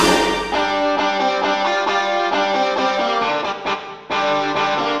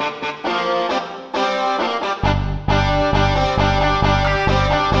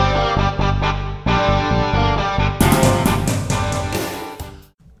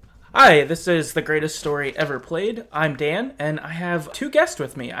Hi, this is The Greatest Story Ever Played. I'm Dan, and I have two guests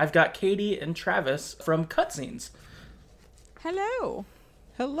with me. I've got Katie and Travis from Cutscenes. Hello.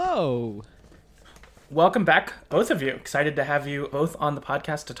 Hello. Welcome back, both of you. Excited to have you both on the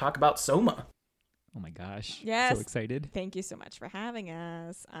podcast to talk about SOMA. Oh my gosh. Yes. So excited. Thank you so much for having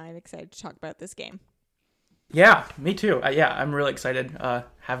us. I'm excited to talk about this game. Yeah, me too. I'm really excited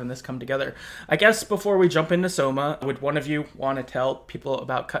having this come together. I guess before we jump into SOMA, would one of you want to tell people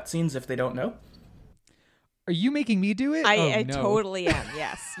about Cutscenes if they don't know? Are you making me do it? I no. totally am.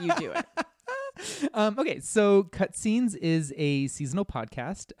 Yes, you do it. Okay, so Cutscenes is a seasonal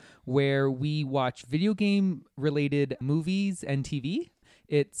podcast where we watch video game related movies and TV.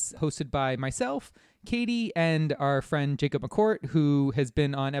 It's hosted by myself, Katie, and our friend Jacob McCourt, who has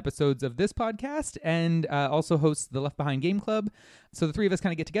been on episodes of this podcast and also hosts the Left Behind Game Club. So the three of us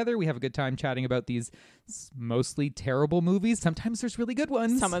kind of get together. We have a good time chatting about these mostly terrible movies. Sometimes there's really good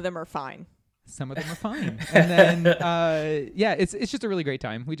ones. Some of them are fine. Some of them are fine. And then, it's just a really great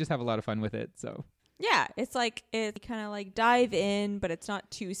time. We just have a lot of fun with it. So Yeah, it's kind of like dive in, but it's not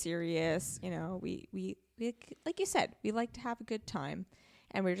too serious. You know, we like you said, we like to have a good time,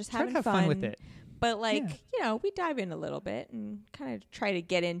 and we're just having fun with it. But we dive in a little bit and kind of try to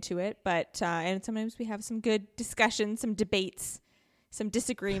get into it. But and sometimes we have some good discussions, some debates, some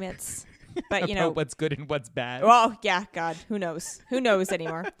disagreements. But about what's good and what's bad. Well, yeah, God, who knows? Who knows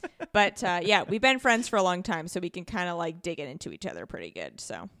anymore? But we've been friends for a long time, so we can kind of like dig into each other pretty good.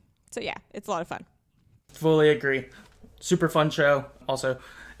 So yeah, it's a lot of fun. Fully agree. Super fun show. Also,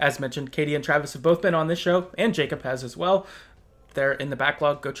 as mentioned, Katie and Travis have both been on this show, and Jacob has as well. They're in the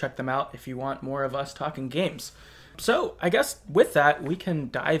backlog. Go check them out if you want more of us talking games. So I guess with that, we can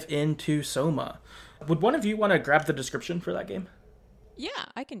dive into SOMA. Would one of you want to grab the description for that game? Yeah,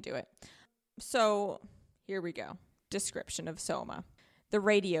 I can do it. So here we go. Description of SOMA. The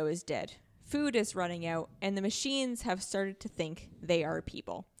radio is dead. Food is running out, and the machines have started to think they are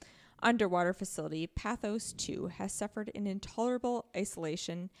people. Underwater facility Pathos 2 has suffered an intolerable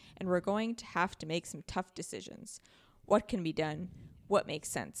isolation, and we're going to have to make some tough decisions. What can be done? What makes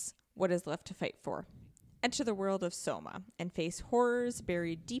sense? What is left to fight for? Enter the world of SOMA and face horrors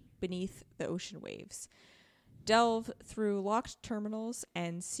buried deep beneath the ocean waves. Delve through locked terminals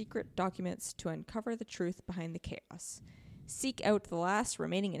and secret documents to uncover the truth behind the chaos. Seek out the last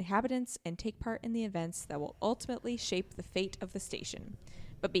remaining inhabitants and take part in the events that will ultimately shape the fate of the station.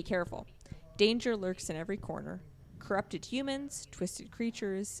 But be careful. Danger lurks in every corner. Corrupted humans, twisted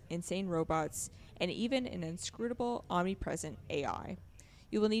creatures, insane robots, and even an inscrutable, omnipresent AI.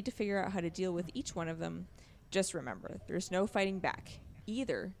 You will need to figure out how to deal with each one of them. Just remember, there's no fighting back.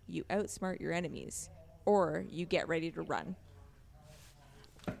 Either you outsmart your enemies, or you get ready to run.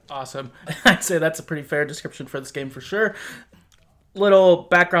 Awesome. I'd say that's a pretty fair description for this game for sure. Little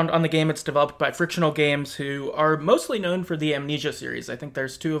background on the game. It's developed by Frictional Games, who are mostly known for the Amnesia series. I think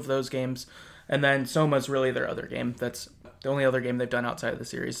there's two of those games, and then SOMA's really their other game. That's the only other game they've done outside of the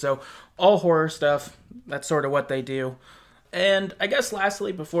series. So all horror stuff, that's sort of what they do. And I guess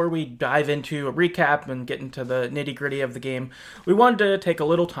lastly, before we dive into a recap and get into the nitty-gritty of the game, we wanted to take a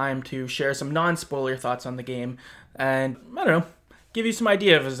little time to share some non-spoiler thoughts on the game and, I don't know, give you some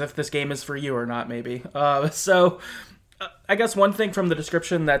ideas if this game is for you or not, maybe. I guess one thing from the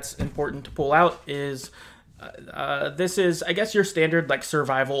description that's important to pull out is this is, I guess, your standard like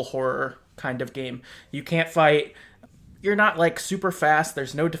survival horror kind of game. You can't fight. You're not like super fast.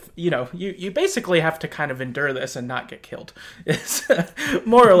 There's no, you basically have to kind of endure this and not get killed. It's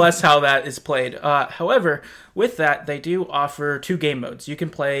more or less how that is played. However, with that, they do offer two game modes. You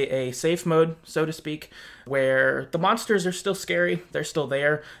can play a safe mode, so to speak, where the monsters are still scary. They're still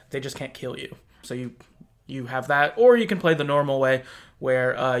there. They just can't kill you. So you have that, or you can play the normal way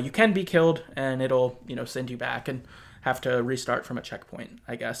where you can be killed and it'll, send you back and have to restart from a checkpoint,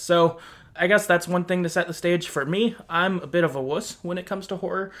 I guess. So I guess that's one thing to set the stage. For me, I'm a bit of a wuss when it comes to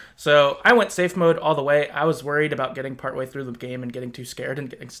horror. So I went safe mode all the way. I was worried about getting partway through the game and getting too scared and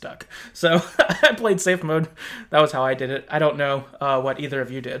getting stuck. So I played safe mode. That was how I did it. I don't know what either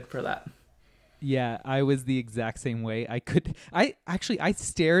of you did for that. Yeah, I was the exact same way. I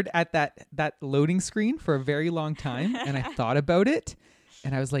stared at that loading screen for a very long time and I thought about it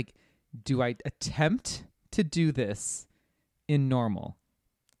and I was like, do I attempt to do this in normal?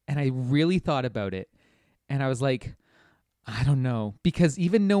 And I really thought about it and I was like, I don't know, because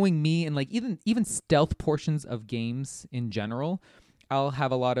even knowing me and like even stealth portions of games in general, I'll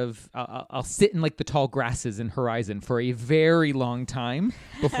have a lot of I'll sit in like the tall grasses in Horizon for a very long time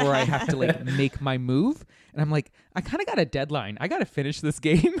before I have to like make my move. And I'm like, I kind of got a deadline. I got to finish this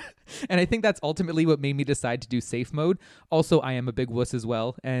game. And I think that's ultimately what made me decide to do safe mode. Also, I am a big wuss as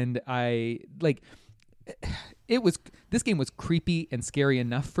well. And I like this game was creepy and scary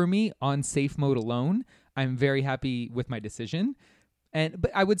enough for me on safe mode alone. I'm very happy with my decision.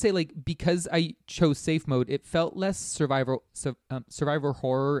 But I would say like because I chose safe mode, it felt less survivor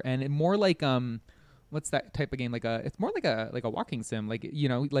horror and more like what's that type of game? It's more like a walking sim. Like, you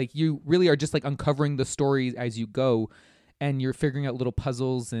know, like you really are just like uncovering the stories as you go, and you're figuring out little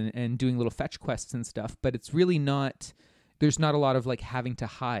puzzles and doing little fetch quests and stuff. But it's really not. There's not a lot of like having to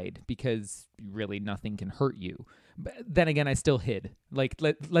hide because really nothing can hurt you. But then again, I still hid. Like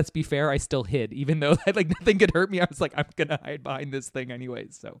let's be fair, I still hid, even though like nothing could hurt me. I was like, I'm gonna hide behind this thing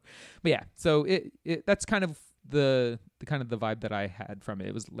anyways. So, but yeah, so it that's kind of the vibe that I had from it.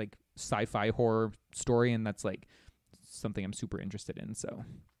 It was like sci-fi horror story, and that's like something I'm super interested in. So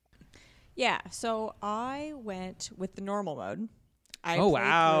yeah, so I went with the normal mode. Oh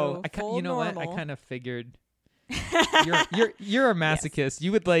wow! You know normal. what? I kind of figured you're a masochist. Yes.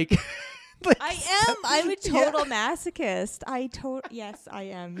 You would like. I am. I'm a total masochist. Yes, I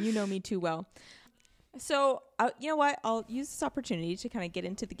am. You know me too well. So, you know what? I'll use this opportunity to kind of get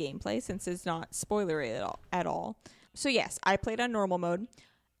into the gameplay since it's not spoilery at all. So, yes, I played on normal mode.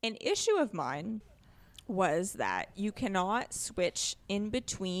 An issue of mine was that you cannot switch in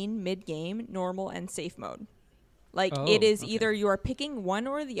between mid-game, normal, and safe mode. Like, it is either you are picking one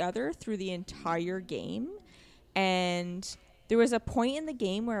or the other through the entire game. And there was a point in the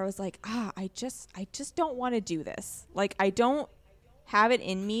game where I was like, I just don't want to do this. Like, I don't have it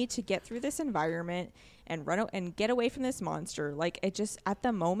in me to get through this environment and run out and get away from this monster. Like, it just at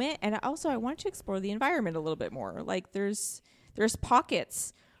the moment. And also I want to explore the environment a little bit more. Like, there's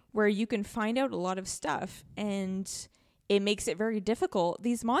pockets where you can find out a lot of stuff, and it makes it very difficult.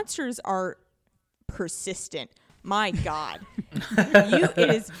 These monsters are persistent. My God, it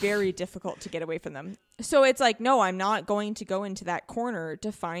is very difficult to get away from them. So it's like, no, I'm not going to go into that corner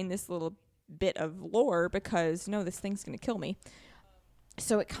to find this little bit of lore because no, this thing's going to kill me.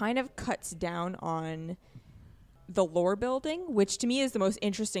 So it kind of cuts down on the lore building, which to me is the most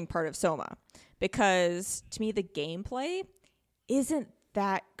interesting part of SOMA, because to me, the gameplay isn't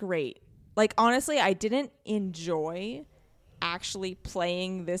that great. Like, honestly, I didn't enjoy actually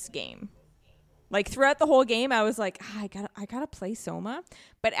playing this game. Like, throughout the whole game, I was like, I gotta play SOMA.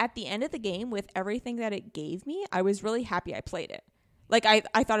 But at the end of the game, with everything that it gave me, I was really happy I played it. Like, I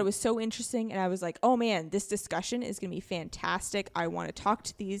thought it was so interesting, and I was like, oh man, this discussion is gonna be fantastic. I want to talk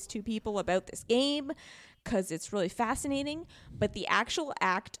to these two people about this game because it's really fascinating. But the actual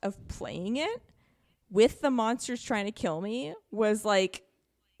act of playing it with the monsters trying to kill me was like,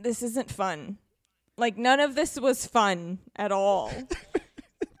 this isn't fun. Like, none of this was fun at all.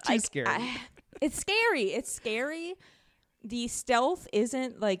 Too scary. It's scary. It's scary. The stealth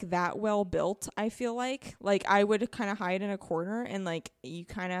isn't like that well built, I feel like. Like, I would kind of hide in a corner, and like you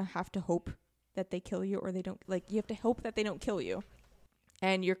kind of have to hope that they kill you, or they don't. Like, you have to hope that they don't kill you.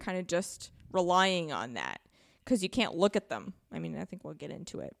 And you're kind of just relying on that because you can't look at them. I mean, I think we'll get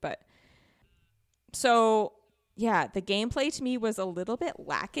into it, but so yeah, the gameplay to me was a little bit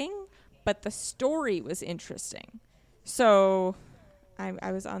lacking, but the story was interesting. So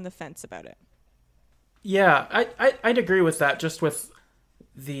I was on the fence about it. Yeah, I'd agree with that. Just with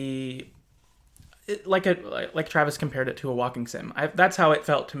like Travis compared it to a walking sim. That's how it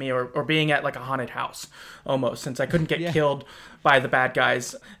felt to me, or being at like a haunted house almost, since I couldn't get killed by the bad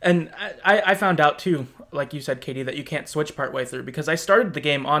guys. And I found out too, like you said, Katie, that you can't switch partway through, because I started the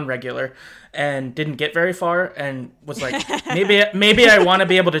game on regular and didn't get very far and was like, maybe I want to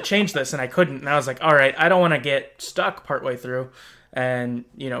be able to change this, and I couldn't. And I was like, all right, I don't want to get stuck partway through and,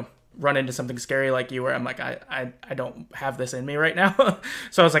 you know, run into something scary like you, where I'm like, I don't have this in me right now.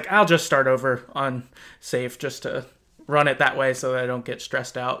 So I was like, I'll just start over on safe just to run it that way so that I don't get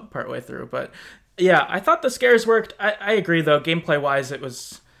stressed out partway through. But yeah, I thought the scares worked. I agree though, gameplay wise, it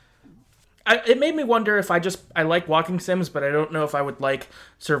made me wonder if I like walking sims, but I don't know if I would like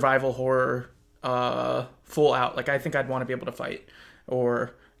survival horror full out. Like, I think I'd want to be able to fight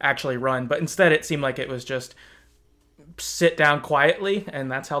or actually run, but instead it seemed like it was just sit down quietly,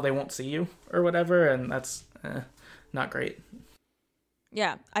 and that's how they won't see you or whatever, and that's not great.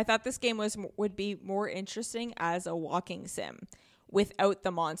 Yeah, I thought this game would be more interesting as a walking sim without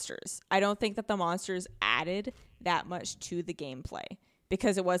the monsters. I don't think that the monsters added that much to the gameplay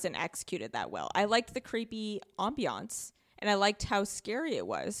because it wasn't executed that well. I liked the creepy ambiance, and I liked how scary it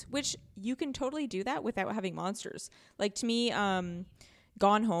was, which you can totally do that without having monsters. Like, to me,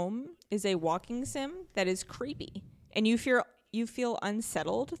 Gone Home is a walking sim that is creepy, and you feel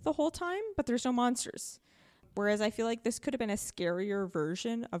unsettled the whole time, but there's no monsters. Whereas I feel like this could have been a scarier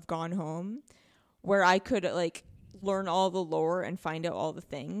version of Gone Home, where I could like learn all the lore and find out all the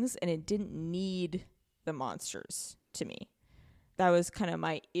things, and it didn't need the monsters to me. That was kind of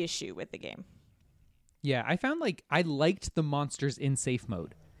my issue with the game. Yeah, I found like I liked the monsters in safe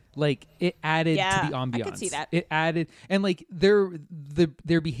mode. Like it added to the ambiance. I could see that. It added, and like their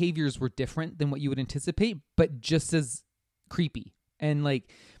behaviors were different than what you would anticipate, but just as creepy. And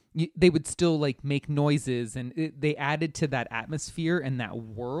like they would still like make noises, and they added to that atmosphere and that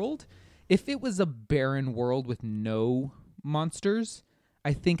world. If it was a barren world with no monsters,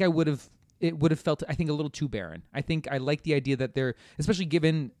 I think it would have felt, I think, a little too barren. I think I like the idea that they're, especially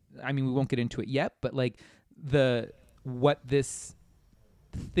given, I mean, we won't get into it yet, but like what this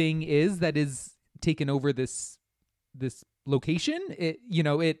thing is that is taken over this location,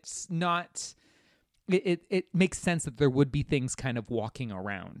 it's not, it makes sense that there would be things kind of walking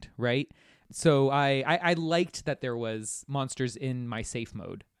around, right? So I liked that there was monsters in my safe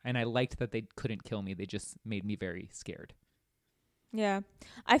mode, and I liked that they couldn't kill me. They just made me very scared. Yeah.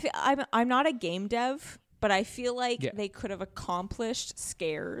 I'm not a game dev, but I feel like they could have accomplished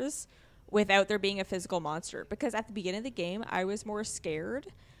scares without there being a physical monster, because at the beginning of the game I was more scared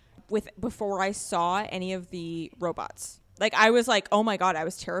before I saw any of the robots. Like I was like, oh my God, I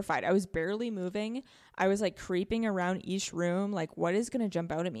was terrified. I was barely moving. I was like creeping around each room. Like, what is going to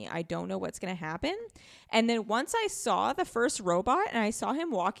jump out at me? I don't know what's going to happen. And then once I saw the first robot and I saw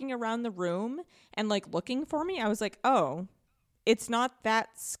him walking around the room and like looking for me, I was like, oh, it's not that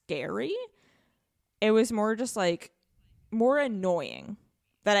scary. It was more just like more annoying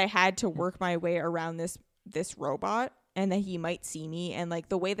that I had to work my way around this robot and that he might see me, and like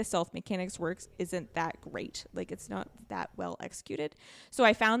the way the stealth mechanics works isn't that great. Like it's not that well executed. So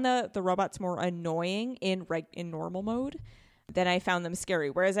I found the robots more annoying in normal mode than I found them scary.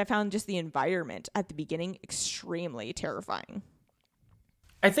 Whereas I found just the environment at the beginning extremely terrifying.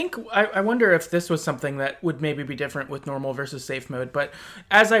 I think I wonder if this was something that would maybe be different with normal versus safe mode. But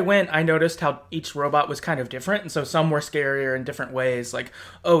as I went, I noticed how each robot was kind of different. And so some were scarier in different ways. Like,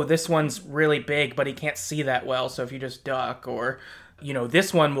 oh, this one's really big, but he can't see that well. So if you just duck, or,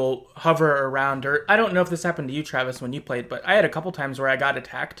 this one will hover around. Or I don't know if this happened to you, Travis, when you played, but I had a couple times where I got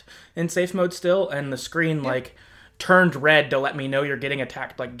attacked in safe mode still. And the screen turned red to let me know you're getting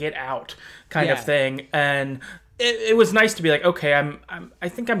attacked. Like, get out kind of thing. And it was nice to be like, okay, I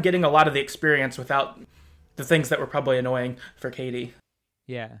think I'm getting a lot of the experience without the things that were probably annoying for Katie.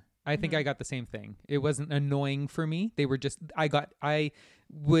 Yeah, I think I got the same thing. It wasn't annoying for me. They were just, I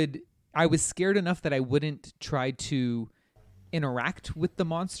was scared enough that I wouldn't try to interact with the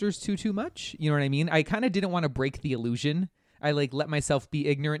monsters too much. You know what I mean? I kind of didn't want to break the illusion. I like let myself be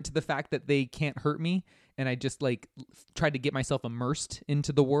ignorant to the fact that they can't hurt me. And I just like tried to get myself immersed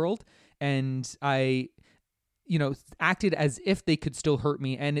into the world. And I acted as if they could still hurt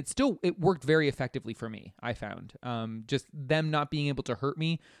me, and it worked very effectively for me, I found. Just them not being able to hurt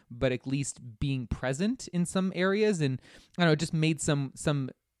me, but at least being present in some areas, and I don't know, just made some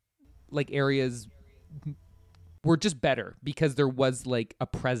like areas were just better because there was like a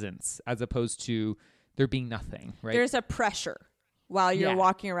presence as opposed to there being nothing, right? There's a pressure while you're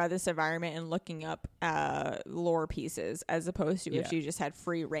walking around this environment and looking up lore pieces, as opposed to if you just had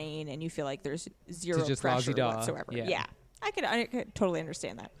free reign and you feel like there's zero pressure whatsoever. Yeah. I could totally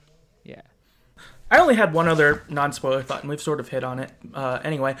understand that. Yeah. I only had one other non-spoiler thought, and we've sort of hit on it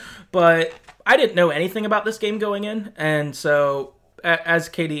anyway, but I didn't know anything about this game going in, and so as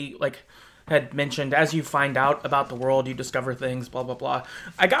Katie had mentioned, as you find out about the world, you discover things, blah, blah, blah.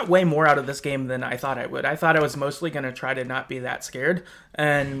 I got way more out of this game than I thought I would. I thought I was mostly going to try to not be that scared.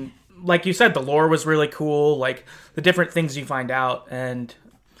 And like you said, the lore was really cool, like the different things you find out. And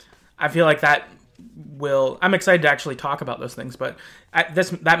I feel like I'm excited to actually talk about those things. But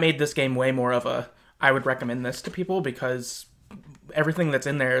that made this game way more of I would recommend this to people because everything that's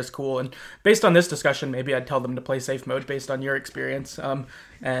in there is cool. And based on this discussion, maybe I'd tell them to play safe mode based on your experience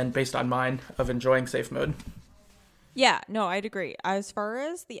and based on mine of enjoying safe mode. Yeah, no, I'd agree. As far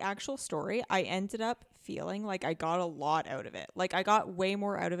as the actual story, I ended up feeling like I got a lot out of it. Like I got way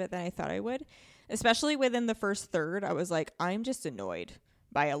more out of it than I thought I would, especially within the first third. I was like, I'm just annoyed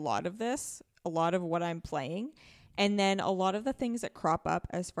by a lot of this, a lot of what I'm playing. And then a lot of the things that crop up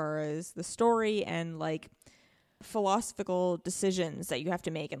as far as the story and like philosophical decisions that you have to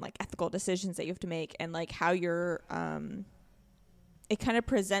make and like ethical decisions that you have to make and like how you're it kind of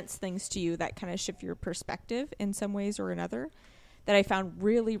presents things to you that kind of shift your perspective in some ways or another that I found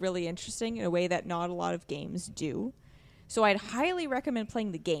really, really interesting in a way that not a lot of games do. So I'd highly recommend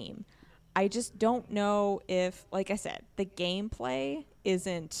playing the game. I just don't know if, like I said, the gameplay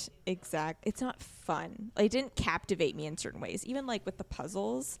isn't exact. It's not fun. Like, it didn't captivate me in certain ways. Even like with the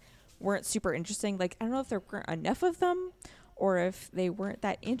puzzles weren't super interesting. Like, I don't know if there weren't enough of them or if they weren't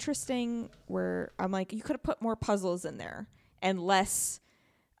that interesting, where I'm like, you could have put more puzzles in there and less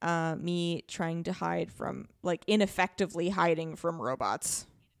me trying to hide from, like, ineffectively hiding from robots.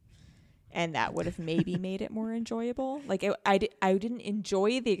 And that would have maybe made it more enjoyable. Like, I didn't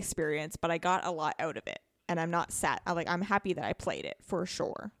enjoy the experience, but I got a lot out of it. And I'm not I'm happy that I played it for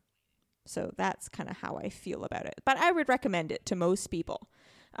sure. So that's kind of how I feel about it. But I would recommend it to most people.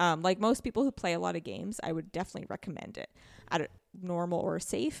 Like most people who play a lot of games, I would definitely recommend it. Normal or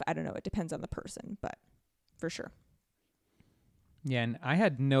safe, I don't know. It depends on the person, but for sure. Yeah, and I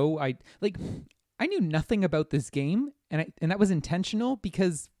had I knew nothing about this game, and that was intentional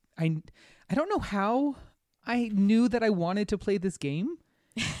because I don't know how I knew that I wanted to play this game,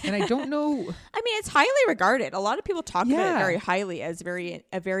 and I don't know. I mean, it's highly regarded. A lot of people talk about it very highly as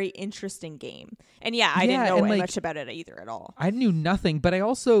a very interesting game. And I didn't know much about it either at all. I knew nothing, but I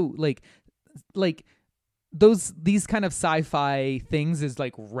also like these kind of sci-fi things is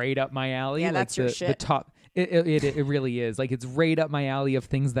like right up my alley. Yeah, like that's your shit. The top. It really is. Like, it's right up my alley of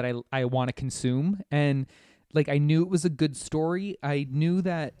things that I want to consume. And like, I knew it was a good story. I knew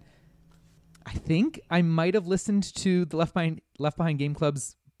that. I think I might have listened to the Left Behind Game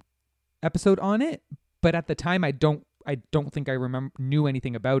Club's episode on it, but at the time I don't think I knew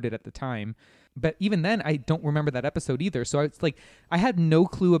anything about it at the time. But even then, I don't remember that episode either. So it's like I had no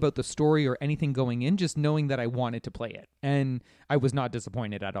clue about the story or anything going in, just knowing that I wanted to play it, and I was not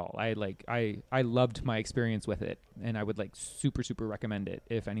disappointed at all. I loved my experience with it, and I would super recommend it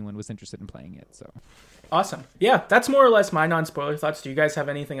if anyone was interested in playing it. So awesome. Yeah, that's more or less my non-spoiler thoughts. Do you guys have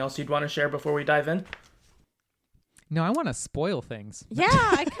anything else you'd want to share before we dive in? No, I want to spoil things. Yeah,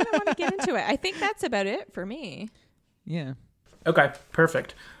 I kind of want to get into it. I think that's about it for me. Yeah. Okay,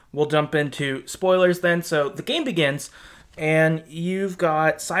 perfect. We'll jump into spoilers then. So the game begins, and you've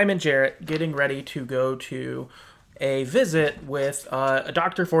got Simon Jarrett getting ready to go to a visit with a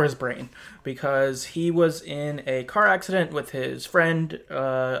doctor for his brain because he was in a car accident with his friend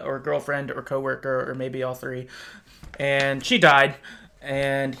or girlfriend or coworker or maybe all three, and she died.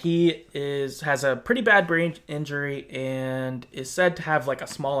 And he has a pretty bad brain injury and is said to have like a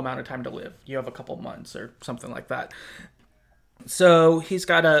small amount of time to live. You have a couple months or something like that. So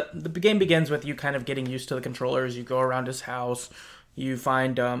the game begins with you kind of getting used to the controllers. You go around his house. You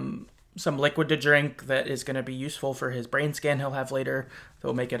find some liquid to drink that is going to be useful for his brain scan he'll have later. That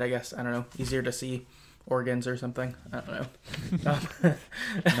will make it, I guess, I don't know, easier to see organs or something. I don't know.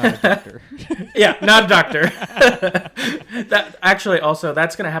 Not a doctor. Yeah, not a doctor. That actually also,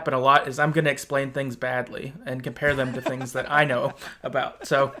 that's going to happen a lot, is I'm going to explain things badly and compare them to things that I know about.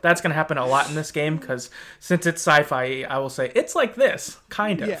 So that's going to happen a lot in this game because since it's sci-fi, I will say it's like this,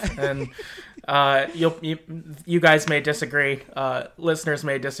 kind of. Yeah. And you guys may disagree. Listeners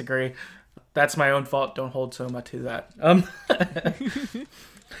may disagree. That's my own fault. Don't hold SOMA to that.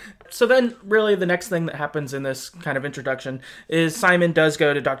 So then, really, the next thing that happens in this kind of introduction is Simon does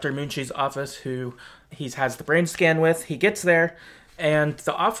go to Dr. Munchi's office, who he has the brain scan with. He gets there, and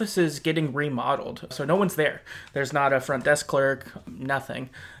the office is getting remodeled, so no one's there. There's not a front desk clerk, nothing.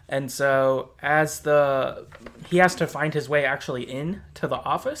 And so he has to find his way actually in to the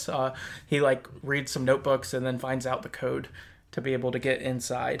office. He reads some notebooks and then finds out the code to be able to get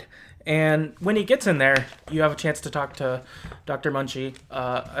inside. And when he gets in there, you have a chance to talk to Dr. Munchie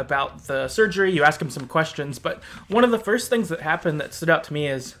about the surgery. You ask him some questions, but one of the first things that happened that stood out to me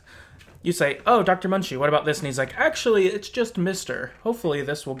is you say, "Oh, Dr. Munchie, what about this?" And he's like, "Actually, it's just Mister. Hopefully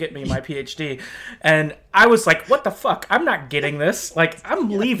this will get me my PhD." And I was like, what the fuck? I'm not getting this. I'm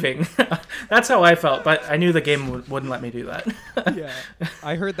leaving. That's how I felt, but I knew the game wouldn't let me do that. Yeah,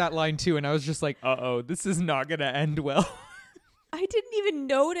 I heard that line too, and I was just like, uh-oh, this is not going to end well. I didn't even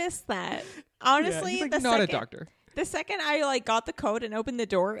notice that. Honestly, yeah, not a doctor. The second I got the code and opened the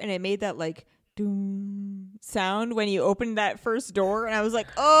door and it made that doom sound when you opened that first door, and I was like,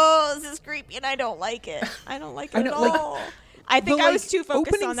 oh, this is creepy and I don't like it. I don't like it at all. I think I was too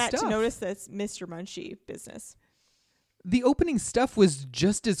focused on that to notice this Mr. Munchie business. The opening stuff was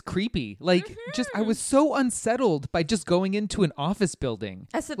just as creepy. I was so unsettled by just going into an office building.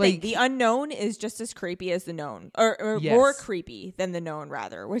 That's the thing. The unknown is just as creepy as the known, or yes. More creepy than the known,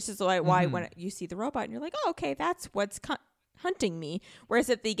 rather. Which is why when you see the robot and you're like, oh, okay, that's what's hunting me. Whereas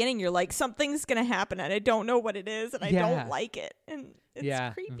at the beginning, you're like, something's going to happen and I don't know what it is and I don't like it. And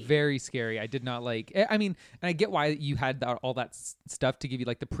it's creepy. Very scary. I did not like, I mean, and I get why you had all that stuff to give you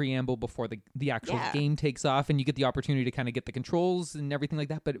like the preamble before the actual game takes off, and you get the opportunity to kind of get the controls and everything like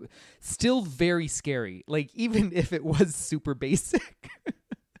that, but still very scary. Like, even if it was super basic.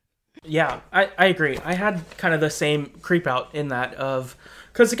 Yeah, I agree. I had kind of the same creep out in that of,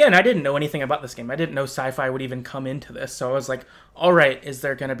 because again, I didn't know anything about this game. I didn't know sci-fi would even come into this. So I was like, all right, is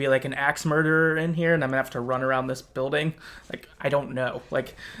there going to be like an axe murderer in here and I'm going to have to run around this building? Like, I don't know.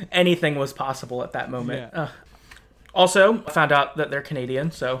 Like, anything was possible at that moment. Yeah. Also, I found out that they're Canadian,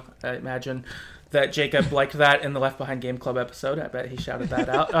 so I imagine that Jacob liked that in the Left Behind Game Club episode. I bet he shouted that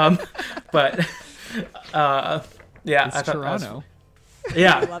out. Yeah. It's Toronto.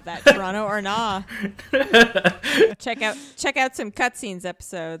 Yeah. I love that. Toronto or nah. Check out some cutscenes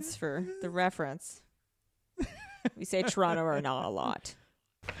episodes for the reference. We say Toronto or nah a lot.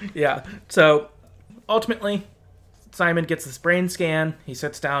 Yeah. So ultimately, Simon gets this brain scan. He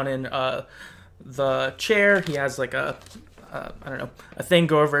sits down in the chair. He has like a thing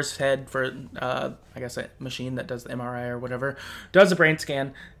go over his head for, I guess, a machine that does the MRI or whatever. Does a brain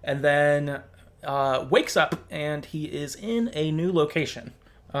scan, and then wakes up, and he is in a new location.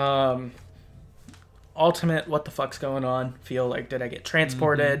 Ultimate, what the fuck's going on? Feel like, did I get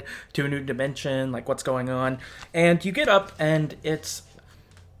transported to a new dimension? Like, what's going on? And you get up, and it's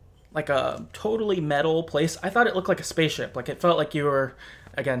like a totally metal place. I thought it looked like a spaceship. Like, it felt like you were,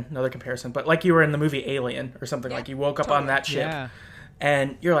 again, another comparison, but like you were in the movie Alien or something. Like, you woke up on that ship,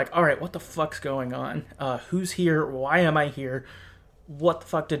 and you're like, all right, what the fuck's going on? Who's here? Why am I here? What the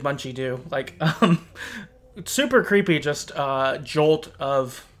fuck did Munchie do? Like, super creepy, just jolt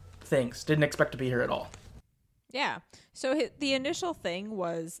of things. Didn't expect to be here at all. Yeah. So the initial thing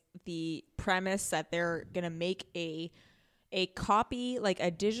was the premise that they're going to make a copy, like a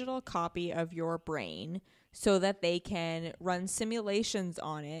digital copy of your brain, so that they can run simulations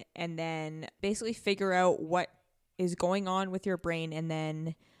on it and then basically figure out what is going on with your brain and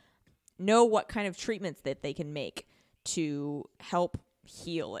then know what kind of treatments that they can make to help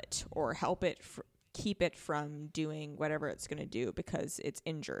heal it or help it keep it from doing whatever it's going to do because it's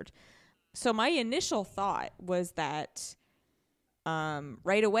injured. So my initial thought was that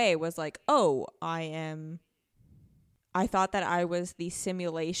right away was like, oh, I thought that I was the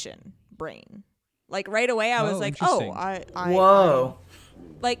simulation brain. Like right away I was like, oh, whoa.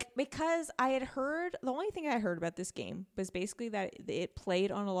 Like, because I had heard, the only thing I heard about this game was basically that it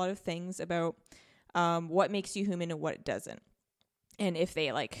played on a lot of things about what makes you human and what it doesn't. And if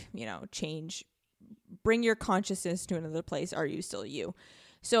they bring your consciousness to another place, are you still you?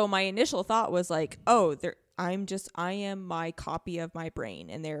 So my initial thought was like, oh, I am my copy of my brain,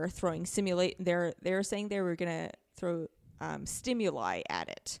 and they're throwing they're saying they were gonna throw stimuli at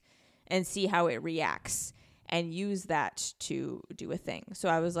it and see how it reacts and use that to do a thing. So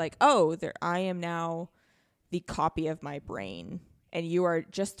I was like, oh, I am now the copy of my brain, and you are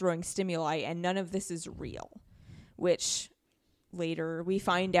just throwing stimuli, and none of this is real, which later we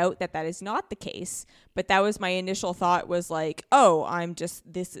find out that is not the case. But that was my initial thought, was like, oh,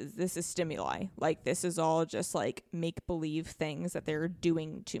 this is stimuli. Like, this is all just like make believe things that they're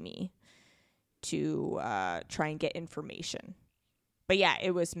doing to me to try and get information. But yeah,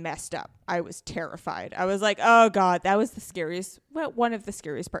 it was messed up. I was terrified. I was like, oh God, that was one of the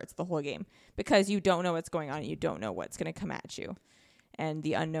scariest parts of the whole game, because you don't know what's going on and you don't know what's going to come at you. And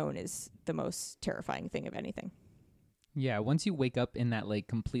the unknown is the most terrifying thing of anything. Yeah, once you wake up in that like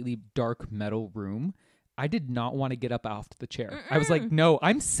completely dark metal room, I did not want to get up off the chair. I was like, no,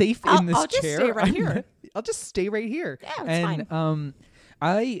 I'm safe in this chair. I'll just stay right here. I'll just stay right here. Yeah, it's fine.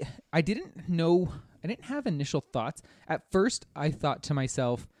 I didn't know. I didn't have initial thoughts. At first, I thought to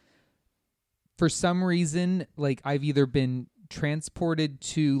myself, for some reason, like I've either been transported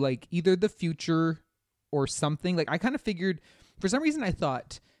to like either the future or something. Like I kind of figured, for some reason, I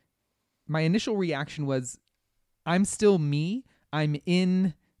thought my initial reaction was, I'm still me. I'm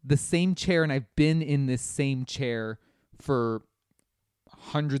in the same chair, and I've been in this same chair for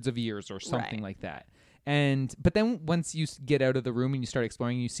hundreds of years or something like that. But then once you get out of the room and you start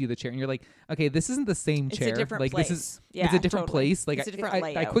exploring, you see the chair, and you're like, okay, this isn't the same chair. It's a different like place. It's a different place. Like it's a different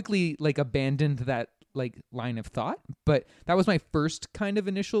layout. I quickly like abandoned that like line of thought, but that was my first kind of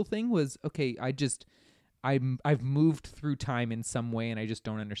initial thing was, okay, I've moved through time in some way, and I just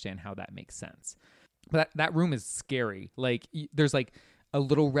don't understand how that makes sense. But that room is scary. Like there's like a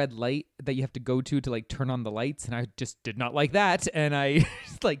little red light that you have to go to like turn on the lights, and I just did not like that. And I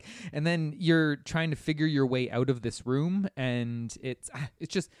like, and then you're trying to figure your way out of this room, and it's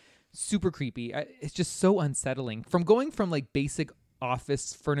just super creepy. It's just so unsettling. From going from like basic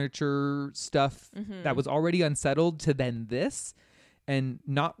office furniture stuff that was already unsettled to then this, and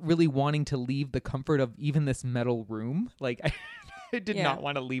not really wanting to leave the comfort of even this metal room. Like I did not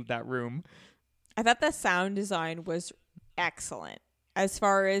want to leave that room. I thought the sound design was excellent as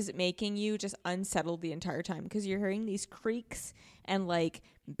far as making you just unsettled the entire time, because you're hearing these creaks and like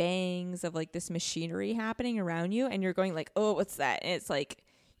bangs of like this machinery happening around you, and you're going like, oh, what's that? And it's like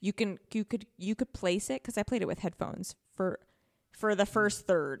you could place it, because I played it with headphones for the first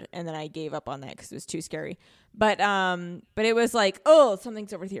third, and then I gave up on that because it was too scary. But it was like, oh,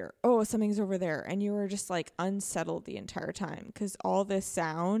 something's over here, oh, something's over there, and you were just like unsettled the entire time, because all this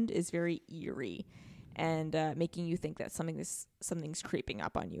sound is very eerie and making you think that something's creeping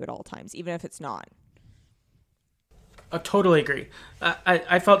up on you at all times, even if it's not. I totally agree.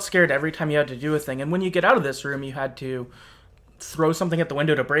 I felt scared every time you had to do a thing, and when you get out of this room, you had to throw something at the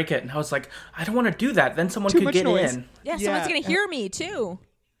window to break it, and I was like, I don't want to do that. Then someone could get in. Yeah, someone's gonna hear me too.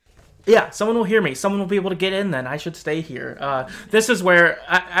 Yeah, someone will hear me. Someone will be able to get in. Then I should stay here. This is where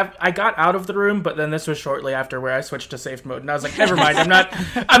I got out of the room, but then this was shortly after where I switched to safe mode, and I was like, never mind.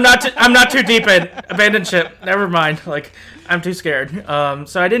 I'm not too deep in. Abandoned ship. Never mind. Like, I'm too scared.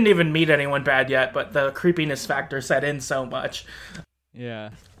 So I didn't even meet anyone bad yet, but the creepiness factor set in so much.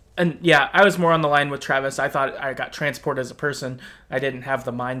 Yeah. And yeah, I was more on the line with Travis. I thought I got transported as a person. I didn't have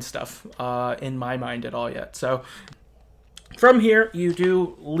the mind stuff in my mind at all yet. So from here, you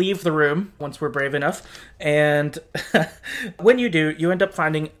do leave the room once we're brave enough. And when you do, you end up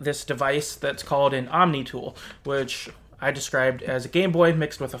finding this device that's called an Omni tool, which I described as a Game Boy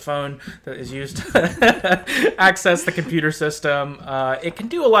mixed with a phone that is used to access the computer system. It can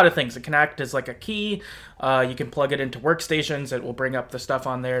do a lot of things. It can act as like a key. You can plug it into workstations. It will bring up the stuff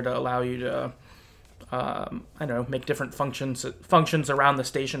on there to allow you to, make different functions around the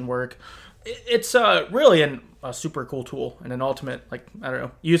station work. It's really a super cool tool and an ultimate,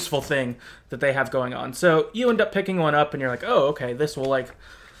 useful thing that they have going on. So you end up picking one up and you're like, oh, okay, this will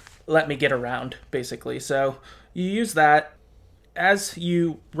let me get around, basically. So you use that. As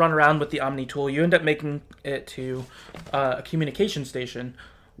you run around with the Omni tool, you end up making it to a communication station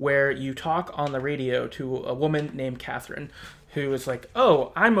where you talk on the radio to a woman named Catherine, who is like,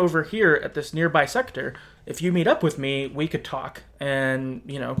 oh, I'm over here at this nearby sector. If you meet up with me, we could talk and,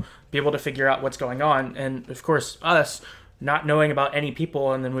 be able to figure out what's going on. And, of course, us not knowing about any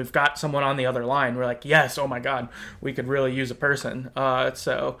people, and then we've got someone on the other line. We're like, yes, oh my God, we could really use a person.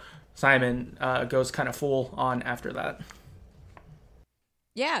 So Simon goes kind of full on after that.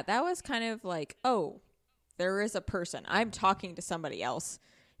 Yeah, that was kind of like, oh, there is a person. I'm talking to somebody else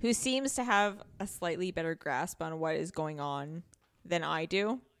who seems to have a slightly better grasp on what is going on than I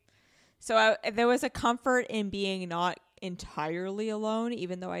do. So there was a comfort in being not entirely alone,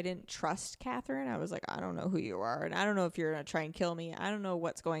 even though I didn't trust Catherine. I was like, I don't know who you are, and I don't know if you're going to try and kill me. I don't know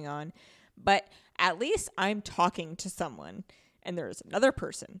what's going on. But at least I'm talking to someone, and there's another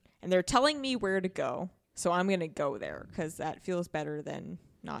person, and they're telling me where to go. So I'm going to go there, because that feels better than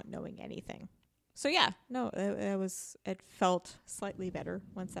not knowing anything. So yeah, no, it felt slightly better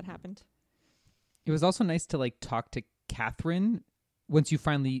once that happened. It was also nice to talk to Catherine once you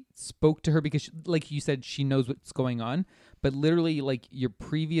finally spoke to her, because like you said, she knows what's going on, but literally your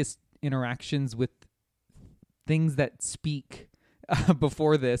previous interactions with things that speak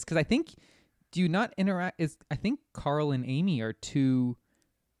before this, because I think, do you not interact, I think Carl and Amy are two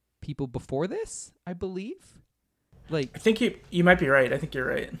people before this, I believe. I think you might be right. I think you're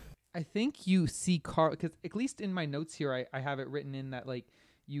right. I think you see Carl, because at least in my notes here, I have it written in that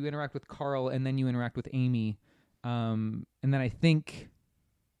you interact with Carl and then you interact with Amy. And then I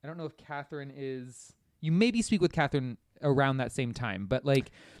don't know if Catherine you maybe speak with Catherine around that same time, but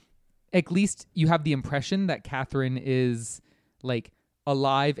at least you have the impression that Catherine is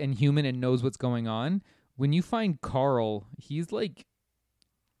alive and human and knows what's going on. When you find Carl, he's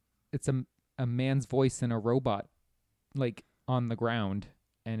it's a man's voice in a robot, on the ground,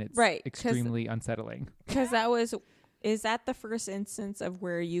 and it's extremely unsettling. Because is that the first instance of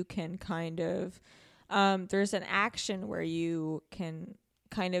where you can kind of, there's an action where you can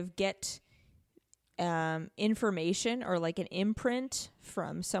kind of get information or an imprint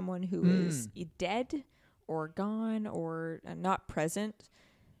from someone who is dead or gone or not present,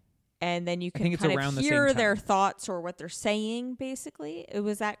 and then you can kind of hear their thoughts or what they're saying, basically.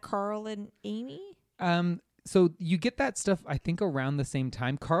 Was that Carl and Amy? So you get that stuff, I think, around the same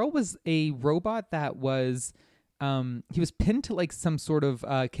time. Carl was a robot that was, he was pinned to some sort of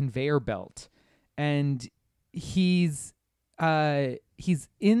conveyor belt, and he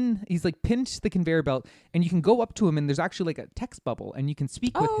like pinned to the conveyor belt, and you can go up to him, and there's actually like a text bubble, and you can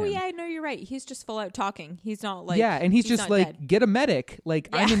speak with him. Oh yeah, no, you're right. He's just full out talking. He's not like and he's just like, dead. get a medic. Like,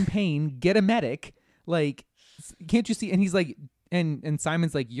 I'm in pain. Get a medic. Like, can't you see? And he's like, and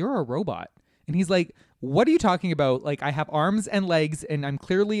Simon's like, you're a robot. And he's like, what are you talking about? Like, I have arms and legs, and I'm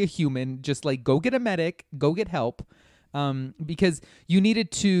clearly a human. Just like, go get a medic. Go get help. Because you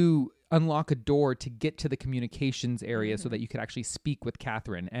needed to unlock a door to get to the communications area so that you could actually speak with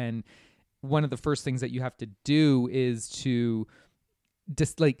Catherine. And one of the first things that you have to do is to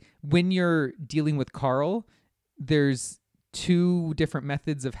just like, when you're dealing with Carl, there's 2 different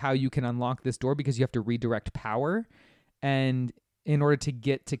methods of how you can unlock this door, because you have to redirect power. And in order to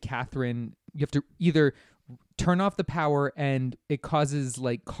get to Catherine, you have to either turn off the power and it causes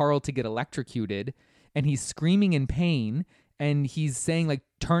like Carl to get electrocuted, and he's screaming in pain, and he's saying like,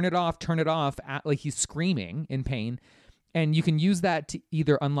 turn it off, like he's screaming in pain. And you can use that to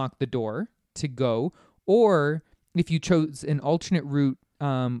either unlock the door to go, or if you chose an alternate route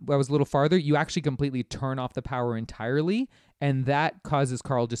that was a little farther, you actually completely turn off the power entirely, and that causes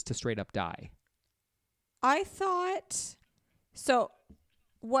Carl just to straight up die. I thought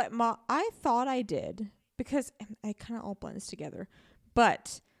I did, because I kind of all blends together,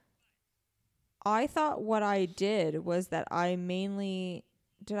 but I thought what I did was that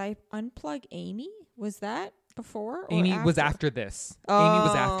did I unplug Amy? Was that before? Or Amy after? was after this. Oh, Amy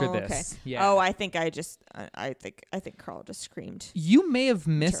was after this. Okay. Yeah. Oh, I think Carl just screamed. You may have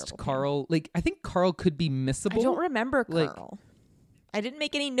missed Terrible Carl. Like, I think Carl could be missable. I don't remember Like, Carl. I didn't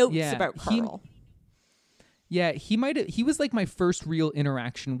make any notes about Carl. He might have. He was like my first real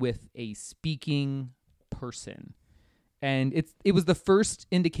interaction with a speaking person, and it was the first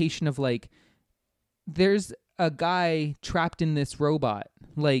indication of like, there's a guy trapped in this robot.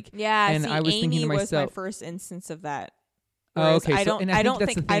 Like, and I was Amy thinking to myself, was my first instance of that. Oh, okay. I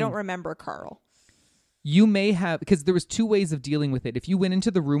I don't remember Carl. You may have, because there was 2 ways of dealing with it. If you went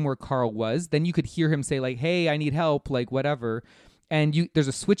into the room where Carl was, then you could hear him say like, "Hey, I need help," like whatever. And there's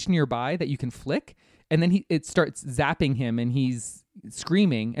a switch nearby that you can flick, and then it starts zapping him, and he's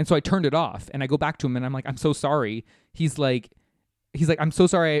screaming. And so I turned it off, and I go back to him, and I'm like, "I'm so sorry." He's like, "I'm so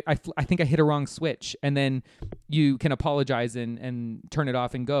sorry. I think I hit a wrong switch." And then you can apologize and turn it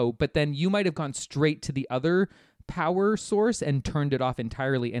off and go. But then you might have gone straight to the other power source and turned it off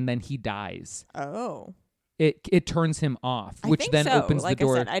entirely, and then he dies. Oh. It turns him off, which then opens the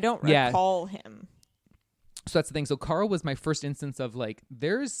door. I said, I don't recall him. So that's the thing. So Carl was my first instance of like,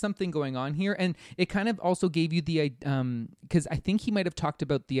 there's something going on here. And it kind of also gave you the, because I think he might have talked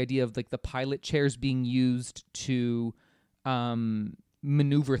about the idea of like the pilot chairs being used to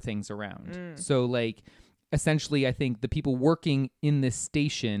maneuver things around. So like, essentially, I think the people working in this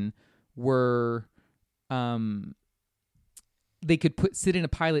station were, they could sit in a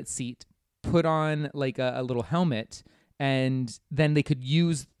pilot seat, put on like a little helmet, and then they could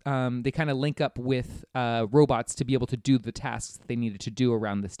use, they kind of link up with robots to be able to do the tasks that they needed to do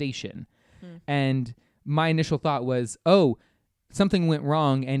around the station. And my initial thought was, oh, something went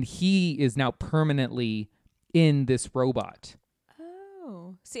wrong, and he is now permanently in this robot.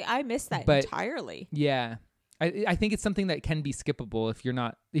 Oh, see, I missed that entirely. Yeah. I think it's something that can be skippable if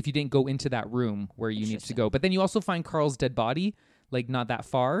you didn't go into that room where you need to go. But then you also find Carl's dead body, like not that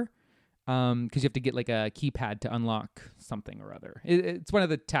far, because you have to get like a keypad to unlock something or other. It's one of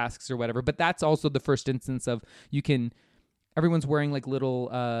the tasks or whatever. But that's also the first instance of everyone's wearing like little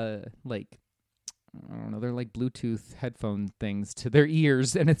like, I don't know, they're like Bluetooth headphone things to their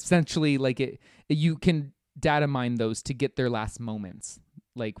ears, and essentially like you can data mine those to get their last moments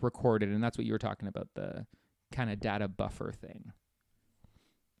like recorded, and that's what you were talking about, the kind of data buffer thing.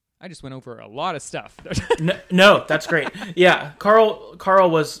 I just went over a lot of stuff. No, that's great. Yeah, Carl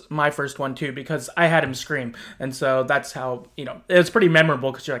was my first one too, because I had him scream, and so that's how, it's pretty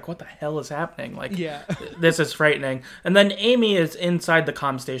memorable, because you're like, what the hell is happening? Like, yeah. This is frightening. And then Amy is inside the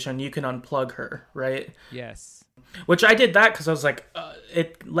comm station. You can unplug her, right? Yes. Which I did that because I was like,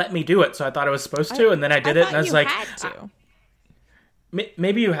 it let me do it, so I thought I was supposed to, and then I did it, and I was like, had to.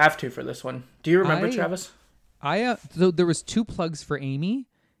 Maybe you have to for this one. Do you remember, Travis? So there was 2 plugs for Amy,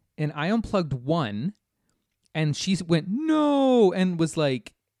 and I unplugged one, and she went, no, and was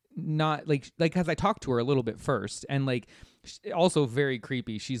like, not like, because I talked to her a little bit first, and like, also very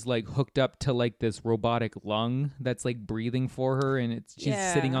creepy. She's like hooked up to like this robotic lung that's like breathing for her, and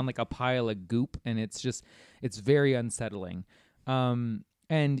she's sitting on like a pile of goop, and it's very unsettling.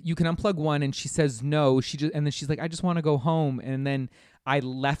 And you can unplug one, and she says no. And then she's like, I just want to go home. And then I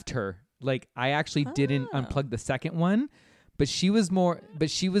left her. Like, I actually didn't unplug the second one, but she was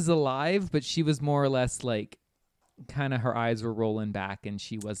alive, but she was more or less like kind of her eyes were rolling back and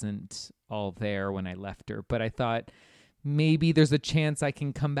she wasn't all there when I left her. But I thought maybe there's a chance I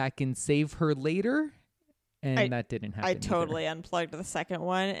can come back and save her later. And that didn't happen. I totally unplugged the second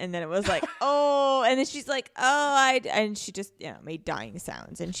one, and then it was like, oh, and then she's like, oh, and she just made dying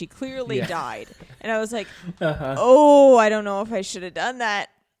sounds, and she clearly died. And I was like, oh, I don't know if I should have done that.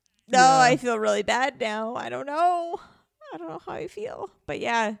 No, I feel really bad now. I don't know how I feel, but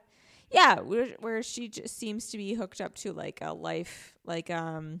yeah, where she just seems to be hooked up to like a life, like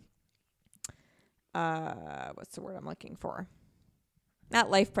what's the word I'm looking for? Not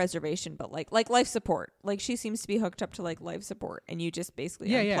life preservation, but like life support. Like she seems to be hooked up to like life support, and you just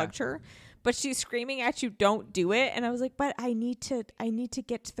basically unplugged her. But she's screaming at you, "Don't do it!" And I was like, "But I need to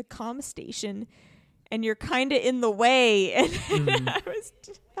get to the comm station, and you're kind of in the way." And I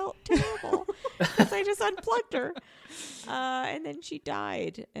felt terrible because I just unplugged her, and then she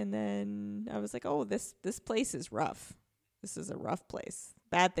died. And then I was like, "Oh, this place is rough. This is a rough place.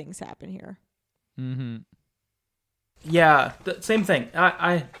 Bad things happen here." Mm-hmm. Yeah, same thing.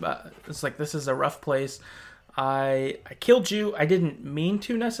 I it's like, this is a rough place. I killed you. I didn't mean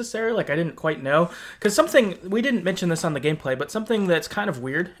to necessarily. Like, I didn't quite know. Because something, we didn't mention this on the gameplay, but something that's kind of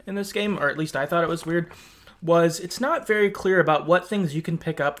weird in this game, or at least I thought it was weird, was it's not very clear about what things you can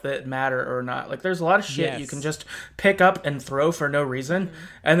pick up that matter or not. Like, there's a lot of shit you can just pick up and throw for no reason,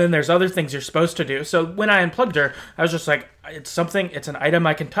 and then there's other things you're supposed to do. So when I unplugged her, I was just like, it's an item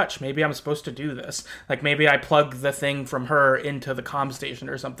I can touch. Maybe I'm supposed to do this. Like, maybe I plug the thing from her into the comm station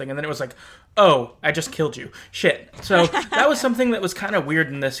or something, and then it was like, oh, I just killed you. Shit. So that was something that was kind of weird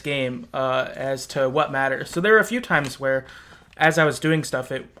in this game as to what matters. So there were a few times where, as I was doing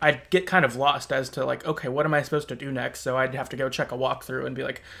stuff, I'd get kind of lost as to like, okay, what am I supposed to do next? So I'd have to go check a walkthrough and be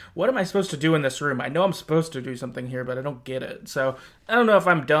like, what am I supposed to do in this room? I know I'm supposed to do something here, but I don't get it. So I don't know if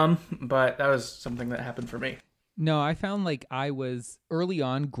I'm dumb, but that was something that happened for me. No, I found like I was early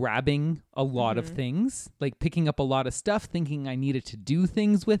on grabbing a lot of things, like picking up a lot of stuff, thinking I needed to do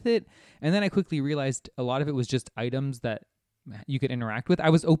things with it. And then I quickly realized a lot of it was just items that you could interact with. I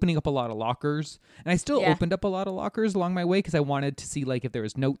was opening up a lot of lockers, and I still opened up a lot of lockers along my way because I wanted to see like if there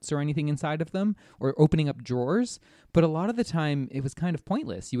was notes or anything inside of them, or opening up drawers. But a lot of the time it was kind of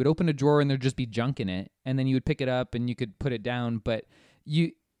pointless. You would open a drawer and there'd just be junk in it, and then you would pick it up and you could put it down. But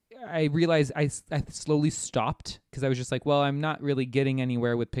I realized I slowly stopped because I was just like, well, I'm not really getting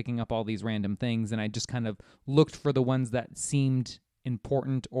anywhere with picking up all these random things, and I just kind of looked for the ones that seemed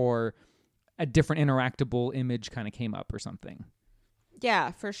important, or a different interactable image kind of came up or something. Yeah,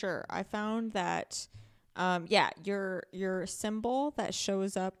 for sure. I found that, your symbol that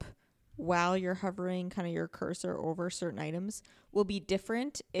shows up while you're hovering kind of your cursor over certain items will be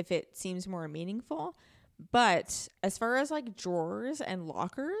different if it seems more meaningful. But as far as like drawers and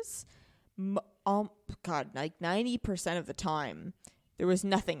lockers, like 90% of the time, there was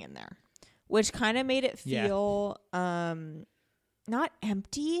nothing in there, which kind of made it feel, not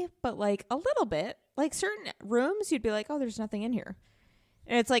empty, but like a little bit. Like certain rooms, you'd be like, oh, there's nothing in here.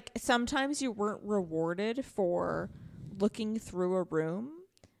 And it's like sometimes you weren't rewarded for looking through a room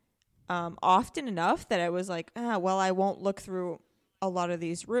often enough that I was like, well, I won't look through a lot of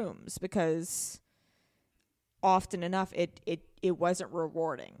these rooms because often enough it wasn't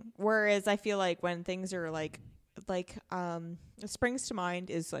rewarding. Whereas I feel like when things are like what springs to mind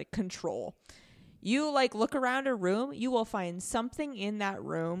is like Control. You like look around a room, you will find something in that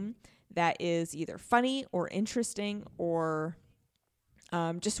room that is either funny or interesting or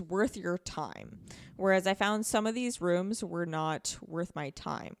just worth your time. Whereas I found some of these rooms were not worth my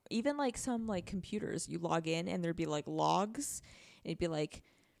time. Even like some like computers, you log in and there'd be like logs. It'd be like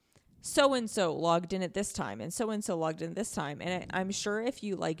so-and-so logged in at this time and so-and-so logged in at this time. And I'm sure if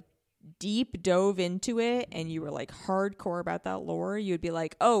you like deep dove into it and you were like hardcore about that lore, you'd be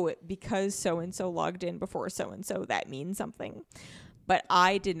like, oh, because so-and-so logged in before so-and-so, that means something. But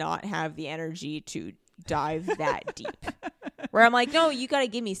I did not have the energy to dive that deep. Where I'm like, no, you got to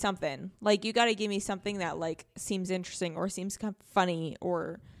give me something. Like, you got to give me something that like seems interesting or seems kind of funny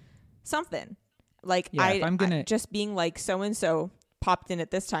or something. Like, I just being like so-and-so popped in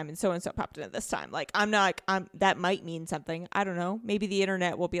at this time and so-and-so popped in at this time. Like, that might mean something. I don't know. Maybe the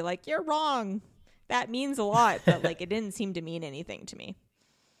internet will be like, you're wrong. That means a lot. But like, it didn't seem to mean anything to me.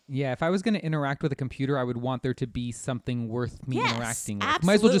 Yeah, if I was going to interact with a computer, I would want there to be something worth me interacting with. Absolutely.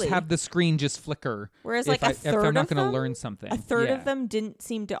 Might as well just have the screen just flicker. Whereas like if I'm not going to learn something. A third of them didn't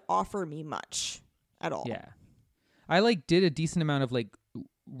seem to offer me much at all. Yeah. I like did a decent amount of like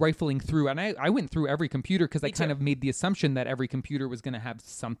rifling through, and I went through every computer because I kind of made the assumption that every computer was going to have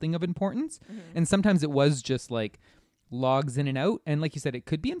something of importance. Mm-hmm. And sometimes it was just like logs in and out. And like you said, it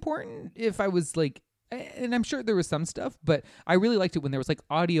could be important if I was like and I'm sure there was some stuff, but I really liked it when there was like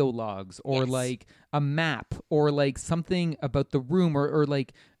audio logs or like a map or like something about the room or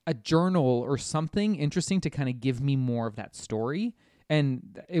like a journal or something interesting to kind of give me more of that story.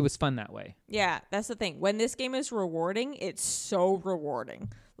 And it was fun that way. Yeah, that's the thing. When this game is rewarding, it's so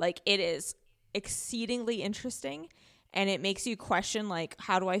rewarding. Like, it is exceedingly interesting, and it makes you question, like,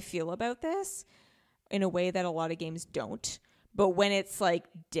 how do I feel about this in a way that a lot of games don't. But when it's, like,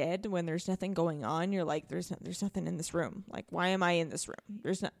 dead, when there's nothing going on, you're like, there's nothing in this room. Like, why am I in this room?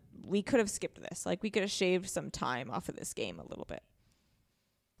 We could have skipped this. Like, we could have shaved some time off of this game a little bit.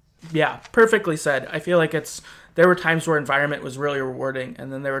 Yeah, perfectly said. I feel like there were times where environment was really rewarding,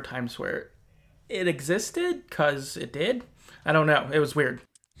 and then there were times where it existed because it did. I don't know. It was weird.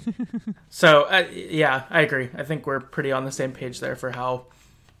 So, yeah, I agree. I think we're pretty on the same page there for how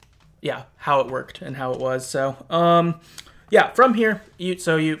it worked and how it was. So, yeah, from here, you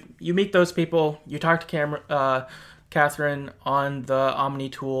meet those people. You talk to Catherine on the Omni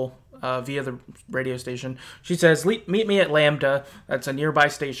tool via the radio station. She says, meet me at Lambda. That's a nearby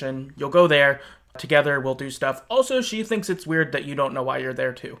station. You'll go there. Together, we'll do stuff. Also, she thinks it's weird that you don't know why you're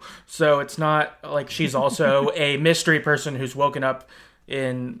there, too. So it's not like she's also a mystery person who's woken up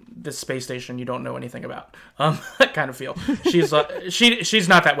in this space station you don't know anything about. That kind of feel. She's she's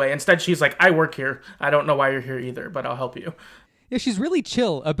not that way. Instead, she's like, I work here. I don't know why you're here either, but I'll help you. Yeah, she's really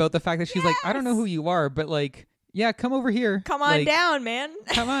chill about the fact that she's like, I don't know who you are, but like, yeah, come over here. Come on down, man.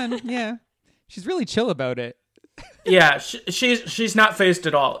 Come on, yeah. She's really chill about it. Yeah, she's not phased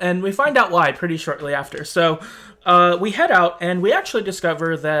at all, and we find out why pretty shortly after. So we head out, and we actually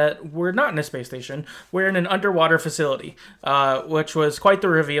discover that we're not in a space station. We're in an underwater facility, which was quite the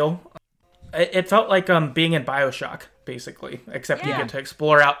reveal. It felt like being in BioShock, basically, except you get to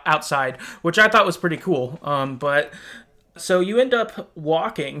explore outside, which I thought was pretty cool. But so you end up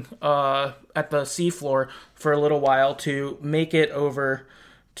walking at the seafloor for a little while to make it over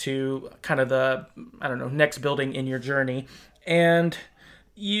to kind of the, next building in your journey. And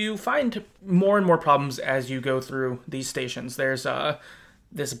you find more and more problems as you go through these stations. There's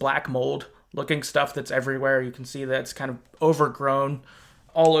this black mold looking stuff that's everywhere. You can see that it's kind of overgrown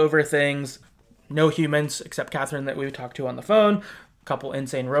all over things. No humans except Catherine that we've talked to on the phone. A couple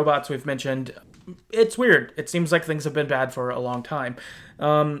insane robots we've mentioned. It's weird. It seems like things have been bad for a long time.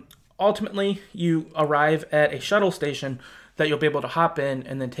 Ultimately, you arrive at a shuttle station that you'll be able to hop in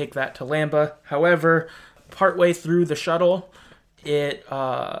and then take that to Lambda. However, partway through the shuttle,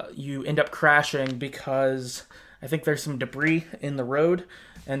 you end up crashing because I think there's some debris in the road,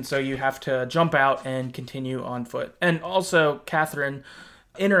 and so you have to jump out and continue on foot. And also, Catherine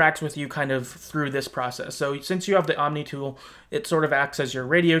interacts with you kind of through this process. So since you have the Omni tool, it sort of acts as your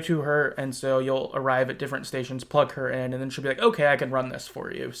radio to her, and so you'll arrive at different stations, plug her in, and then she'll be like, okay, I can run this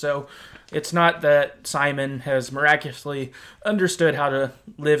for you. So it's not that Simon has miraculously understood how to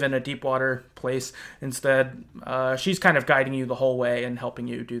live in a deep water place. Instead, she's kind of guiding you the whole way and helping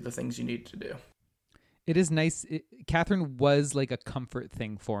you do the things you need to do. It is nice. Catherine was like a comfort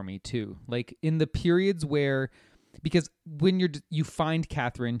thing for me too. Like in the periods where, because when you find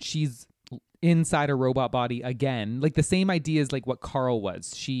Catherine, she's inside a robot body again. Like the same idea as like what Carl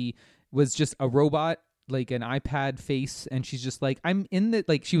was. She was just a robot, like an iPad face, and she's just like, I'm in the,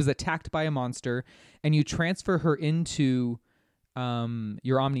 like she was attacked by a monster, and you transfer her into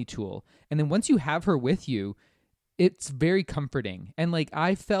your Omni tool. And then once you have her with you, it's very comforting. And like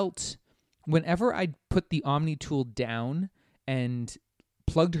I felt whenever I put the Omni tool down and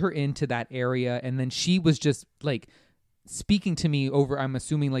plugged her into that area, and then she was just like speaking to me over, I'm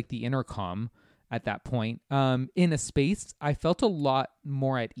assuming like the intercom at that point, in a space, I felt a lot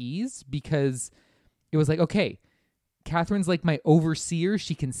more at ease because it was like, okay, Catherine's like my overseer.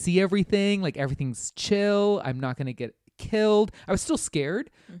 She can see everything. Like everything's chill. I'm not going to get killed. I was still scared,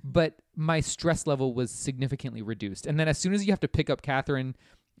 but my stress level was significantly reduced. And then as soon as you have to pick up Catherine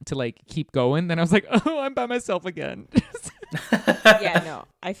to like keep going, then I was like, oh, I'm by myself again. Yeah, no,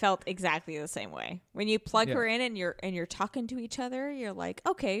 I felt exactly the same way. When you plug her in and you're talking to each other, you're like,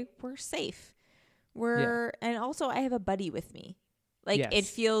 okay, we're safe. And also I have a buddy with me. Like it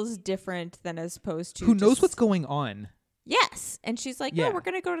feels different than as opposed to who knows what's going on. Yes. And she's like, no, we're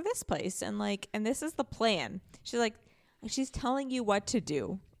going to go to this place. And like, and this is the plan. She's like, she's telling you what to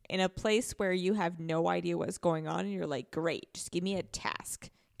do in a place where you have no idea what's going on. And you're like, great, just give me a task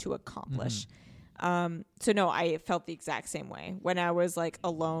to accomplish. So no, I felt the exact same way. When I was like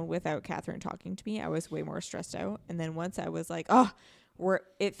alone without Catherine talking to me, I was way more stressed out. And then once I was like,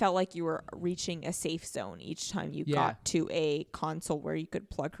 it felt like you were reaching a safe zone each time you got to a console where you could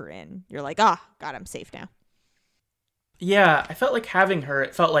plug her in. You're like, God, I'm safe now. Yeah, I felt like having her,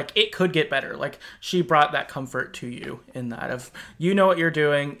 it felt like it could get better. Like, she brought that comfort to you in that of, you know what you're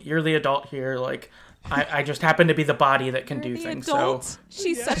doing, you're the adult here, like, I just happen to be the body that can You're do the things. adult. So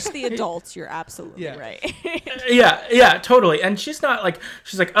She's such the adult. You're absolutely Yeah. right. yeah, totally. And she's not like,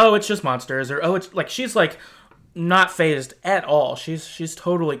 she's like, oh, it's just monsters, or oh, it's like, she's like not phased at all. She's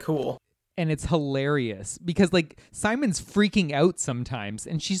totally cool. And it's hilarious because like Simon's freaking out sometimes,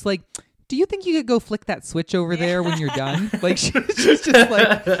 and she's like, do you think you could go flick that switch over there when you're done? Like she's just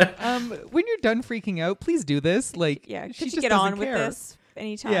like, when you're done freaking out, please do this. Like, Yeah, she could you just get on doesn't with care. this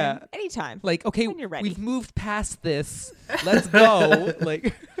anytime? Yeah. Anytime. Like, okay, When you're ready. we've moved past this. Let's go.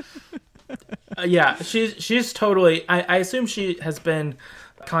 Like, Yeah, she's totally. I assume she has been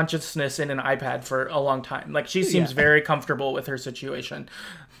consciousness in an iPad for a long time. Like, she seems Yeah. very comfortable with her situation.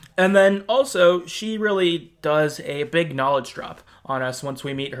 And then also, she really does a big knowledge drop on us once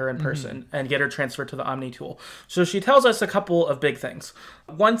we meet her in person and get her transferred to the Omni tool. So she tells us a couple of big things.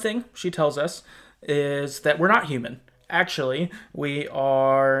 One thing she tells us is that we're not human. Actually, we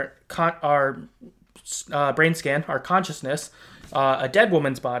are our brain scan, our consciousness, a dead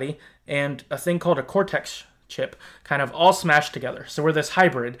woman's body, and a thing called a cortex chip kind of all smashed together. So we're this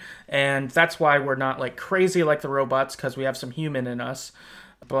hybrid, and that's why we're not like crazy like the robots, because we have some human in us.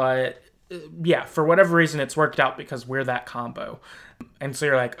 But yeah, for whatever reason, it's worked out because we're that combo. And so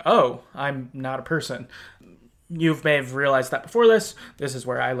you're like, oh, I'm not a person. You may have realized that before this. This is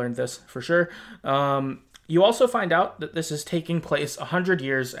where I learned this for sure. You also find out that this is taking place 100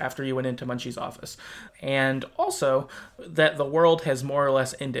 years after you went into Munchie's office. And also that the world has more or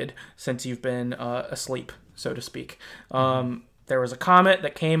less ended since you've been asleep, so to speak. There was a comet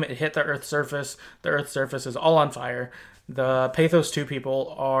that came, it hit the Earth's surface. The Earth's surface is all on fire. The Pathos 2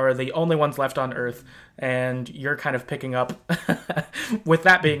 people are the only ones left on Earth, and you're kind of picking up with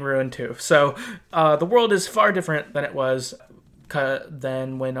that being ruined too. So the world is far different than it was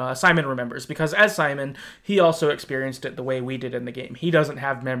than when Simon remembers, because as Simon, he also experienced it the way we did in the game. He doesn't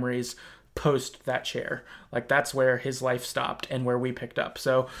have memories post that chair. Like, that's where his life stopped and where we picked up.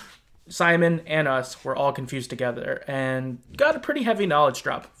 So Simon and us were all confused together and got a pretty heavy knowledge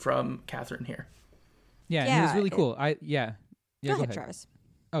drop from Catherine here. yeah, and it was Yeah, really it- cool. Go ahead, Travis.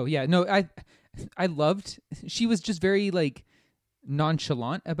 Oh yeah, no, I loved. She was just very like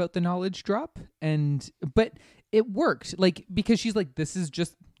nonchalant about the knowledge drop, but it worked. Like, because she's like, this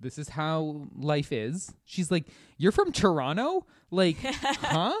is how life is. She's like, you're from Toronto, like,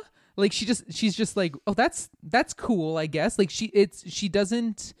 huh? Like, she's just like, oh, that's cool, I guess. Like, she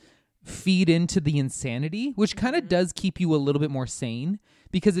doesn't feed into the insanity, which kind of does keep you a little bit more sane.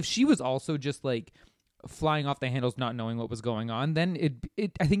 Because if she was also just like flying off the handles, not knowing what was going on, then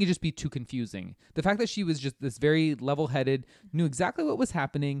I think it'd just be too confusing. The fact that she was just this very level-headed, knew exactly what was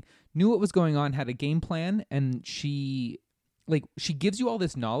happening, knew what was going on, had a game plan, and she gives you all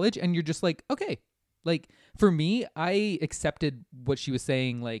this knowledge, and you're just like, okay. Like, for me, I accepted what she was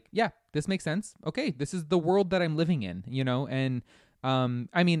saying. Like, yeah, this makes sense. Okay, this is the world that I'm living in, you know? And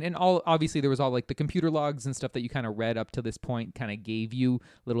I mean, and all obviously there was all like the computer logs and stuff that you kind of read up to this point kind of gave you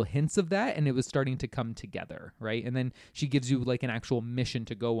little hints of that, and it was starting to come together, right? And then she gives you like an actual mission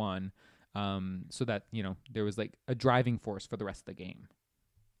to go on, so that, you know, there was like a driving force for the rest of the game.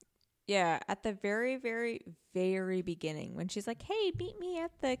 Yeah, at the very, very, very beginning, when she's like, "Hey, meet me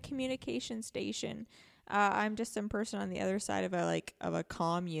at the communication station. I'm just some person on the other side of a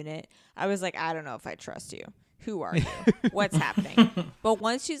comm unit." I was like, I don't know if I trust you. Who are you? What's happening? But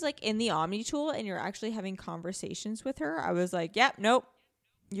once she's like in the Omni tool and you're actually having conversations with her, I was like, yep, nope.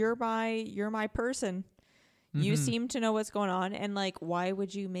 You're my person. You seem to know what's going on, and like, why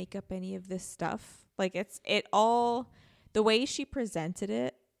would you make up any of this stuff? Like, it all, the way she presented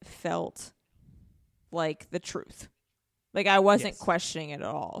it felt like the truth. Like, I wasn't questioning it at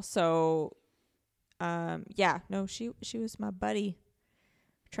all. So yeah, no, she was my buddy,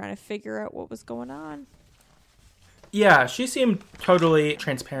 trying to figure out what was going on. Yeah, she seemed totally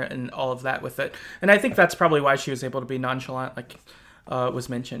transparent in all of that with it. And I think that's probably why she was able to be nonchalant, like was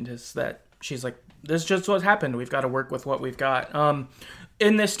mentioned, is that she's like, this is just what happened. We've got to work with what we've got.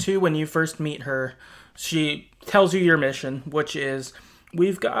 In this, too, when you first meet her, she tells you your mission, which is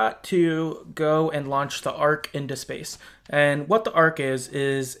we've got to go and launch the Ark into space. And what the Ark is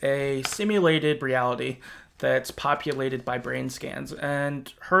a simulated reality that's populated by brain scans.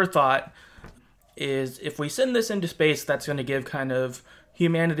 And her thought is, if we send this into space, that's going to give kind of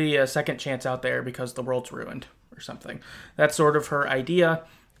humanity a second chance out there because the world's ruined or something. That's sort of her idea.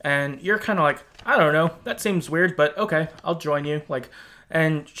 And you're kind of like, I don't know, that seems weird, but okay, I'll join you. Like,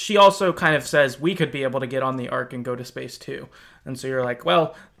 and she also kind of says we could be able to get on the Ark and go to space too. And so you're like,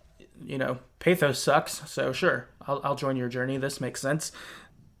 well, you know, Pathos sucks, so sure, I'll join your journey. This makes sense.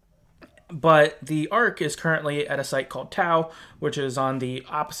 But the Ark is currently at a site called Tau, which is on the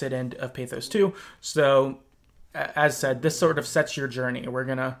opposite end of Pathos 2. So, as said, this sort of sets your journey. We're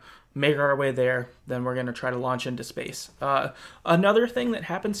going to make our way there, then we're going to try to launch into space. Another thing that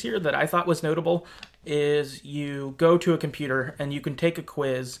happens here that I thought was notable is you go to a computer and you can take a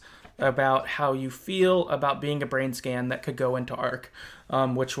quiz about how you feel about being a brain scan that could go into Ark,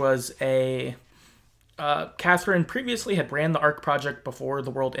 which was a... Catherine previously had ran the Ark project before the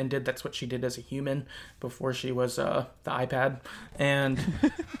world ended. That's what she did as a human before she was the iPad. And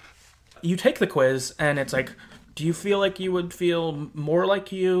you take the quiz, and it's like, do you feel like you would feel more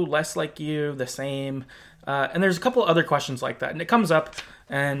like you, less like you, the same? And there's a couple other questions like that. And it comes up,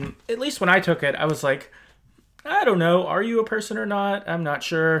 and at least when I took it, I was like, I don't know. Are you a person or not? I'm not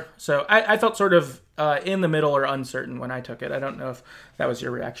sure. So I felt sort of in the middle or uncertain when I took it. I don't know if that was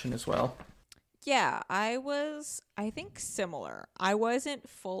your reaction as well. Yeah, I think, similar. I wasn't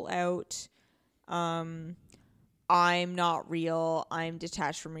full out, I'm not real, I'm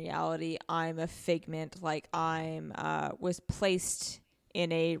detached from reality, I'm a figment, like was placed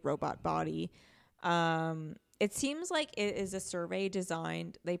in a robot body. It seems like it is a survey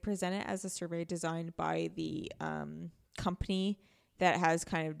designed, they present it as a survey designed by the company that has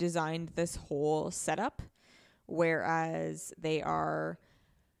kind of designed this whole setup, whereas they are...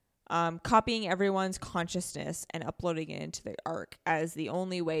 copying everyone's consciousness and uploading it into the Ark as the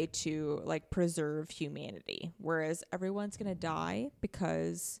only way to like preserve humanity. Whereas everyone's going to die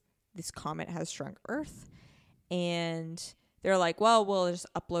because this comet has shrunk Earth. And they're like, well, we'll just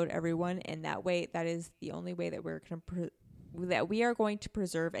upload everyone. And that way, that is the only way that that we are going to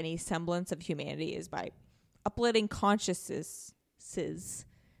preserve any semblance of humanity is by uploading consciousnesses,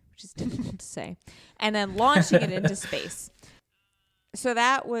 which is difficult to say, and then launching it into space. So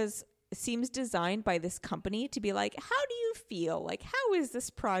that seems designed by this company to be like, how do you feel? Like, how is this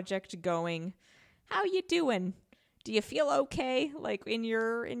project going? How you doing? Do you feel okay? Like in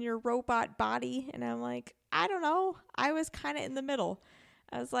your robot body? And I'm like, I don't know. I was kind of in the middle.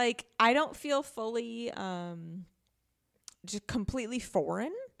 I was like, I don't feel fully, just completely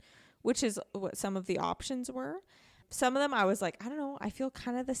foreign, which is what some of the options were. Some of them I was like, I don't know. I feel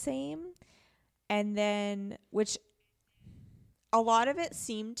kind of the same. And then, which... a lot of it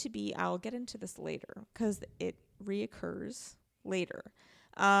seemed to be, I'll get into this later because it reoccurs later.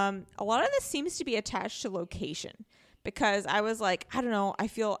 A lot of this seems to be attached to location because I was like, I don't know, I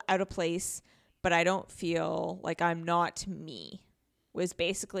feel out of place, but I don't feel like I'm not me, was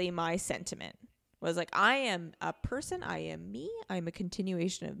basically my sentiment. Was like, I am a person, I am me, I'm a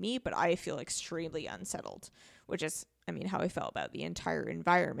continuation of me, but I feel extremely unsettled, which is, I mean, how I felt about the entire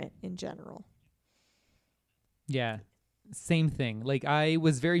environment in general. Yeah. Same thing. Like I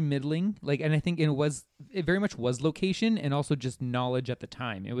was very middling, like, and I think it very much was location and also just knowledge at the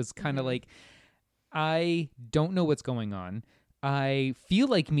time. It was kind of like, I don't know what's going on. I feel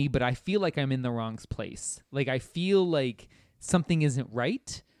like me, but I feel like I'm in the wrong place. Like I feel like something isn't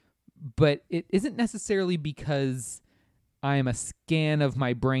right, but it isn't necessarily because I am a scan of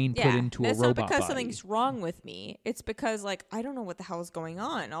my brain put into a robot body. It's not because something's wrong with me. It's because like, I don't know what the hell is going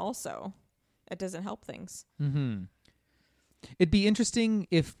on also. It doesn't help things. Mm-hmm. It'd be interesting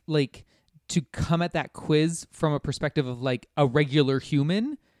if, like, to come at that quiz from a perspective of, like, a regular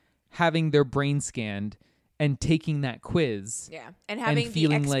human having their brain scanned and taking that quiz. Yeah. And having and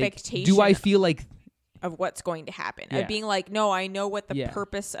feeling the expectation. Like, do I feel like... of what's going to happen. Yeah. Of being like, no, I know what the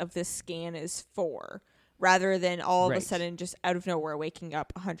purpose of this scan is for. Rather than all of a sudden just out of nowhere waking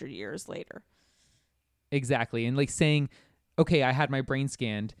up 100 years later. Exactly. And, like, saying, okay, I had my brain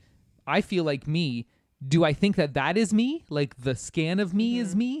scanned. I feel like me... do I think that is me? Like the scan of me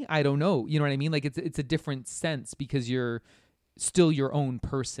is me? I don't know. You know what I mean? Like it's a different sense because you're still your own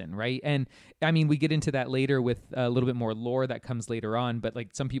person, right? And I mean, we get into that later with a little bit more lore that comes later on, but like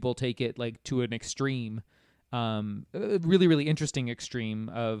some people take it like to an extreme, a really, really interesting extreme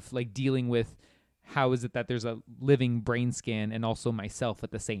of like dealing with how is it that there's a living brain scan and also myself at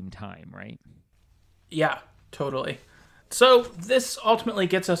the same time, right? Yeah, totally. So this ultimately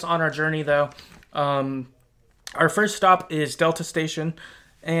gets us on our journey, though. Our first stop is Delta Station,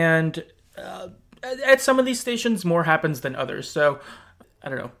 and at some of these stations, more happens than others. So, I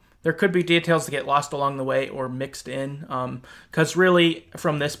don't know. There could be details that get lost along the way or mixed in, because really,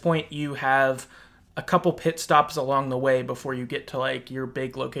 from this point, you have a couple pit stops along the way before you get to like your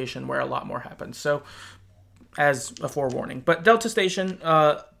big location where a lot more happens. So, as a forewarning. But Delta Station,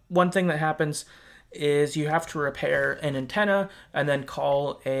 one thing that happens is you have to repair an antenna and then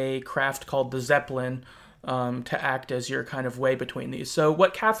call a craft called the Zeppelin to act as your kind of way between these. So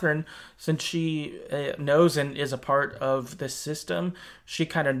what Catherine, since she knows and is a part of this system, she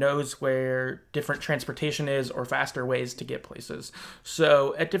kind of knows where different transportation is or faster ways to get places.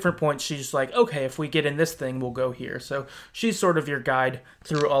 So at different points, she's like, okay, if we get in this thing, we'll go here. So she's sort of your guide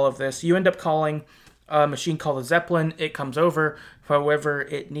through all of this. You end up calling a machine called a Zeppelin. It comes over. However,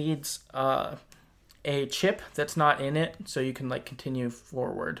 it needs a chip that's not in it, so you can like continue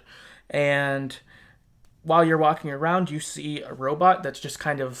forward. And while you're walking around, you see a robot that's just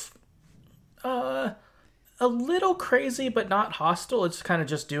kind of a little crazy, but not hostile. It's kind of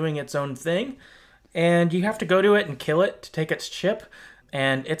just doing its own thing. And you have to go to it and kill it to take its chip.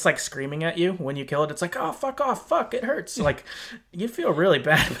 And it's like screaming at you when you kill it. It's like, oh, fuck off, fuck, it hurts. Like, you feel really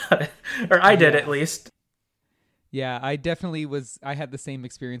bad about it. Or I did, at least. Yeah, I had the same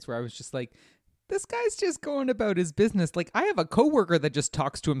experience where I was just like, this guy's just going about his business. Like, I have a coworker that just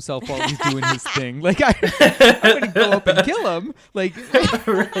talks to himself while he's doing his thing. Like, I'm going to go up and kill him. Like,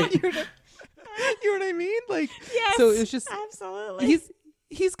 right. You know what I mean? Like, yes, so it's just absolutely.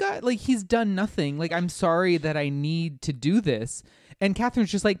 He's got like he's done nothing. Like, I'm sorry that I need to do this. And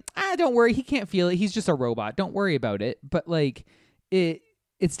Catherine's just like, don't worry, he can't feel it. He's just a robot. Don't worry about it. But like,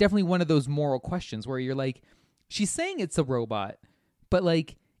 it's definitely one of those moral questions where you're like, she's saying it's a robot, but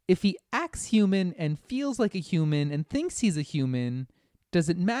like, if he acts human and feels like a human and thinks he's a human, does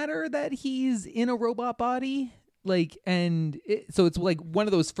it matter that he's in a robot body? Like, so it's like one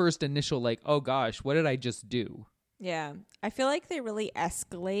of those first initial, like, oh gosh, what did I just do? Yeah. I feel like they really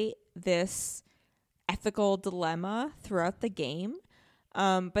escalate this ethical dilemma throughout the game.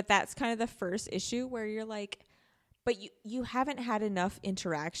 But that's kind of the first issue where you're like, but you haven't had enough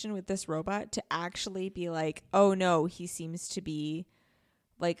interaction with this robot to actually be like, oh no, he seems to be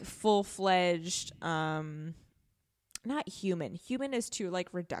like full-fledged, not human. Human is too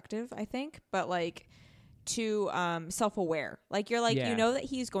like reductive, I think, but like too self-aware. Like you're like, you know that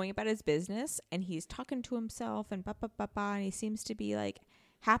he's going about his business and he's talking to himself and and he seems to be like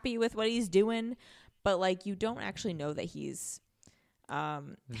happy with what he's doing, but like you don't actually know that he's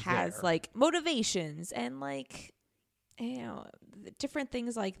has like motivations and like, you know, different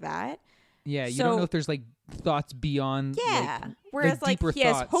things like that. Yeah, you don't know if there's like thoughts beyond. Yeah, like, whereas like he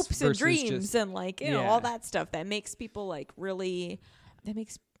has hopes and dreams and like, you know, all that stuff that makes people like really, that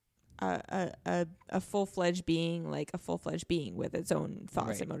makes a full-fledged being like a full-fledged being with its own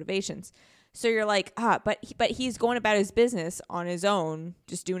thoughts and motivations. So you're like, but he's going about his business on his own,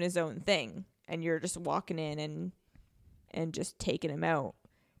 just doing his own thing, and you're just walking in and just taking him out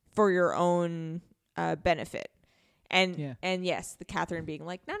for your own benefit. And yes, the Catherine being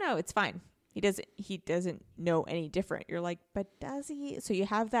like, no, it's fine. He doesn't know any different. You're like, but does he? So you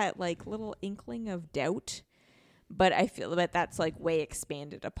have that like little inkling of doubt, but I feel that that's like way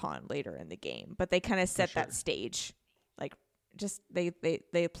expanded upon later in the game. But they kind of set that stage, like just they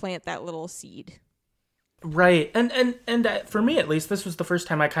plant that little seed. Right. And for me, at least, this was the first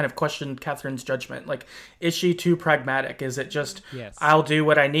time I kind of questioned Catherine's judgment. Like, is she too pragmatic? Is it just, I'll do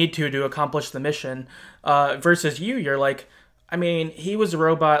what I need to accomplish the mission? Versus you're like, I mean, he was a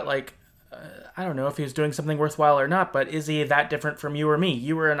robot, like, I don't know if he was doing something worthwhile or not, but is he that different from you or me?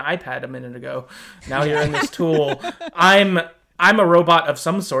 You were an iPad a minute ago. Now you're in this tool. I'm a robot of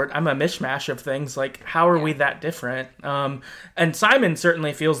some sort. I'm a mishmash of things. Like, how are we that different? And Simon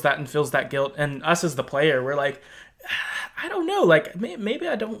certainly feels that and feels that guilt. And us as the player, we're like, I don't know. Like, maybe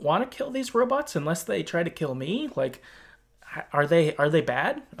I don't want to kill these robots unless they try to kill me. Like, are they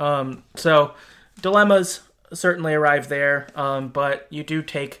bad? So dilemmas certainly arrive there. But you do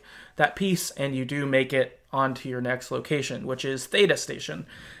take that piece and you do make it onto your next location, which is Theta Station.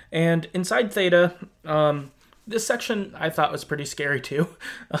 And inside Theta, this section I thought was pretty scary too.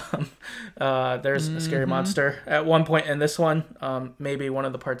 There's a scary monster at one point in this one. Maybe one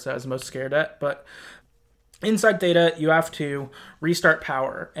of the parts I was most scared at. But inside Theta, you have to restart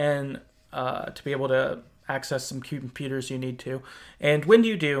power and to be able to access some computers you need to. And when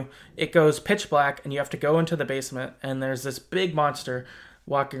you do, it goes pitch black and you have to go into the basement. And there's this big monster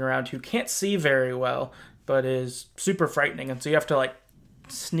walking around who can't see very well, but is super frightening. And so you have to like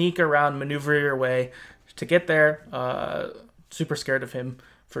sneak around, maneuver your way to get there. Super scared of him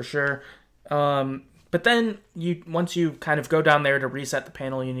for sure. But then once you kind of go down there to reset the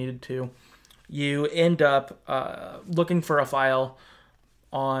panel you needed to, you end up looking for a file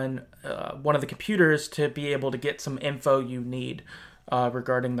on one of the computers to be able to get some info you need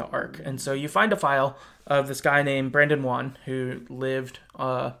regarding the Ark. And so you find a file of this guy named Brandon Wan who lived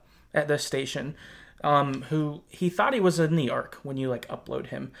at this station. who he thought he was in the Ark when you like upload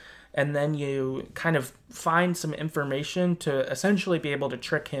him. And then you kind of find some information to essentially be able to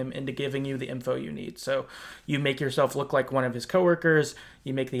trick him into giving you the info you need. So you make yourself look like one of his coworkers,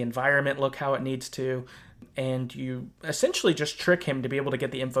 you make the environment look how it needs to, and you essentially just trick him to be able to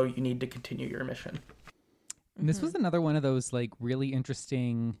get the info you need to continue your mission. And this was another one of those like really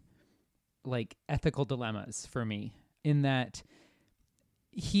interesting like ethical dilemmas for me, in that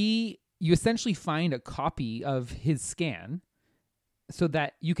you essentially find a copy of his scan so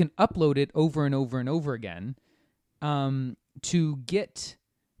that you can upload it over and over and over again, to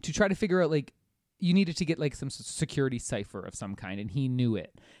try to figure out, like, you needed to get like some security cipher of some kind, and he knew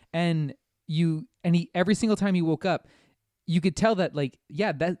it. And he every single time he woke up, you could tell that, like,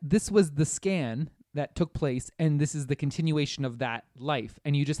 yeah, that this was the scan that took place, and this is the continuation of that life.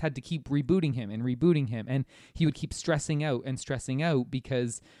 And you just had to keep rebooting him, and he would keep stressing out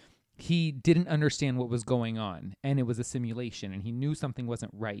because he didn't understand what was going on, and it was a simulation, and he knew something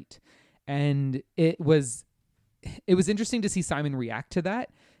wasn't right. And it was interesting to see Simon react to that,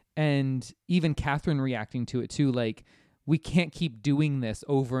 and even Catherine reacting to it too. Like, we can't keep doing this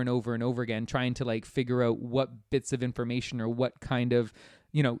over and over and over again, trying to like figure out what bits of information or what kind of,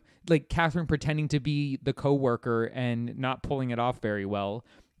 like Catherine pretending to be the coworker and not pulling it off very well.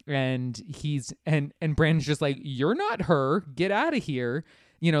 And and Brandon's just like, you're not her, get out of here.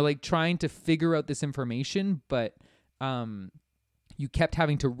 Like trying to figure out this information, but you kept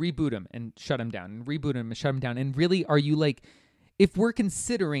having to reboot him and shut him down, and reboot him and shut him down. And really, are you like, if we're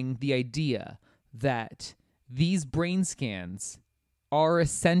considering the idea that these brain scans are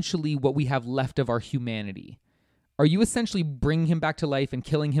essentially what we have left of our humanity, are you essentially bringing him back to life and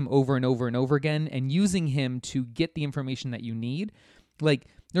killing him over and over and over again and using him to get the information that you need? Like,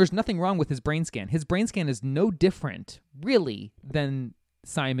 there's nothing wrong with his brain scan. His brain scan is no different, really, than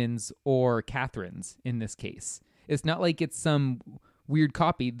Simon's or Catherine's in this case. It's not like it's some weird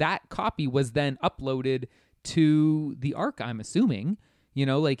copy. That copy was then uploaded to the Ark, I'm assuming.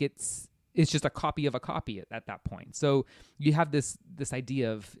 Like it's just a copy of a copy at that point. So you have this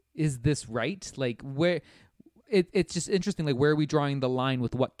idea of, is this right? Like, where it's just interesting, like, where are we drawing the line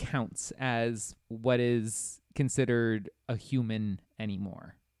with what counts as what is considered a human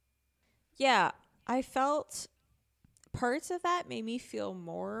anymore? Yeah, I felt parts of that made me feel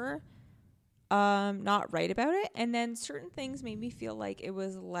more not right about it, and then certain things made me feel like it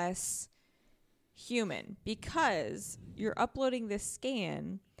was less human, because you're uploading this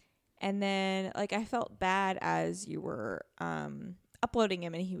scan, and then like I felt bad as you were uploading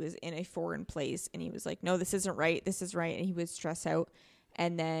him, and he was in a foreign place, and he was like, no, this isn't right, this is right, and he would stress out,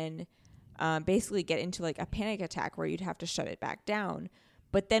 and then basically get into like a panic attack where you'd have to shut it back down.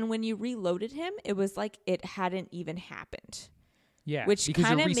 But then when you reloaded him, it was like it hadn't even happened. Yeah, which because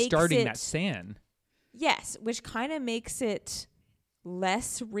you're restarting that makes SAN. Yes, which kind of makes it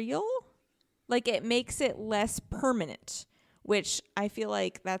less real. Like, it makes it less permanent, which I feel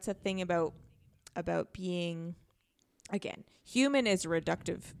like that's a thing about being, again, human is a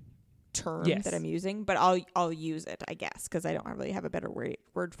reductive term that I'm using, but I'll use it, I guess, because I don't really have a better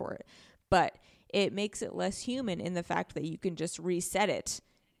word for it. But it makes it less human in the fact that you can just reset it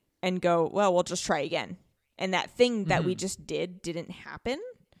and go, well, we'll just try again. And that thing that we just didn't happen.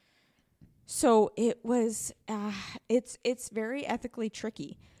 So it was, it's very ethically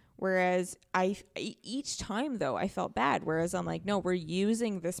tricky. Whereas each time though, I felt bad. Whereas I'm like, no, we're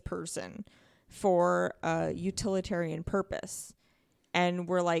using this person for a utilitarian purpose. And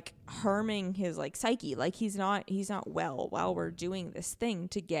we're like harming his like psyche. Like he's not well while we're doing this thing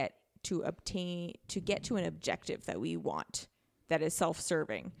to get to an objective that we want, that is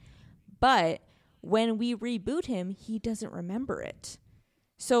self-serving. But when we reboot him, he doesn't remember it.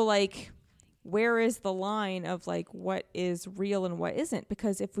 So like, where is the line of like what is real and what isn't?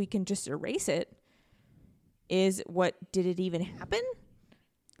 Because if we can just erase it, did it even happen?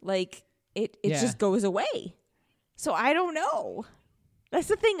 Like it just goes away. So I don't know. That's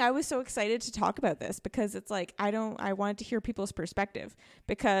the thing. I was so excited to talk about this because it's like, I wanted to hear people's perspective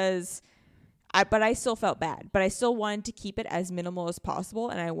but I still felt bad, but I still wanted to keep it as minimal as possible.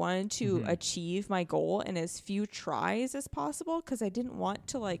 And I wanted to achieve my goal in as few tries as possible. Cause I didn't want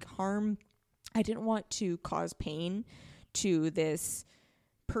to I didn't want to cause pain to this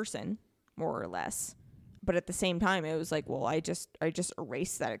person, more or less. But at the same time, it was like, well, I just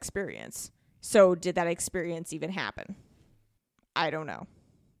erased that experience. So did that experience even happen? I don't know.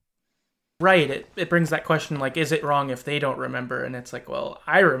 Right. It brings that question, like, is it wrong if they don't remember? And it's like, well,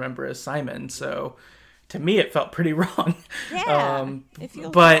 I remember as Simon, so to me it felt pretty wrong. Yeah, it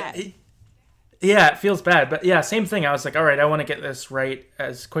feels but bad. Yeah, it feels bad. But yeah, same thing. I was like, all right, I want to get this right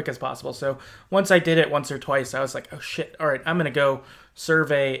as quick as possible. So once I did it once or twice, I was like, oh shit, all right, I'm going to go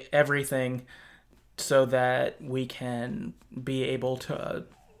survey everything so that we can be able to,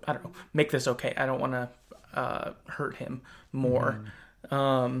 I don't know, make this okay. I don't want to hurt him more.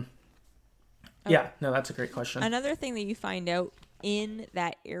 Yeah, no, that's a great question. Another thing that you find out in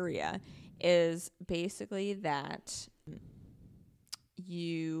that area is basically that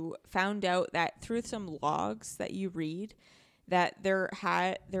you found out that through some logs that you read that there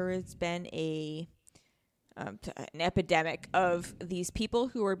has been an epidemic of these people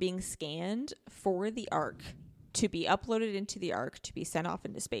who are being scanned for the Ark to be uploaded into the Ark to be sent off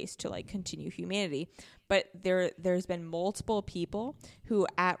into space to like continue humanity. But there's been multiple people who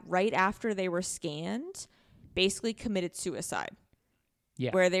right after they were scanned basically committed suicide.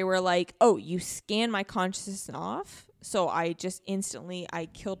 Yeah. Where they were like, oh, you scanned my consciousness off, so I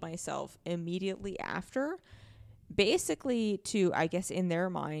killed myself immediately after. Basically to, I guess in their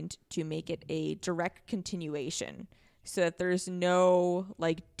mind, to make it a direct continuation so that there's no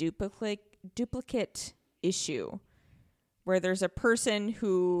like duplicate issue where there's a person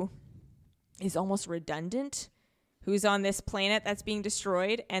who is almost redundant who's on this planet that's being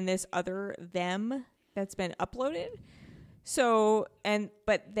destroyed and this other them that's been uploaded. So,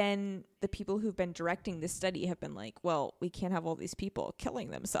 but then the people who've been directing this study have been like, well, we can't have all these people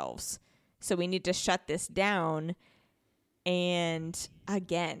killing themselves. So we need to shut this down. And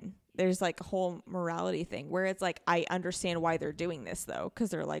again, there's like a whole morality thing where it's like, I understand why they're doing this though.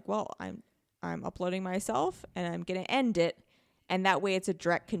 Cause they're like, well, I'm uploading myself and I'm going to end it. And that way it's a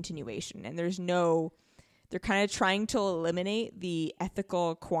direct continuation. And they're kind of trying to eliminate the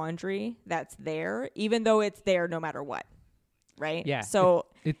ethical quandary that's there, even though it's there no matter what. Right? Yeah. So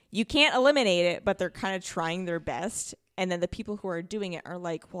you can't eliminate it, but they're kind of trying their best. And then the people who are doing it are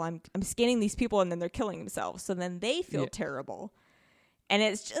like, well, I'm scanning these people and then they're killing themselves. So then they feel terrible. And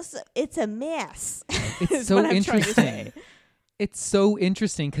it's a mess. It's so interesting. It's so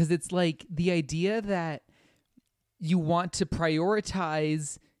interesting because it's like the idea that you want to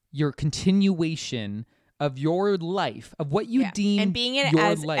prioritize your continuation of your life, of what you deem and being it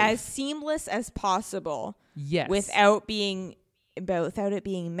as seamless as possible. Yes. Without it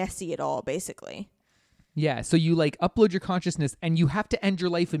being messy at all, basically. Yeah. So you like upload your consciousness and you have to end your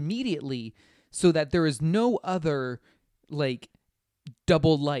life immediately so that there is no other like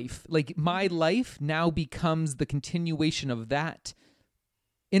double life. Like my life now becomes the continuation of that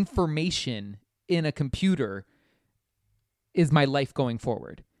information in a computer is my life going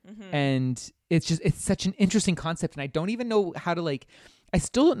forward. Mm-hmm. And it's such an interesting concept. And I don't even know how to I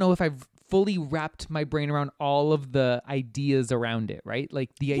still don't know if I've fully wrapped my brain around all of the ideas around it, right?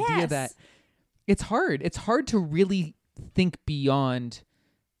 Like the idea that it's hard to really think beyond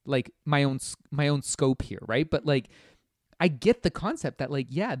like my own scope here, right? But like I get the concept that like,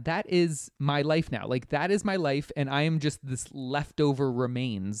 yeah, that is my life now. Like that is my life and I am just this leftover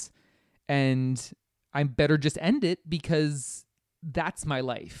remains and I better just end it because that's my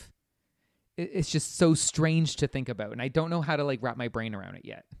life. It's just so strange to think about and I don't know how to like wrap my brain around it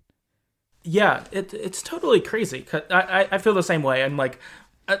yet. Yeah, it's totally crazy. I feel the same way. I'm like,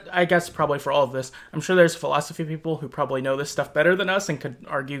 I guess probably for all of this, I'm sure there's philosophy people who probably know this stuff better than us and could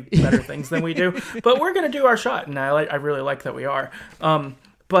argue better things than we do. But we're gonna do our shot, and I really like that we are.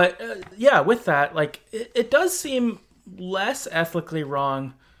 But with that, like it does seem less ethically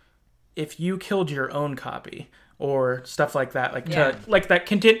wrong if you killed your own copy. Or stuff like that, that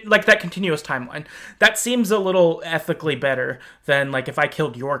continuous timeline. That seems a little ethically better than like if I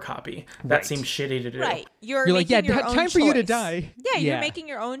killed your copy. That seems shitty to do. Right, you're like, time for you to die. Yeah, you're making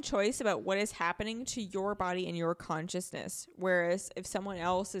your own choice about what is happening to your body and your consciousness. Whereas if someone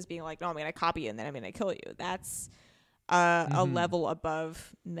else is being like, no, I'm going to copy you and then I'm going to kill you, that's a level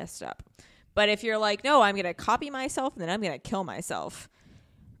above messed up. But if you're like, no, I'm going to copy myself and then I'm going to kill myself.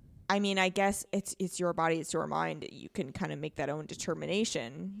 I mean, I guess it's your body, it's your mind. You can kind of make that own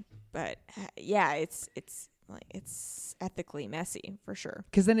determination, but yeah, it's ethically messy for sure.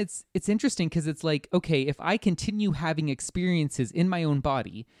 Because then it's interesting because it's like, okay, if I continue having experiences in my own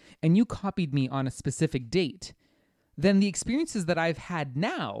body and you copied me on a specific date, then the experiences that I've had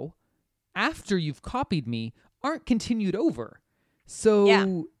now after you've copied me aren't continued over. So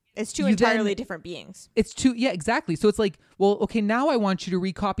yeah. It's two entirely different beings. Exactly. So it's like, well, okay, now I want you to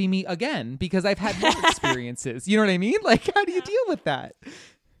recopy me again because I've had more experiences. You know what I mean? Like, how do you deal with that?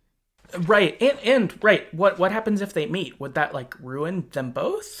 Right. And right. What happens if they meet? Would that like ruin them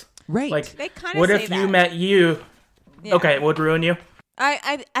both? Right. Like, they kind of what say if that. you met you? Yeah. Okay, it would ruin you.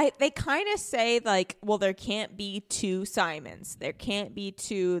 They kind of say like, well, there can't be two Simons. There can't be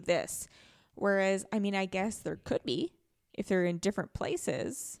two this. Whereas, I mean, I guess there could be if they're in different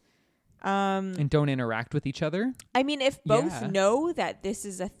places. And don't interact with each other. I mean, if both Yeah. know that this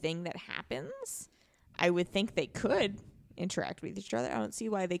is a thing that happens, I would think they could interact with each other. I don't see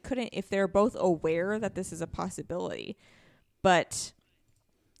why they couldn't if they're both aware that this is a possibility. But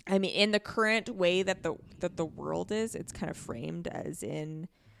I mean, in the current way that the world is, it's kind of framed as in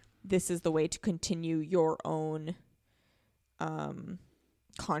this is the way to continue your own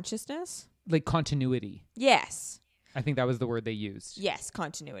consciousness. Like continuity. Yes. I think that was the word they used. Yes,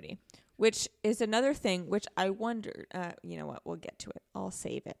 continuity. Which is another thing which I wonder, you know what, we'll get to it. I'll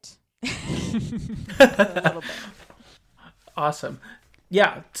save it. A little bit. Awesome.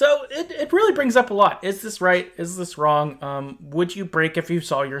 Yeah, so it really brings up a lot. Is this right? Is this wrong? Would you break if you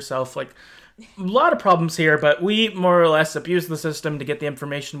saw yourself? Like, a lot of problems here, but we more or less abuse the system to get the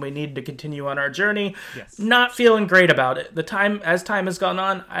information we need to continue on our journey. Yes. Not feeling great about it. As time has gone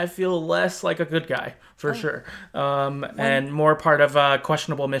on, I feel less like a good guy, for sure. And more part of a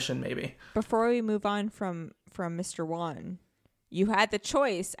questionable mission, maybe. Before we move on from Mr. Wan, you had the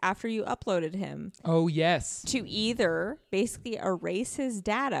choice after you uploaded him Oh, yes. to either basically erase his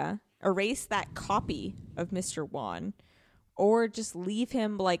data, erase that copy of Mr. Wan, or just leave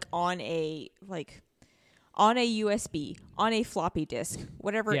him like on a USB, on a floppy disk,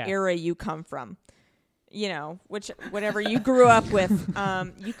 whatever era you come from. You know, whatever you grew up with,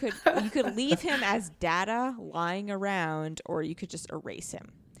 you could leave him as data lying around, or you could just erase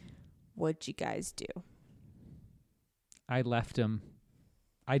him. What'd you guys do? I left him.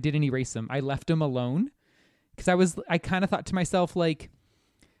 I didn't erase him. I left him alone because I kind of thought to myself, like,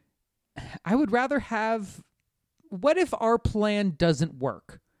 I would rather have, what if our plan doesn't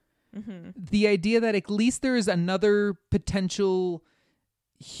work? Mm-hmm. The idea that at least there is another potential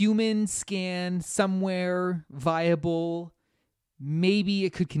human scan somewhere viable, maybe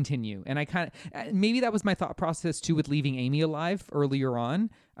it could continue. And I kind of, maybe that was my thought process too with leaving Amy alive earlier on.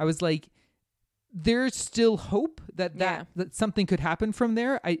 I was like, there's still hope that something could happen from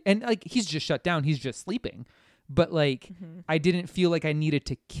there. And like, he's just shut down. He's just sleeping. But like, I didn't feel like I needed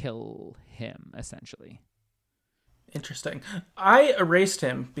to kill him, essentially. Interesting. I erased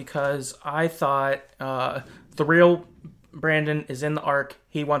him because I thought the real Brandon is in the Ark.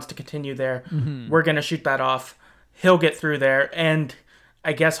 He wants to continue there. Mm-hmm. We're going to shoot that off. He'll get through there. And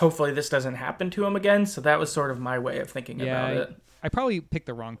I guess hopefully this doesn't happen to him again. So that was sort of my way of thinking about it. I probably picked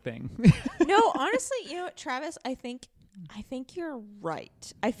the wrong thing. No, honestly, you know what, Travis? I think you're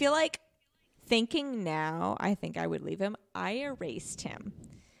right. I feel like thinking now, I think I would leave him. I erased him.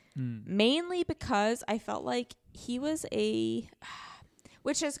 Mainly because I felt like he was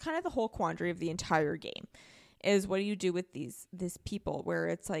which is kind of the whole quandary of the entire game, is what do you do with these people where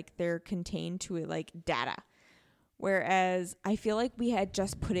it's like they're contained to like data. Whereas I feel like we had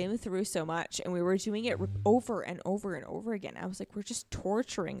just put him through so much and we were doing it over and over and over again. I was like, we're just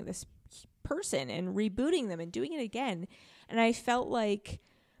torturing this person and rebooting them and doing it again. And I felt like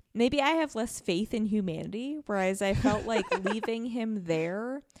maybe I have less faith in humanity, whereas I felt like leaving him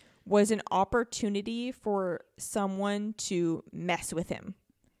there was an opportunity for someone to mess with him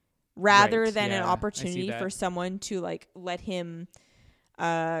rather than an opportunity for someone to like let him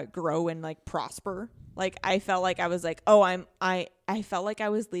grow and like prosper. Like I felt like I was like, I felt like I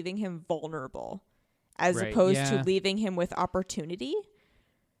was leaving him vulnerable as opposed to leaving him with opportunity,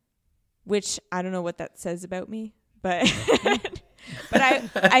 which I don't know what that says about me, but but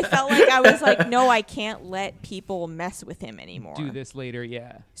I felt like I was like, no, I can't let people mess with him anymore. Do this later,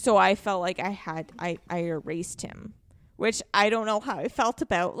 yeah. So I felt like I erased him, which I don't know how I felt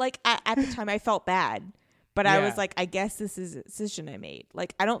about. Like at the time I felt bad. But I was like, I guess this is a decision I made.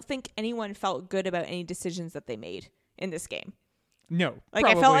 Like, I don't think anyone felt good about any decisions that they made in this game. No, like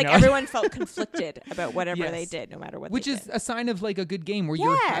I felt like everyone felt conflicted about whatever they did, no matter what. Which is a sign of like a good game where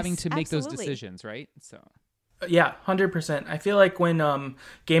you're having to make those decisions, right? So. Yeah, 100%. I feel like when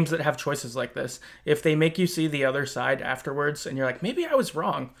games that have choices like this, if they make you see the other side afterwards and you're like, maybe I was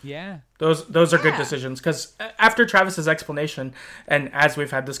wrong. Yeah. Those are good decisions. Because after Travis's explanation, and as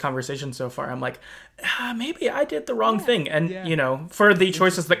we've had this conversation so far, I'm like, maybe I did the wrong thing. And, you know, for the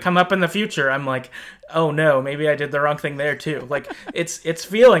choices that come up in the future, I'm like, oh no, maybe I did the wrong thing there too. Like, it's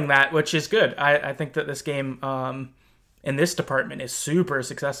feeling that, which is good. I think that this game, in this department, is super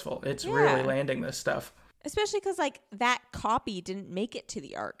successful. It's really landing this stuff. Especially because, like, that copy didn't make it to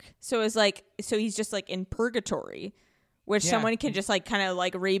the Ark. So it was like, so he's just, like, in purgatory, which someone can just, like, kind of,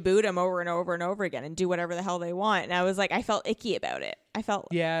 like, reboot him over and over and over again and do whatever the hell they want. And I was like, I felt icky about it. I felt...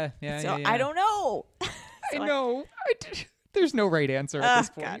 Yeah. I don't know. I know. There's no right answer at this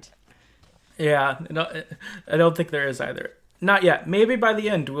point. God. Yeah. No, I don't think there is either. Not yet. Maybe by the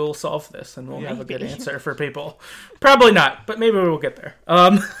end we'll solve this and we'll have a good Maybe. answer for people. Probably not, but maybe we'll get there.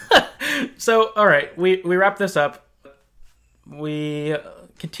 So, all right, we wrap this up. We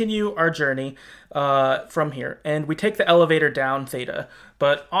continue our journey from here, and we take the elevator down Theta.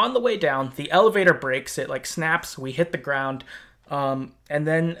 But on the way down, the elevator breaks. It like snaps. We hit the ground. And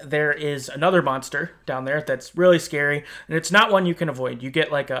then there is another monster down there that's really scary, and it's not one you can avoid. You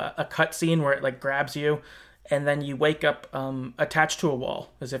get like a cutscene where it like grabs you, and then you wake up attached to a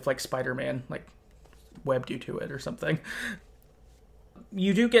wall, as if like Spider-Man like webbed you to it or something.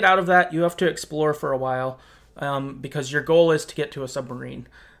 You do get out of that. You have to explore for a while, because your goal is to get to a submarine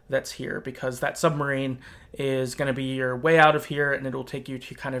that's here, because that submarine is going to be your way out of here, and it'll take you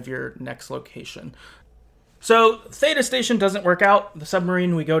to kind of your next location. So Theta Station doesn't work out. The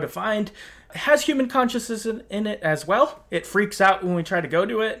submarine we go to find has human consciousness in it as well. It freaks out when we try to go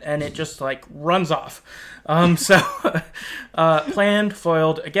to it, and it just like runs off. Planned,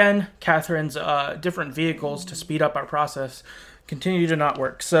 foiled again. Catherine's different vehicles to speed up our process continue to not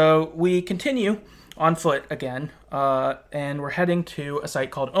work. So we continue on foot again, and we're heading to a site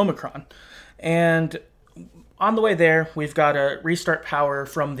called Omicron. And on the way there, we've got to restart power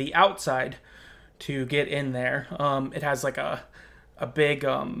from the outside to get in there. It has like a big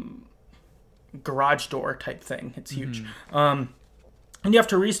garage door type thing. It's huge. And you have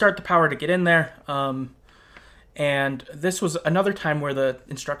to restart the power to get in there. And this was another time where the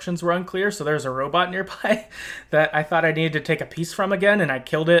instructions were unclear, so there's a robot nearby that I thought I needed to take a piece from again, and I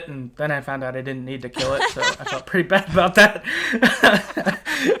killed it, and then I found out I didn't need to kill it, so I felt pretty bad about that.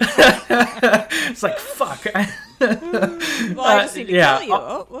 It's like, fuck. Well, I just need to kill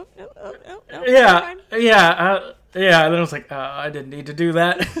you. No. Yeah, yeah, and then I was like, oh, I didn't need to do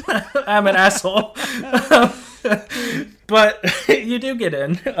that. I'm an asshole. But you do get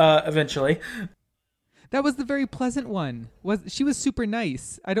in eventually. That was the very pleasant one. She was super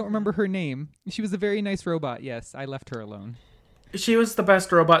nice. I don't remember her name. She was a very nice robot. Yes, I left her alone. She was the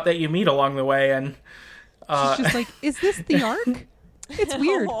best robot that you meet along the way, and she's just like, "Is this the Ark? It's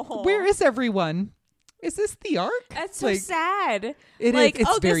weird. Where is everyone? Is this the Ark?" That's so sad. It like, is.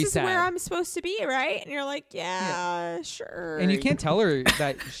 It's very this is sad. where I'm supposed to be, right? And you're like, yeah. Sure. And you can't tell her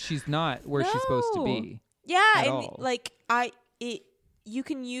that she's not where she's supposed to be. Yeah, at and all. like you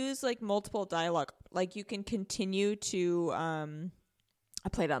can use like multiple dialogue. Like you can continue to I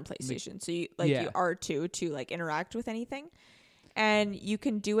played on PlayStation, so you you R2 to like interact with anything, and you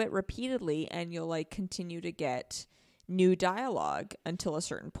can do it repeatedly, and you'll like continue to get new dialogue until a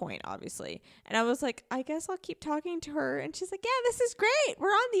certain point, obviously. And I was like, I guess I'll keep talking to her, and she's like, yeah, this is great, we're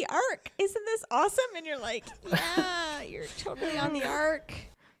on the Ark, isn't this awesome? And you're like, yeah, you're totally on the Ark,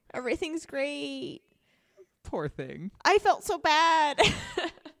 everything's great. Poor thing. I felt so bad.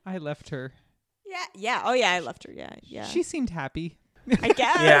 I left her. Yeah. Oh yeah, I left her. Yeah. She seemed happy. I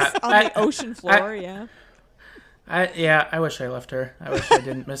guess on the ocean floor. I wish I left her. I wish I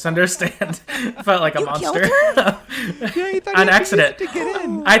didn't misunderstand. I felt like a monster. Killed her? Yeah, you thought on you accident. to get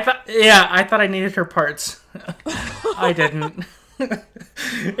in. I thought I needed her parts. I didn't.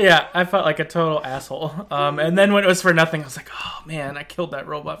 Yeah, I felt like a total asshole. And then when it was for nothing, I was like, oh man, I killed that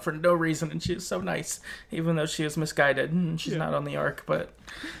robot for no reason, and she was so nice, even though she was misguided and she's not on the Ark.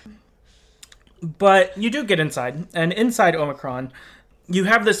 But you do get inside, and inside Omicron, you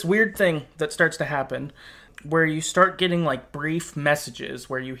have this weird thing that starts to happen where you start getting like brief messages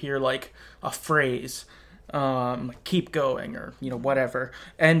where you hear like a phrase, keep going, or whatever,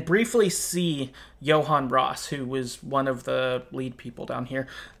 and briefly see Johann Ross, who was one of the lead people down here.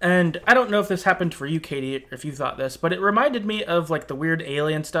 And I don't know if this happened for you, Katie, if you thought this, but it reminded me of like the weird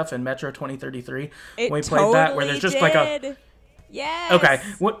alien stuff in Metro 2033 when we played that, where there's just like a okay.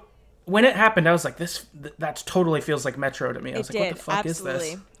 When it happened, I was like, that totally feels like Metro to me. I was like, what the fuck is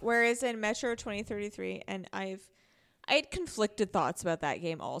this? Whereas in Metro 2033, and I had conflicted thoughts about that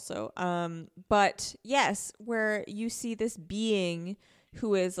game also. But yes, where you see this being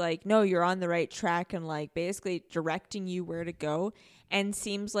who is like, no, you're on the right track, and like basically directing you where to go, and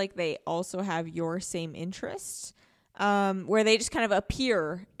seems like they also have your same interests. Where they just kind of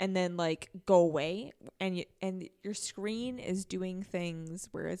appear and then like go away, and your screen is doing things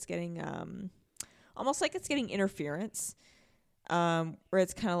where it's getting almost like it's getting interference, where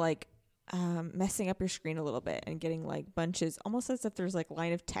it's kind of like messing up your screen a little bit and getting like bunches, almost as if there's like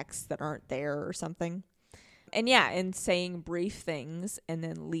line of text that aren't there or something, and saying brief things and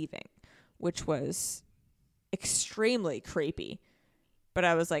then leaving, which was extremely creepy. But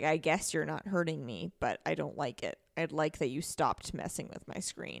I was like, I guess you're not hurting me, but I don't like it. I'd like that you stopped messing with my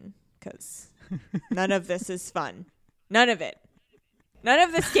screen, because none of this is fun. None of it. None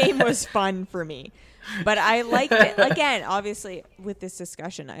of this game was fun for me, but I liked it. Again, obviously, with this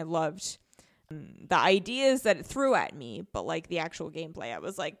discussion, I loved the ideas that it threw at me, but like the actual gameplay, I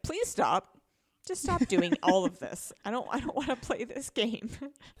was like, please stop. Just stop doing all of this. I don't want to play this game.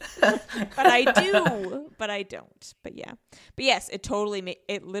 But I do, but I don't. But yeah. But yes, it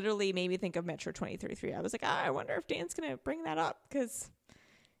literally made me think of Metro 2033. I was like, I wonder if Dan's going to bring that up because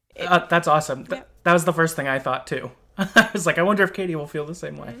that's awesome. Yeah. That was the first thing I thought too. I was like, I wonder if Katie will feel the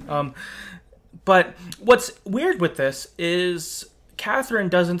same way. But what's weird with this is Catherine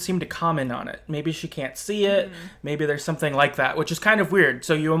doesn't seem to comment on it. Maybe she can't see it. Maybe there's something like that, which is kind of weird.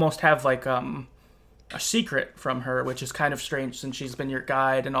 So you almost have like a secret from her, which is kind of strange since she's been your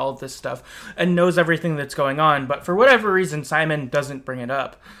guide and all of this stuff and knows everything that's going on. But for whatever reason, Simon doesn't bring it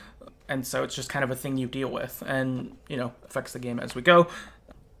up. And so it's just kind of a thing you deal with and, affects the game as we go.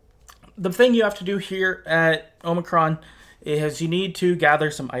 The thing you have to do here at Omicron is you need to gather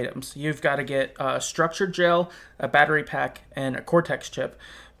some items. You've got to get a structured gel, a battery pack, and a Cortex chip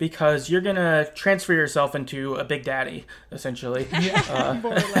because you're going to transfer yourself into a Big Daddy, essentially.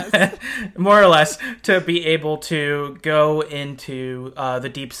 more or less. More or less, to be able to go into the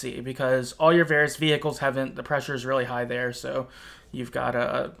deep sea because all your various vehicles the pressure is really high there, so you've got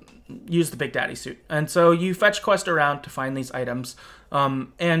to use the Big Daddy suit. And so you fetch quest around to find these items.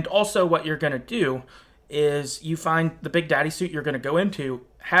 And also what you're going to do is you find the Big Daddy suit you're going to go into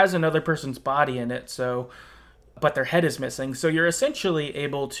has another person's body in it, but their head is missing. So you're essentially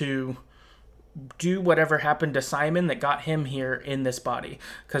able to do whatever happened to Simon that got him here in this body.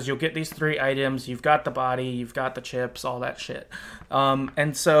 Because you'll get these 3 items, you've got the body, you've got the chips, all that shit.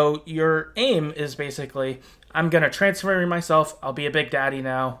 And so your aim is basically, I'm going to transfer myself, I'll be a Big Daddy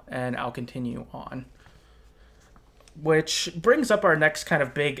now, and I'll continue on. Which brings up our next kind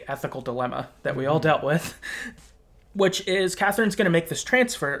of big ethical dilemma that we all dealt with, which is Catherine's going to make this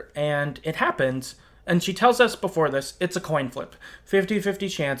transfer, and it happens, and she tells us before this, it's a coin flip. 50-50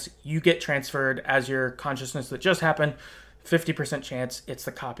 chance you get transferred as your consciousness that just happened, 50% chance it's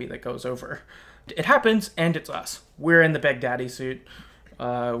the copy that goes over. It happens, and it's us. We're in the Big Daddy suit.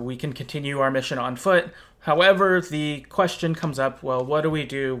 We can continue our mission on foot. However, the question comes up, well, what do we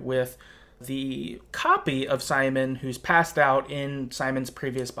do with the copy of Simon who's passed out in Simon's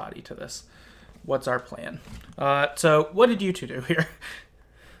previous body to this? What's our plan? So what did you two do here?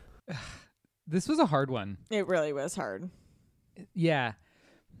 This was a hard one. It really was hard. Yeah.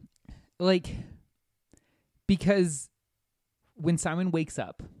 Because when Simon wakes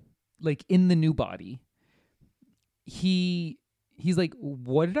up, in the new body, he's like,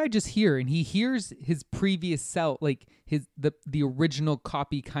 what did I just hear? And he hears his previous self, the original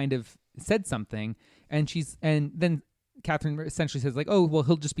copy kind of said something, and then Catherine essentially says oh, well,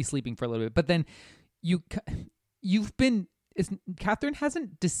 he'll just be sleeping for a little bit. But then Catherine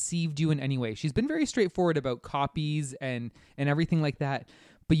hasn't deceived you in any way. She's been very straightforward about copies and everything like that,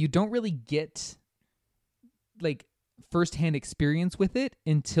 but you don't really get firsthand experience with it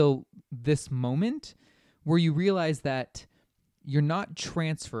until this moment where you realize that you're not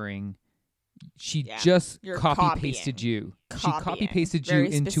transferring. She just copy-pasted you. She copy-pasted you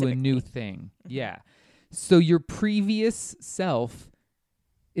into a new thing. Yeah. So your previous self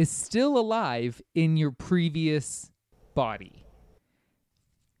is still alive in your previous body.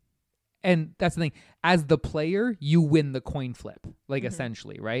 And that's the thing. As the player, you win the coin flip,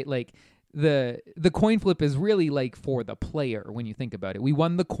 essentially, right? The coin flip is really for the player when you think about it. We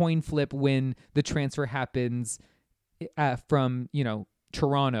won the coin flip when the transfer happens from,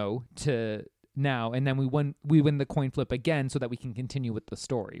 Toronto to now, and then we win the coin flip again so that we can continue with the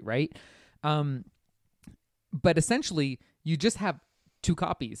story, right? But essentially you just have 2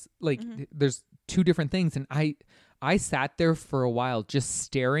 copies. There's 2 different things, and I sat there for a while just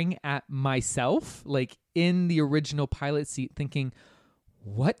staring at myself in the original pilot seat thinking,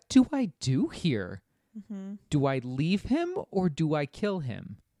 what do I do here? Do I leave him or do I kill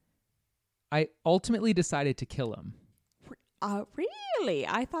him? I ultimately decided to kill him. Really?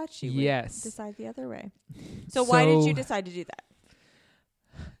 I thought she would decide the other way. So why did you decide to do that?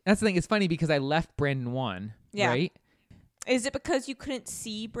 That's the thing. It's funny because I left Brandon 1, right? Is it because you couldn't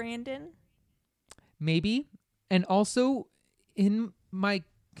see Brandon? Maybe. And also in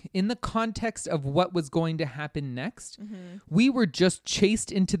the context of what was going to happen next, we were just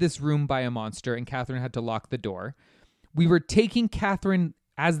chased into this room by a monster and Catherine had to lock the door. We were taking Catherine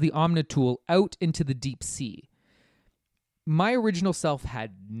as the Omnitool out into the deep sea. My original self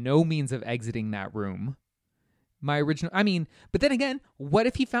had no means of exiting that room. But then again, what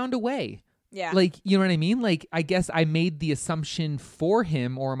if he found a way? Yeah. You know what I mean? I guess I made the assumption for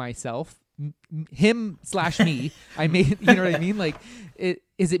him or myself him/me. I made, you know what I mean? Like,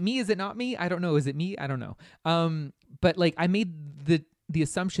 is it me? Is it not me? I don't know. Is it me? I don't know. But like, I made the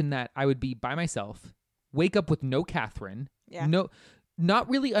assumption that I would be by myself, wake up with no Catherine, not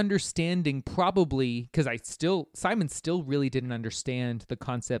really understanding, probably because Simon still really didn't understand the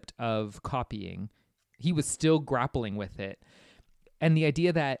concept of copying. He was still grappling with it, and the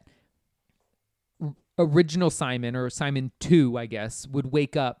idea that original Simon, or Simon 2, I guess, would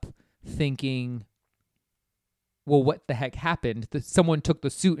wake up thinking, well, what the heck happened? Someone took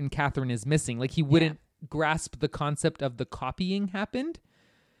the suit and Catherine is missing. Like, he wouldn't grasp the concept of the copying happened,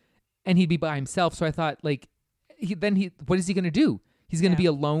 and he'd be by himself. So I thought, like, what is he going to do? He's going to be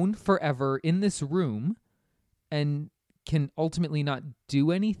alone forever in this room and can ultimately not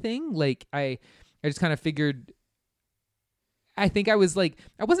do anything. Like, I just kind of figured, I think I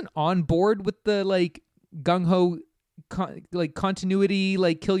wasn't on board with the, like, gung-ho like continuity,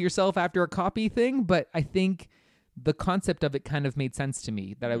 like kill yourself after a copy thing, but I think the concept of it kind of made sense to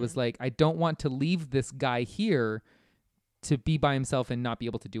me, that I was like, I don't want to leave this guy here to be by himself and not be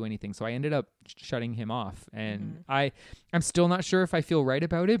able to do anything. So I ended up shutting him off, and I'm still not sure if I feel right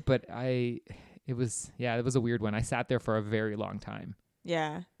about it, but it was a weird one. I sat there for a very long time.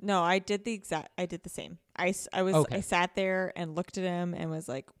 Yeah. No, I did the same. I sat there and looked at him and was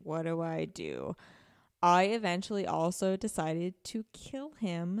like, what do I do? I eventually also decided to kill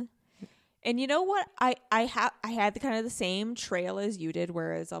him. And you know what? I had the kind of the same trail as you did,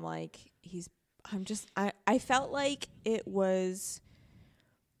 whereas I'm like, I felt like it was,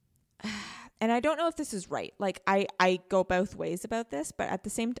 and I don't know if this is right. Like, I go both ways about this, but at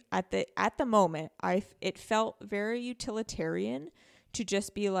the moment, it felt very utilitarian to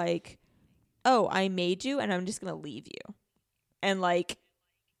just be like, oh, I made you and I'm just going to leave you. And like,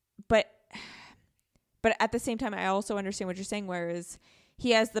 but at the same time, I also understand what you're saying, whereas he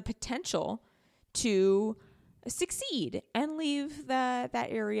has the potential to succeed and leave that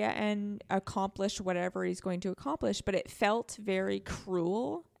area and accomplish whatever he's going to accomplish. But it felt very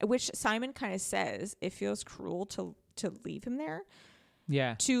cruel, which Simon kind of says it feels cruel to leave him there.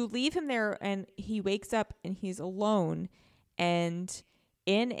 Yeah. To leave him there, and he wakes up and he's alone and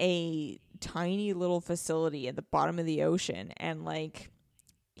in a tiny little facility at the bottom of the ocean, and like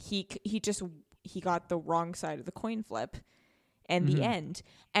he got the wrong side of the coin flip and the end.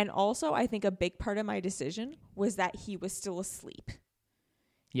 And also, I think a big part of my decision was that he was still asleep.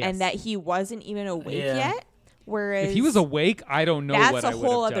 Yes. And that he wasn't even awake yet. Whereas if he was awake, I don't know what I would have done. That's a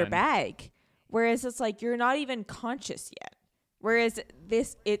whole other bag. Whereas it's like, you're not even conscious yet. Whereas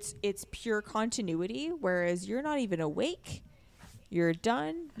it's pure continuity. Whereas you're not even awake. You're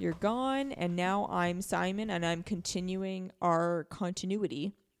done. You're gone. And now I'm Simon, and I'm continuing our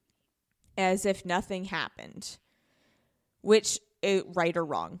continuity as if nothing happened. Which, right or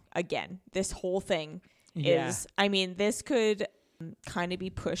wrong, again, this whole thing is, I mean, this could kind of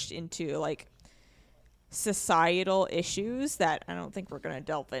be pushed into like societal issues that I don't think we're going to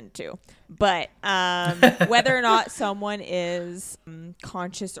delve into. But whether or not someone is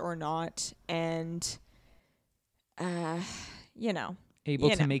conscious or not, and, able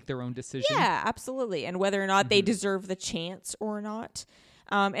to make their own decision. Yeah, absolutely. And whether or not they deserve the chance or not.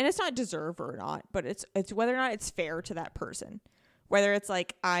 And it's not deserve or not, but it's whether or not it's fair to that person. Whether it's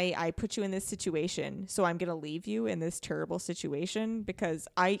like, I put you in this situation, so I'm going to leave you in this terrible situation because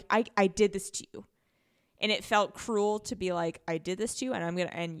I did this to you. And it felt cruel to be like, I did this to you, and I'm going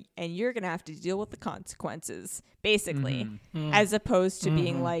to, and you're going to have to deal with the consequences, basically, as opposed to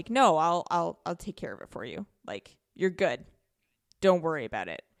being like, no, I'll take care of it for you. Like, you're good. Don't worry about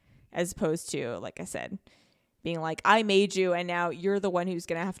it. As opposed to, like I said, being like, I made you, and now you're the one who's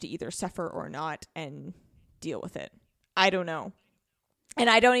going to have to either suffer or not and deal with it. I don't know. And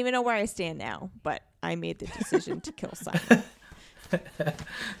I don't even know where I stand now, but I made the decision to kill Simon.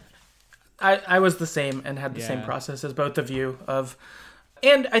 I was the same and had the same process as both of you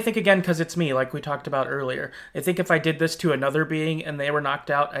and I think, again, because it's me, like we talked about earlier, I think if I did this to another being and they were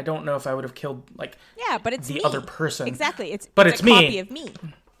knocked out, I don't know if I would have killed, like, but it's the me. other person. Exactly. It's a me. Copy of me.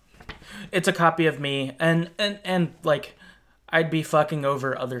 It's a copy of me, and like, I'd be fucking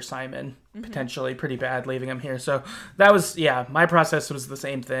over other Simon potentially pretty bad leaving him here. So that was, my process was the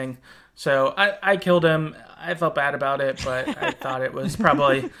same thing. So I killed him. I felt bad about it, but I thought it was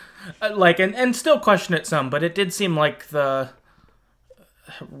probably like, and still question it some, but it did seem like the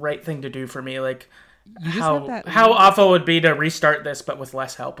right thing to do for me. Like, how awful it would be to restart this, but with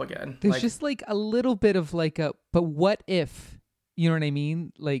less help again. There's just like a little bit of like but what if? You know what I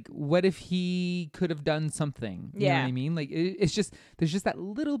mean? Like, what if he could have done something? You know what I mean? Like, it's just, there's just that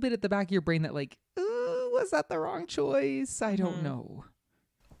little bit at the back of your brain that like, was that the wrong choice? I don't know.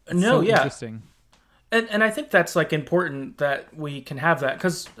 No, So yeah. interesting. And I think that's like important that we can have that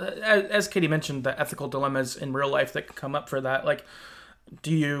because, as Katie mentioned, the ethical dilemmas in real life that can come up for that. Like,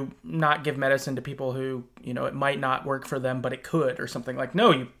 do you not give medicine to people who, it might not work for them, but it could, or something? Like,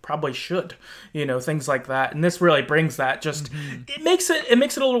 no, you probably should, things like that. And this really brings that. Just it makes it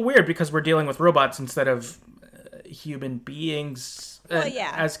a little weird because we're dealing with robots instead of human beings. Well,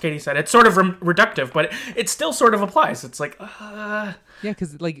 yeah. As Katie said, it's sort of reductive, but it still sort of applies. It's like, Yeah,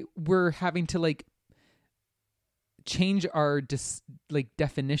 because like we're having to like change our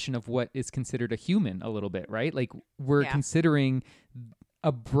definition of what is considered a human a little bit, right? Like we're considering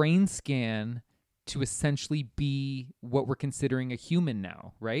a brain scan to essentially be what we're considering a human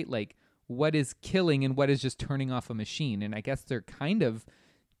now, right? Like what is killing and what is just turning off a machine. And I guess they're kind of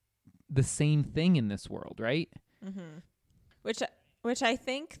the same thing in this world, right? Mm-hmm. Which I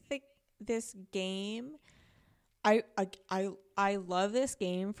think this game, I love this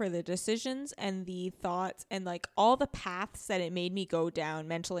game for the decisions and the thoughts and like all the paths that it made me go down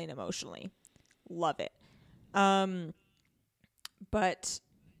mentally and emotionally. Love it. But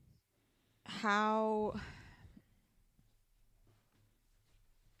how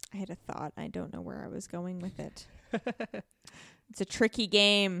I had a thought. I don't know where I was going with it. It's a tricky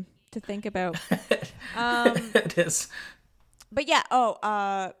game to think about. it is. But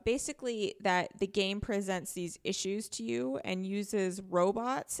yeah, basically that the game presents these issues to you and uses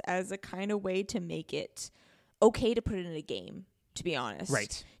robots as a kind of way to make it okay to put it in a game, to be honest.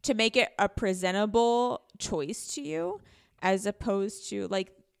 Right. To make it a presentable choice to you, as opposed to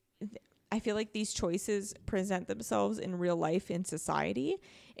like, I feel like these choices present themselves in real life in society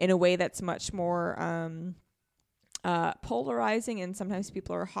in a way that's much more polarizing, and sometimes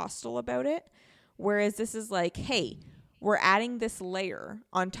people are hostile about it. Whereas this is like, hey, we're adding this layer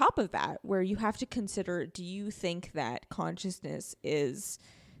on top of that where you have to consider, do you think that consciousness is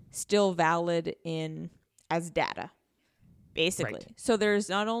still valid as data? Basically. Right. So there's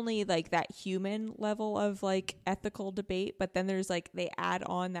not only like that human level of like ethical debate, but then there's like they add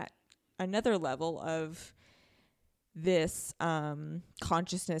on that another level of this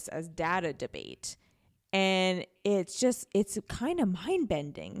consciousness as data debate. And it's kind of mind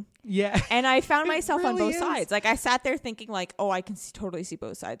bending. Yeah. And I found myself on both is. sides. Like I sat there thinking like, oh, I can totally see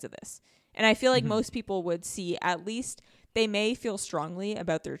both sides of this. And I feel like most people would see, at least they may feel strongly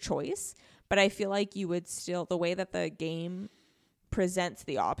about their choice, but I feel like you would still, the way that the game presents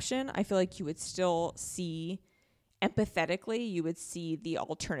the option, I feel like you would still see empathetically, you would see the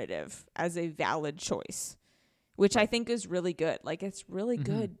alternative as a valid choice. Which I think is really good. Like, it's really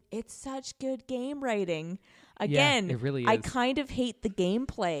good. It's such good game writing. Again, it really is. I kind of hate the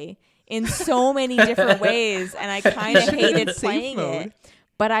gameplay in so many different ways, and I kind of hated playing it.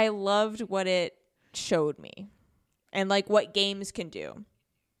 But I loved what it showed me and, like, what games can do.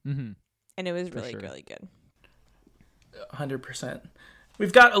 Mm-hmm. And it was really, really good. 100%.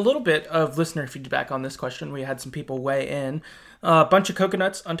 We've got a little bit of listener feedback on this question. We had some people weigh in. A bunch of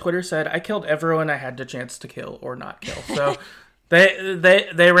coconuts on Twitter said, I killed everyone I had the chance to kill or not kill. So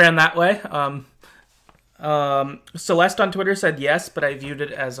they ran that way. Celeste on Twitter said yes, but I viewed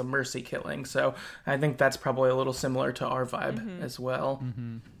it as a mercy killing. So I think that's probably a little similar to our vibe as well.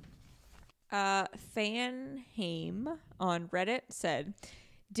 Fanhaim on Reddit said,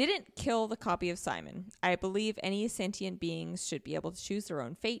 didn't kill the copy of Simon. I believe any sentient beings should be able to choose their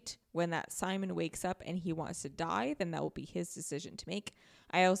own fate. When that Simon wakes up and he wants to die, then that will be his decision to make.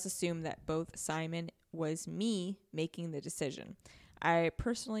 I also assume that both Simon was me making the decision. I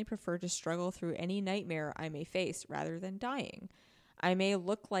personally prefer to struggle through any nightmare I may face rather than dying. It may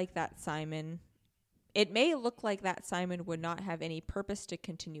look like that Simon would not have any purpose to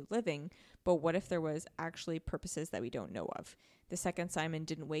continue living, but what if there was actually purposes that we don't know of? The second Simon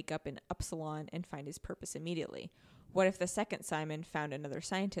didn't wake up in Upsilon and find his purpose immediately. What if the second Simon found another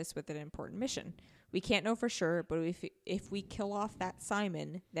scientist with an important mission? We can't know for sure, but if we kill off that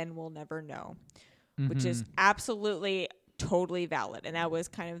Simon, then we'll never know. Which is absolutely, totally valid. And that was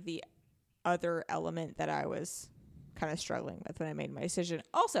kind of the other element that I was kind of struggling with when I made my decision.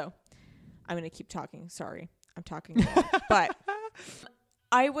 Also, I'm going to keep talking. Sorry, I'm talking a lot. But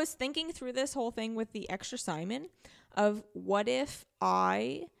I was thinking through this whole thing with the extra Simon of what if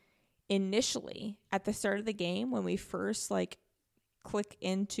I initially at the start of the game, when we first like click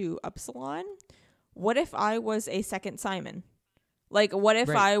into Upsilon, what if I was a second Simon? Like, what if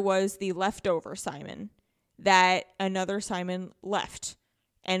I was the leftover Simon that another Simon left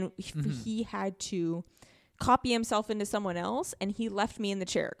and he had to copy himself into someone else and he left me in the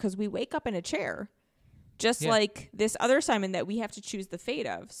chair? Because we wake up in a chair just like this other Simon that we have to choose the fate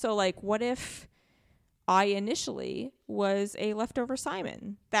of. So like, what if I initially was a leftover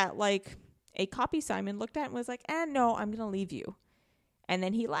Simon that like a copy Simon looked at and was like, no, I'm going to leave you. And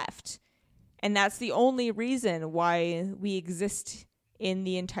then he left. And that's the only reason why we exist in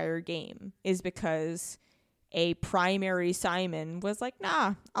the entire game, is because a primary Simon was like,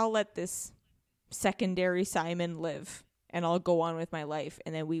 nah, I'll let this secondary Simon live and I'll go on with my life.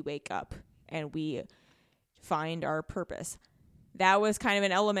 And then we wake up and we find our purpose. That was kind of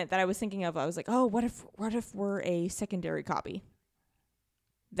an element that I was thinking of. I was like, oh, what if we're a secondary copy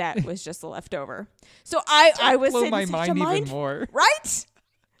that was just a leftover? So I was blow in my such a mind even more. right?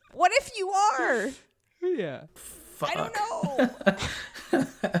 What if you are? Yeah. Fuck. I don't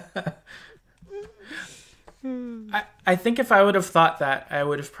know. I think if I would have thought that, I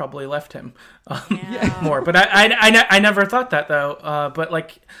would have probably left him Yeah. more. But I never thought that, though. But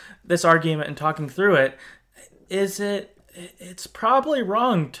like this argument and talking through it, it's probably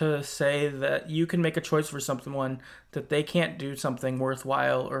wrong to say that you can make a choice for someone that they can't do something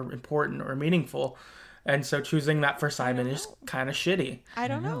worthwhile or important or meaningful. And so choosing that for Simon is kind of shitty. I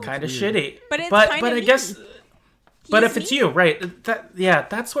don't know. Kind of shitty. But it's but kinda I mean. guess but He's if it's mean. you, right?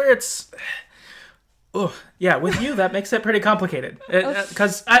 That's where it's yeah, with you that makes it pretty complicated.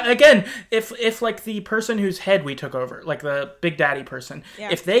 Cuz again, if like the person whose head we took over, like the Big Daddy person, Yeah.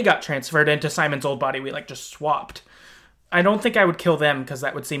 if they got transferred into Simon's old body, we like just swapped. I don't think I would kill them because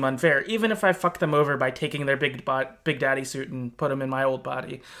that would seem unfair, even if I fucked them over by taking their Big Daddy suit and put them in my old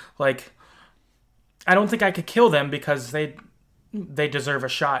body. Like, I don't think I could kill them because they deserve a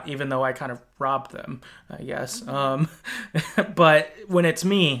shot, even though I kind of robbed them, I guess. But when it's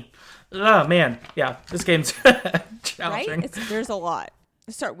me, oh man, yeah, this game's challenging. Right? There's a lot.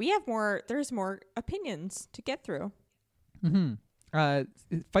 There's more opinions to get through.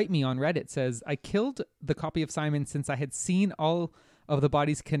 Fight Me on Reddit says, I killed the copy of Simon since I had seen all of the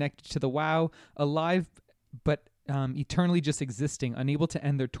bodies connected to the WoW, alive but eternally just existing, unable to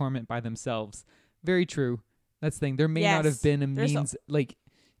end their torment by themselves. Very true. That's the thing. There may not have been a means, like,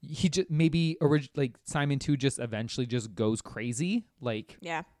 he just, maybe, like, Simon 2 just eventually just goes crazy. Like,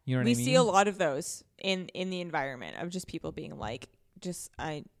 Yeah. you know what I We mean? see a lot of those in the environment of just people being like,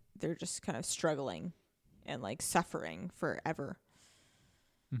 they're just kind of struggling and like suffering forever.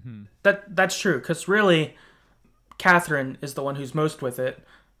 That's true, because really, Catherine is the one who's most with it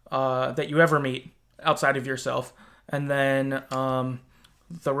that you ever meet outside of yourself. And then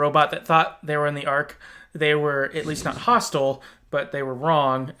the robot that thought they were in the Ark, they were at least not hostile, but they were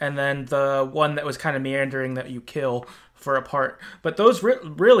wrong. And then the one that was kind of meandering that you kill for a part. But those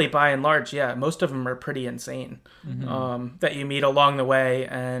really, by and large, yeah, most of them are pretty insane that you meet along the way.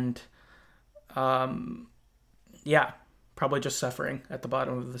 And yeah, probably just suffering at the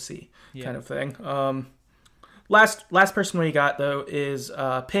bottom of the sea kind of thing. Last person we got, though, is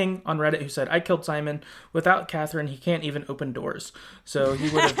Ping on Reddit, who said, I killed Simon. Without Catherine, he can't even open doors. So he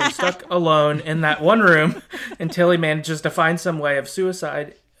would have been stuck alone in that one room until he manages to find some way of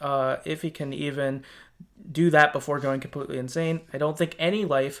suicide, if he can even do that before going completely insane. I don't think any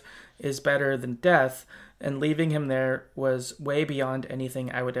life is better than death, and leaving him there was way beyond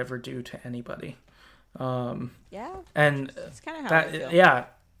anything I would ever do to anybody. Yeah. And That's kind of how that, I feel. yeah.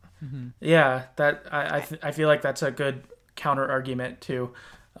 Yeah, that I feel like that's a good counter argument to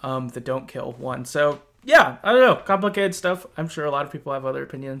the don't kill one. So yeah, I don't know, complicated stuff. I'm sure a lot of people have other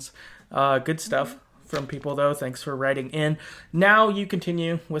opinions. Good stuff from people though. Thanks for writing in. Now you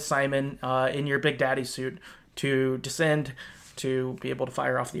continue with Simon in your Big Daddy suit to descend to be able to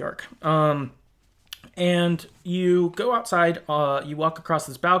fire off the Ark. And you go outside. You walk across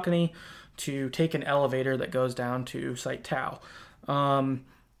this balcony to take an elevator that goes down to Site Tau.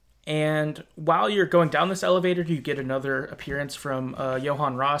 And while you're going down this elevator, you get another appearance from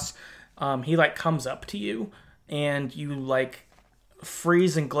Johann Ross. He like comes up to you and you like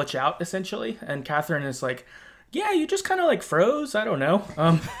freeze and glitch out essentially. And Catherine is like, yeah, you just kind of like froze. I don't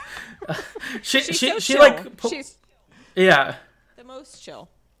know. She's so she chill. like, She's yeah. the most chill.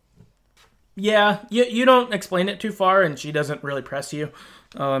 Yeah, you don't explain it too far, and she doesn't really press you.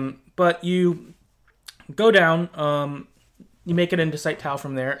 But you go down, you make it into Site Tau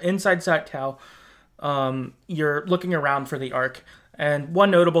from there. Inside Site Tau, you're looking around for the Ark, and one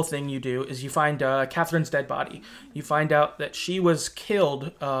notable thing you do is you find Catherine's dead body. You find out that she was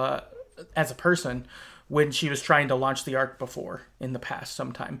killed as a person when she was trying to launch the Ark before, in the past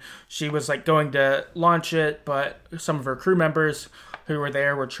sometime. She was like going to launch it, but some of her crew members who were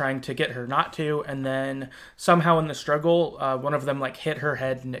there were trying to get her not to, and then somehow in the struggle, one of them like hit her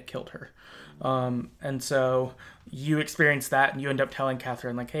head and it killed her. And so you experience that and you end up telling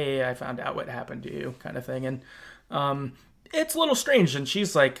Catherine like, hey, I found out what happened to you, kind of thing. And it's a little strange. And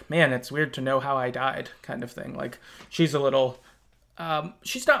she's like, man, it's weird to know how I died, kind of thing. Like, she's a little,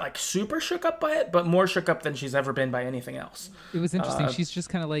 she's not like super shook up by it, but more shook up than she's ever been by anything else. It was interesting. She's just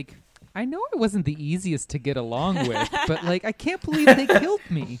kind of like, I know I wasn't the easiest to get along with, but like, I can't believe they killed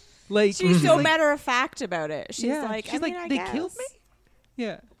me. Like, She's so like, matter of fact about it. She's like, she's I mean, like, I they guess. killed me?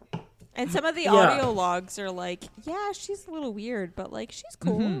 Yeah. And some of the Yeah. audio logs are like, yeah, she's a little weird, but like, she's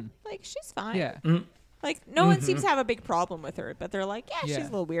cool. Like, she's fine. Yeah. Like, no one seems to have a big problem with her, but they're like, yeah, she's Yeah.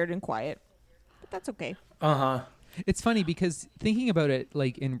 a little weird and quiet. But that's okay. Uh-huh. It's funny because thinking about it,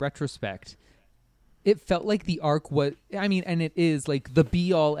 like, in retrospect, it felt like the arc was, I mean, and it is like the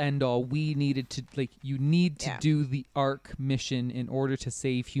be all end all. We needed to, like, you need to do the arc mission in order to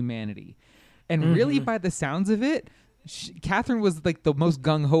save humanity. And really, by the sounds of it, Catherine was like the most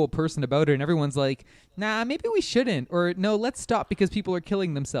gung-ho person about it, and everyone's like, nah, maybe we shouldn't, or no, let's stop because people are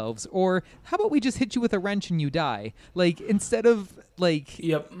killing themselves, or how about we just hit you with a wrench and you die? Like, instead of like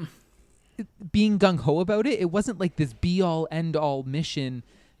Yep. being gung-ho about it, it wasn't like this be-all end-all mission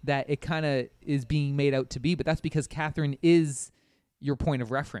that it kind of is being made out to be. But that's because Catherine is your point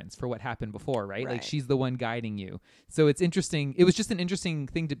of reference for what happened before, right? Like, she's the one guiding you. So it's interesting. It was just an interesting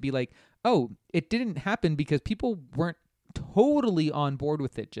thing to be like, oh, it didn't happen because people weren't totally on board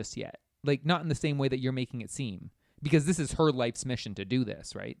with it just yet. Like, not in the same way that you're making it seem, because this is her life's mission to do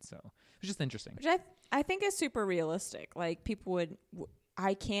this, right? So it's just interesting. Which I think is super realistic. Like, people would,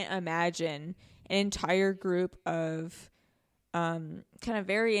 I can't imagine an entire group of kind of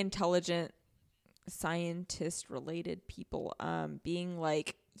very intelligent scientist related people being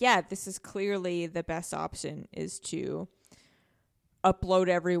like, yeah, this is clearly the best option, is to upload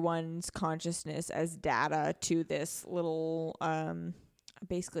everyone's consciousness as data to this little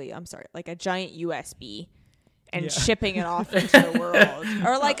basically, I'm sorry, like a giant USB, and shipping it off into the world.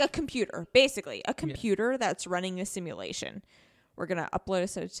 Or like a computer, basically a computer that's running a simulation. We're going to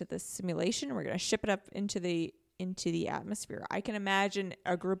upload it to the simulation. We're going to ship it up into the atmosphere. I can imagine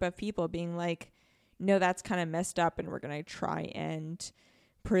a group of people being like, no, that's kind of messed up, and we're going to try and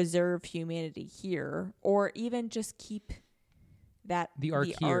preserve humanity here, or even just keep the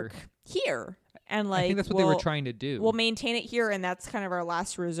arc here. And like, I think that's what they were trying to do. We'll maintain it here, and that's kind of our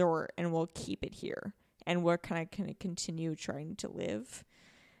last resort, and we'll keep it here. And we're kind of continue trying to live,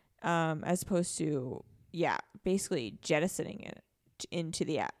 as opposed to, basically jettisoning it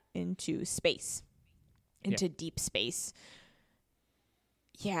into space, into deep space.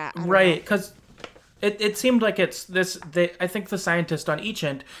 Yeah, I don't know. Right, because it seemed like it's this. I think the scientist on each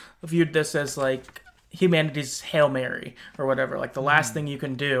end viewed this as like humanity's Hail Mary or whatever, like the last thing you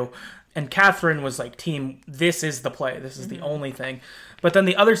can do. And Catherine was like, team, this is the play. This is the only thing. But then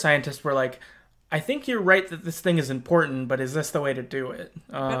the other scientists were like, I think you're right that this thing is important, but is this the way to do it?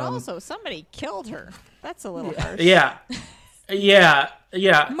 But also, somebody killed her. That's a little harsh. Yeah.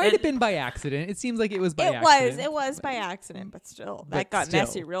 It might have been by accident. It seems like it was by accident. It was by accident, but still. That got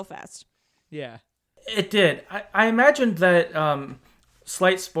messy real fast. Yeah. It did. I imagined that,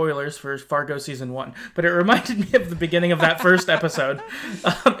 slight spoilers for Fargo season 1, but it reminded me of the beginning of that first episode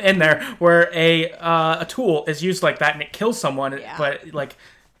in there, where a tool is used like that and it kills someone, but like,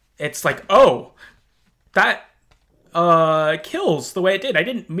 it's like, oh, that kills the way it did. I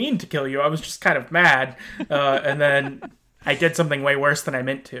didn't mean to kill you. I was just kind of mad, and then I did something way worse than I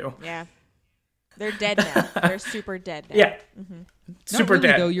meant to. Yeah. They're dead now. They're super dead now. Yeah. Mm-hmm. Super not really,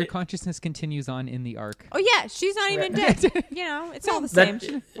 dead. though, your consciousness continues on in the arc. Oh, yeah. She's not even dead. You know, it's all the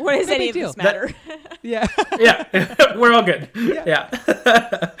same. What does any of this matter? Yeah. Yeah. We're all good. Yeah.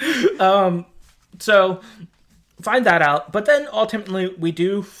 So find that out. But then ultimately we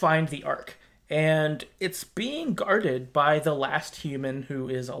do find the Ark. And it's being guarded by the last human who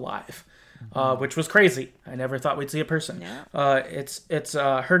is alive. Which was crazy. I never thought we'd see a person. Yeah. It's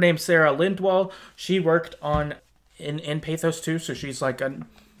her name's Sarah Lindwall. She worked in Pathos too, so she's like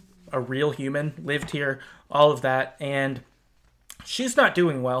a real human, lived here, all of that, and she's not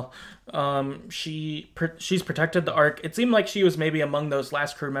doing well. She's protected the Ark. It seemed like she was maybe among those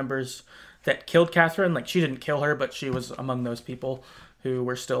last crew members that killed Catherine. Like, she didn't kill her, but she was among those people who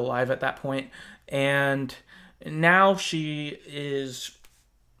were still alive at that point. And now she is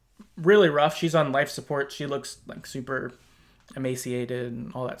really rough. She's on life support. She looks like super emaciated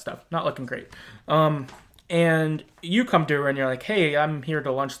and all that stuff. Not looking great. And you come to her and you're like, hey, I'm here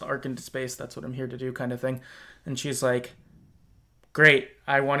to launch the Ark into space. That's what I'm here to do, kind of thing. And she's like, great.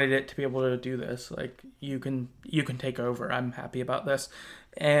 I wanted it to be able to do this. Like, you can take over. I'm happy about this.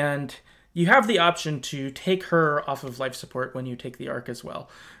 And you have the option to take her off of life support when you take the Ark as well.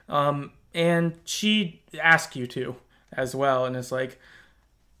 And she asks you to as well. And it's like,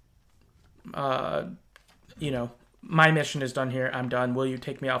 my mission is done here. I'm done. Will you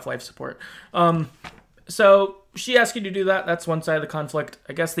take me off life support? So she asked you to do that. That's one side of the conflict.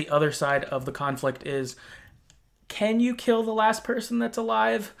 I guess the other side of the conflict is, can you kill the last person that's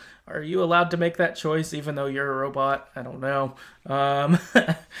alive? Are you allowed to make that choice even though you're a robot? I don't know.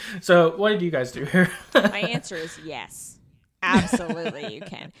 So what did you guys do here? My answer is yes. Absolutely, you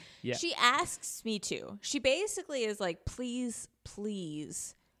can. Yeah. She asks me to. She basically is like, please,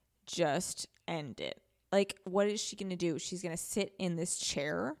 please just end it. Like, what is she going to do? She's going to sit in this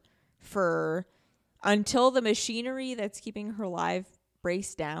chair until the machinery that's keeping her alive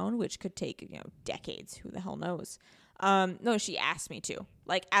breaks down, which could take, decades. Who the hell knows? No, she asked me to.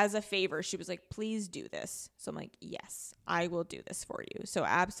 Like, as a favor, she was like, please do this. So I'm like, yes, I will do this for you. So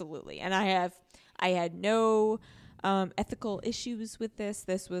absolutely. And I had no ethical issues with this.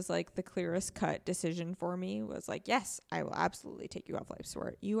 This was like the clearest cut decision for me, was like, yes, I will absolutely take you off life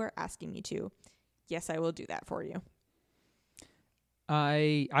support. You are asking me to. Yes, I will do that for you.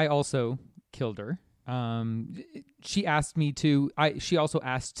 I also killed her. She asked me to. She also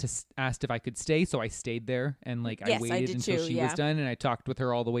asked if I could stay, so I stayed there and I waited until she was done, and I talked with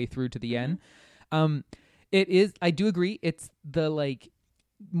her all the way through to the end. It is. I do agree. It's the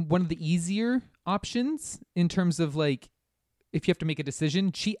one of the easier options in terms of if you have to make a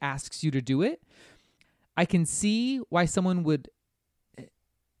decision. She asks you to do it. I can see why someone would.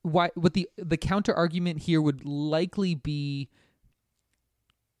 What the counter argument here would likely be,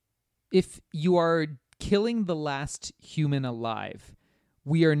 if you are killing the last human alive,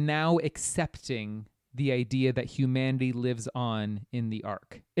 we are now accepting the idea that humanity lives on in the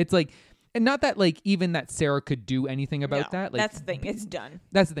Ark. It's and not that even that Sarah could do anything about that. That's the thing. It's done.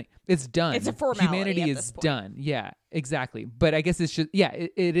 That's the thing. It's done. It's a formality. Humanity is done. Yeah, exactly. But I guess it's just,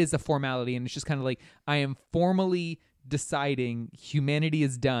 it is a formality, and it's just kind of I am formally deciding humanity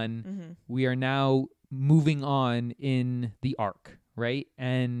is done. Mm-hmm. We are now moving on in the Ark. Right.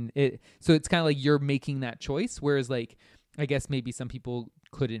 And so it's kind of you're making that choice. Whereas I guess maybe some people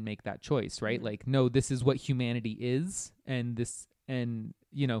couldn't make that choice. Right. Mm-hmm. No, this is what humanity is. And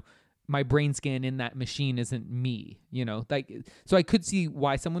my brain scan in that machine isn't me, so I could see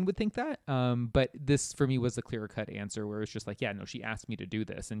why someone would think that. But this for me was a clear cut answer where it's just no, she asked me to do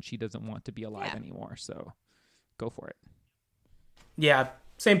this and she doesn't want to be alive anymore. So go for it. Yeah.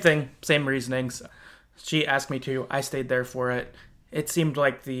 Same thing. Same reasonings. She asked me to. I stayed there for it. It seemed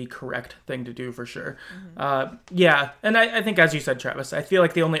like the correct thing to do for sure. Mm-hmm. And I think, as you said, Travis, I feel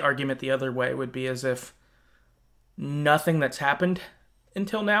like the only argument the other way would be as if nothing that's happened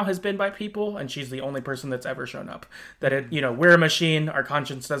until now has been by people, and she's the only person that's ever shown up. That we're a machine, our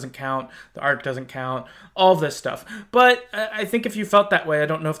conscience doesn't count, the Ark doesn't count, all this stuff. But I think if you felt that way, I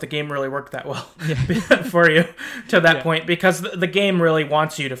don't know if the game really worked that well for you to that point, because the game really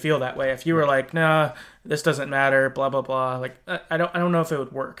wants you to feel that way. If you were like, nah, this doesn't matter, blah blah blah, I don't know if it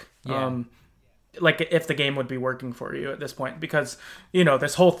would work. If the game would be working for you at this point, because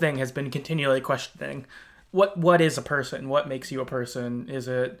this whole thing has been continually questioning what is a person? What makes you a person? Is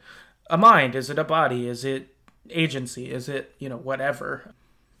it a mind? Is it a body? Is it agency? Is it whatever?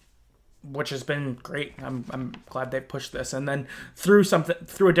 Which has been great. I'm glad they've pushed this. And then through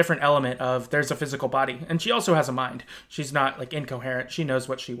a different element of, there's a physical body, and she also has a mind. She's not incoherent. She knows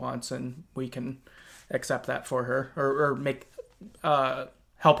what she wants, and we can accept that for her, or make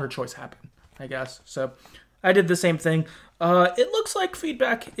help her choice happen, I guess. So I did the same thing. It looks like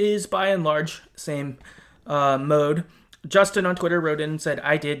feedback is by and large same mode. Justin on Twitter wrote in and said,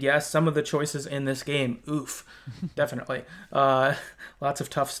 I did, yes, some of the choices in this game. Oof. Definitely. Lots of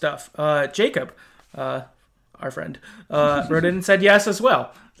tough stuff. Jacob, our friend, wrote in and said yes as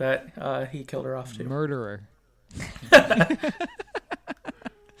well, that he killed her off too. Murderer.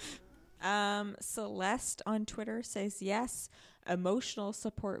 Celeste on Twitter says yes. Emotional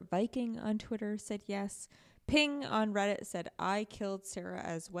Support Viking on Twitter said yes. Ping on Reddit said, I killed Sarah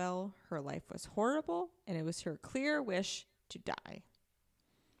as well. Her life was horrible, and it was her clear wish to die.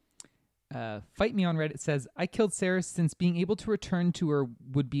 Fight Me on Reddit says, I killed Sarah since being able to return to her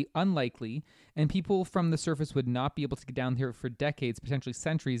would be unlikely, and people from the surface would not be able to get down here for decades, potentially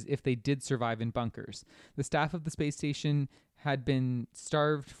centuries, if they did survive in bunkers. The staff of the space station had been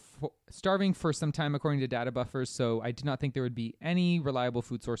starving for some time, according to data buffers, so I did not think there would be any reliable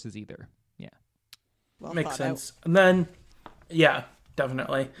food sources either. Yeah. Well, makes sense. And then, yeah,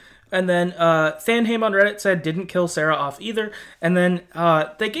 definitely. And then Fanham on Reddit said didn't kill Sarah off either. And then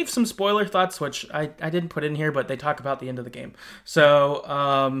they gave some spoiler thoughts, which I didn't put in here, but they talk about the end of the game.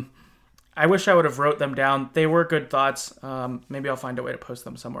 So, I wish I would have wrote them down. They were good thoughts. Maybe I'll find a way to post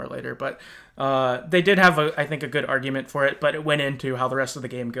them somewhere later. But they did have, I think, a good argument for it. But it went into how the rest of the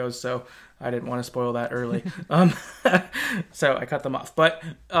game goes, so I didn't want to spoil that early. So I cut them off. But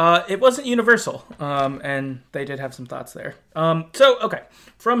it wasn't universal, and they did have some thoughts there. Okay,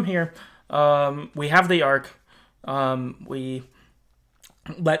 from here, we have the arc. We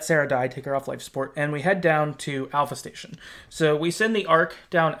let Sarah die, take her off life support, and we head down to Alpha Station. So we send the Ark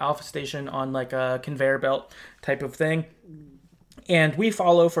down Alpha Station on like a conveyor belt type of thing, and we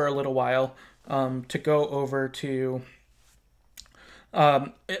follow for a little while to go over to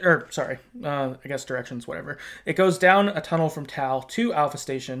I guess directions, whatever. It goes down a tunnel from Tal to Alpha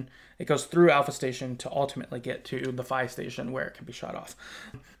Station. It goes through Alpha Station to ultimately get to the Phi Station where it can be shot off.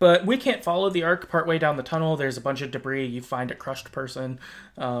 But we can't follow the Ark partway down the tunnel. There's a bunch of debris. You find a crushed person.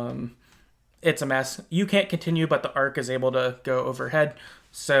 It's a mess. You can't continue, but the Ark is able to go overhead.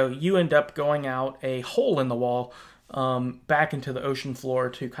 So you end up going out a hole in the wall back into the ocean floor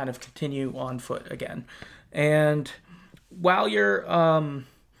to kind of continue on foot again. And while you're on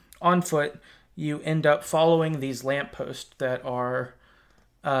foot, you end up following these lampposts that are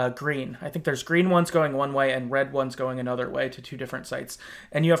green. I think there's green ones going one way and red ones going another way to two different sites.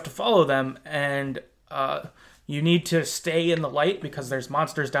 And you have to follow them, and you need to stay in the light because there's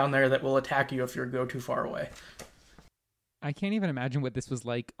monsters down there that will attack you if you go too far away. I can't even imagine what this was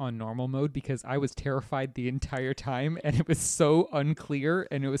like on normal mode because I was terrified the entire time, and it was so unclear,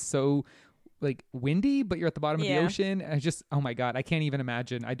 and it was so like windy, but you're at the bottom of the ocean. And oh my God, I can't even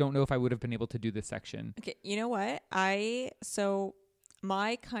imagine. I don't know if I would have been able to do this section. Okay, you know what?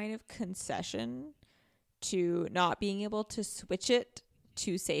 My kind of concession to not being able to switch it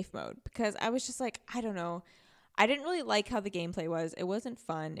to safe mode, because I was just like, I don't know. I didn't really like how the gameplay was. It wasn't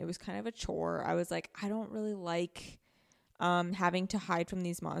fun. It was kind of a chore. I was like, I don't really like having to hide from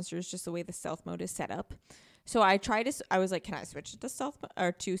these monsters just the way the stealth mode is set up. So I was like, can I switch it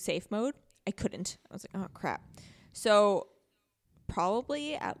to to safe mode? I couldn't. I was like, oh crap. So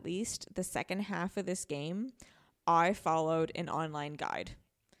probably at least the second half of this game, I followed an online guide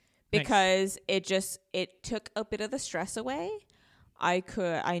because it took a bit of the stress away.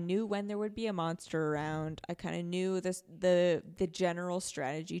 I knew when there would be a monster around. I kind of knew the general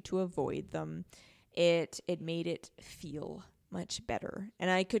strategy to avoid them. It made it feel much better,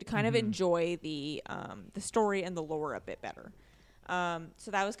 and I could kind of enjoy the story and the lore a bit better. So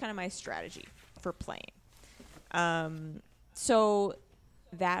that was kind of my strategy for playing. So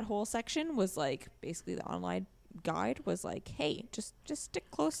that whole section was like basically the online guide was like, hey, just stick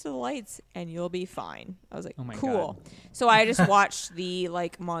close to the lights and you'll be fine. I was like, oh my cool. God. So I just watched the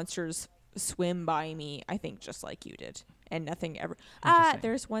like monsters swim by me, I think just like you did, and nothing ever.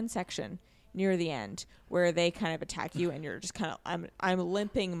 There's one section near the end where they kind of attack you and you're just kind of I'm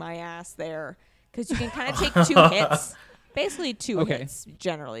limping my ass there because you can kind of take two hits. Basically two hits,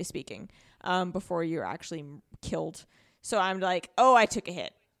 generally speaking, before you're actually killed. So I'm like, oh, I took a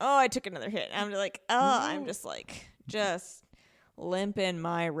hit. Oh, I took another hit. I'm like, I'm just limping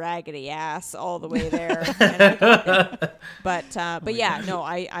my raggedy ass all the way there. But yeah, no,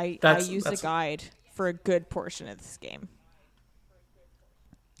 I used a guide for a good portion of this game.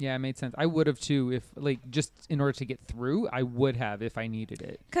 Yeah, it made sense. I would have too if, like, just in order to get through, I would have if I needed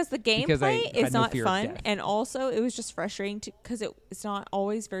it. Because the gameplay is not fun, and also it was just frustrating because it's not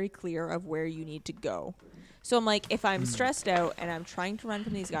always very clear of where you need to go. So I'm like, if I'm stressed out and I'm trying to run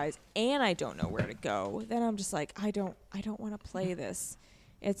from these guys and I don't know where to go, then I'm just like, I don't want to play this.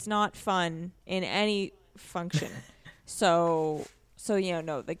 It's not fun in any function. So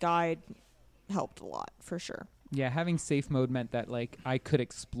the guide helped a lot for sure. Yeah, having safe mode meant that like I could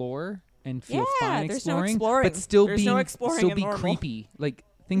explore and feel fine there's exploring, no exploring, but still be be creepy. Like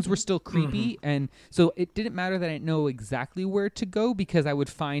things were still creepy, and so it didn't matter that I didn't know exactly where to go because I would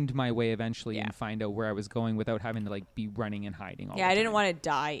find my way eventually and find out where I was going without having to like be running and hiding all the time. I didn't want to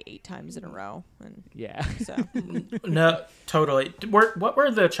die 8 times in a row. And so no, totally. What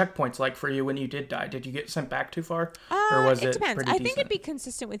were the checkpoints like for you when you did die? Did you get sent back too far, or was it depends. pretty I decent? think it'd be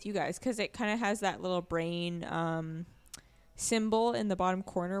consistent with you guys because it kind of has that little brain symbol in the bottom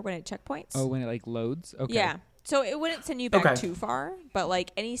corner when it checkpoints. Oh, when it like loads. Okay. Yeah. So it wouldn't send you back too far, but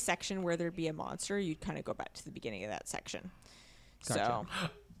like any section where there'd be a monster, you'd kind of go back to the beginning of that section. Gotcha.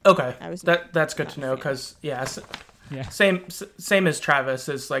 So okay, that's good to know because same as Travis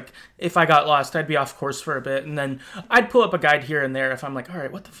is like if I got lost, I'd be off course for a bit, and then I'd pull up a guide here and there if I'm like, all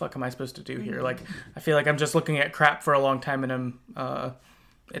right, what the fuck am I supposed to do here? Like I feel like I'm just looking at crap for a long time and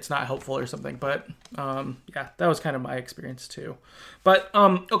it's not helpful or something. But that was kind of my experience too. But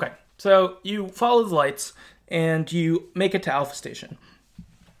okay, so you follow the lights and you make it to Alpha Station.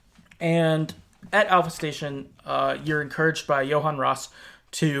 And at Alpha Station, you're encouraged by Johann Ross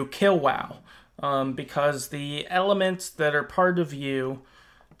to kill WoW, because the elements that are part of you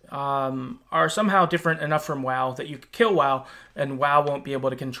are somehow different enough from WoW that you could kill WoW, and WoW won't be able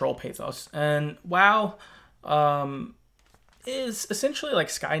to control Pathos. And WoW is essentially like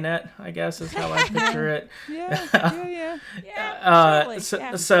Skynet, I guess, is how I picture it. Yeah. Totally.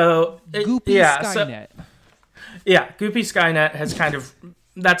 Goopy Skynet. Goopy Skynet has kind of.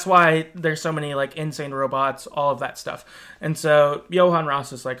 That's why there's so many like insane robots, all of that stuff. And so Johann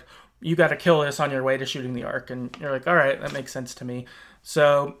Ross is like, you got to kill this on your way to shooting the Ark, and you're like, all right, that makes sense to me.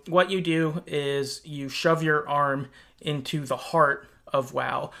 So what you do is you shove your arm into the heart of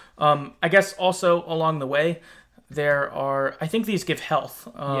WoW. I guess also along the way, there are, I think these give health.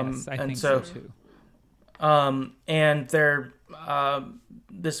 Yes, I think so too. And they're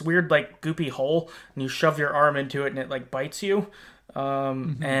this weird like goopy hole, and you shove your arm into it, and it like bites you.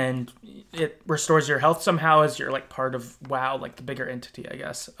 And it restores your health somehow as you're like part of WoW, like the bigger entity, I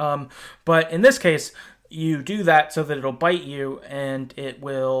guess. But in this case, you do that so that it'll bite you, and it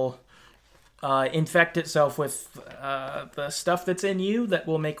will infect itself with the stuff that's in you that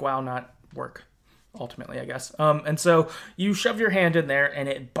will make WoW not work, ultimately, I guess. And so you shove your hand in there, and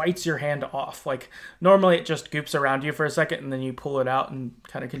it bites your hand off. Like, normally it just goops around you for a second, and then you pull it out and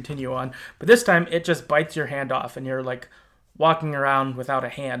kind of continue on. But this time, it just bites your hand off, and you're like walking around without a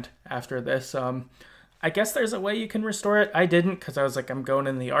hand after this. I guess there's a way you can restore it. I didn't, because I was like, I'm going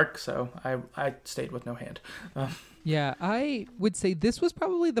in the Ark, so I stayed with no hand. Yeah, I would say this was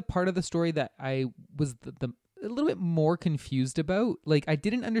probably the part of the story that I was a little bit more confused about. Like, I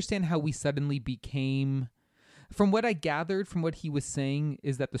didn't understand how we suddenly became... From what I gathered from what he was saying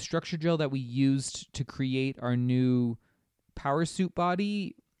is that the structure gel that we used to create our new power suit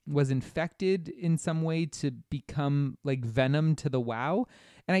body was infected in some way to become like venom to the WoW.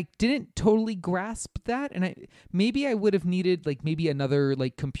 And I didn't totally grasp that. And maybe I would have needed like maybe another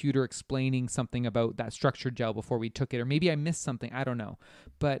like computer explaining something about that structure gel before we took it. Or maybe I missed something. I don't know.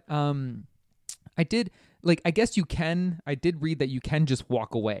 But I did like, I guess you can, I did read that you can just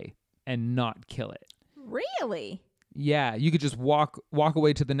walk away and not kill it. Really? Yeah, you could just walk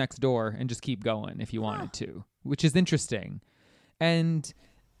away to the next door and just keep going if you wanted to, which is interesting. And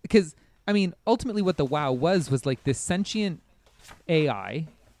because, I mean, ultimately what the WoW was like this sentient AI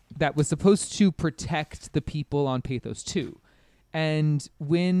that was supposed to protect the people on Pathos 2. And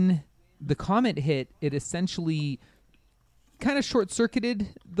when the comet hit, it essentially kind of short-circuited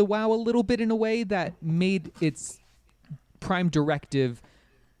the WoW a little bit in a way that made its prime directive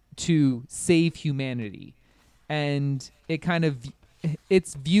to save humanity. And it kind of,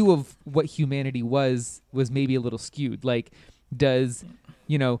 its view of what humanity was maybe a little skewed. Like, does,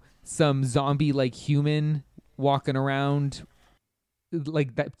 you know, some zombie-like human walking around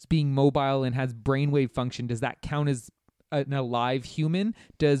like that's being mobile and has brainwave function, does that count as an alive human?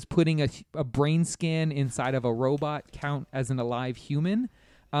 Does putting a brain scan inside of a robot count as an alive human?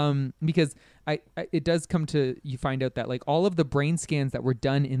 Because it does come to, you find out that like all of the brain scans that were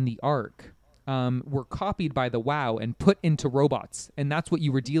done in the Ark were copied by the WoW and put into robots. And that's what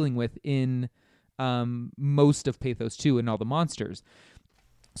you were dealing with in most of Pathos 2 and all the monsters.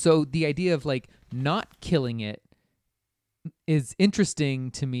 So the idea of like not killing it is interesting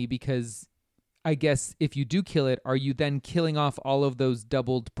to me, because I guess if you do kill it, are you then killing off all of those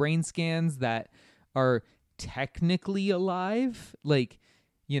doubled brain scans that are technically alive? Like,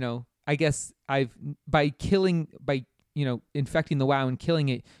 you know, I guess by infecting the WoW and killing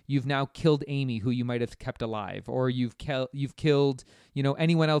it, you've now killed Amy, who you might have kept alive, or you've killed, you know,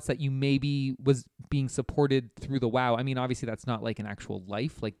 anyone else that you maybe was being supported through the WoW. I mean, obviously that's not like an actual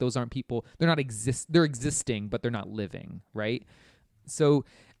life. Like, those aren't people. They're existing, but they're not living, right? So,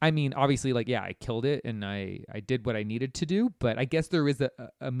 I mean, obviously, like, yeah, I killed it and I did what I needed to do, but I guess there is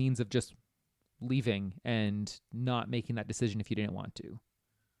a means of just leaving and not making that decision if you didn't want to,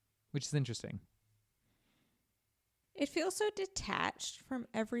 which is interesting. It feels so detached from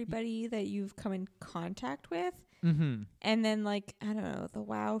everybody that you've come in contact with. Mm-hmm. And then, like, I don't know, the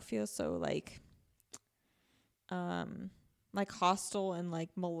WoW feels so like hostile and like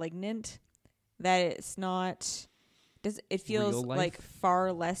malignant that it's not. It feels like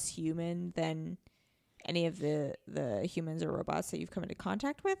far less human than any of the humans or robots that you've come into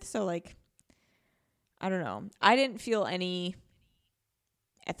contact with. So, like, I don't know. I didn't feel any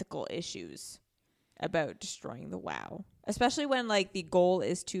ethical issues about destroying the WoW, especially when like the goal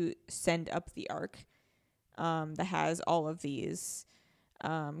is to send up the Ark that has all of these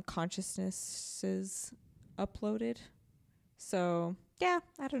consciousnesses uploaded. So yeah,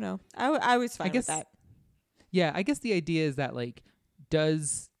 I don't know. I was fine with that. Yeah, I guess the idea is that like,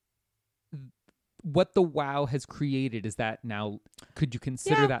 does what the WoW has created, is that now, could you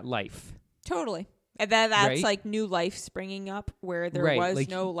consider that life? Totally. And that's right? like new life springing up where there Right, was like,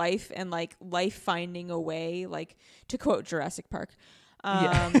 no life, and like life finding a way, like to quote Jurassic Park,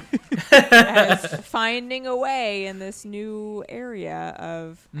 as finding a way in this new area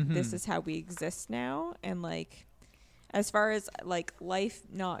of this is how we exist now. And like, as far as like life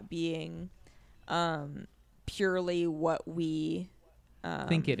not being purely what we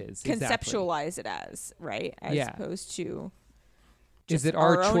think it is, conceptualize it as, right? As opposed to is it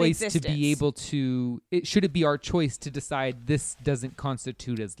our choice to existence. be able to, should it be our choice to decide this doesn't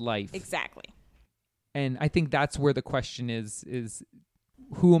constitute as life? Exactly. And I think that's where the question is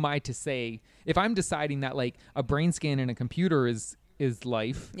who am I to say, if I'm deciding that like a brain scan in a computer is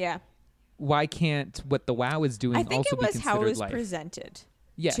life, why can't what the WoW is doing I think also it was be considered how it was life? presented.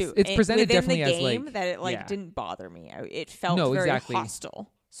 Yes, too. it's presented within definitely the game as like that it like didn't bother me. It felt very hostile.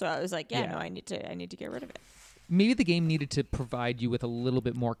 So I was like, no, I need to get rid of it. Maybe the game needed to provide you with a little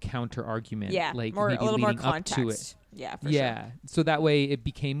bit more counter argument, like a maybe little more leading up context. to it. Yeah, for sure. So that way it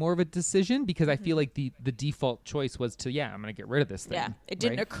became more of a decision, because I feel like the default choice was to I'm gonna get rid of this thing. Yeah, it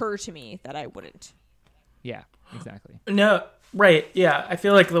didn't occur to me that I wouldn't. Yeah, exactly. No, right. Yeah, I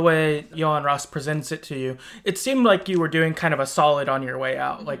feel like the way Johan Ross presents it to you, it seemed like you were doing kind of a solid on your way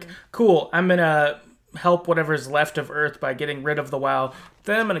out. Like, cool, I'm gonna help whatever's left of Earth by getting rid of the WoW.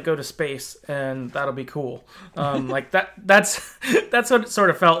 Then I'm gonna go to space, and that'll be cool. Like that's what it sort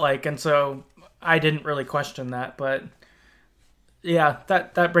of felt like, and so I didn't really question that. But yeah,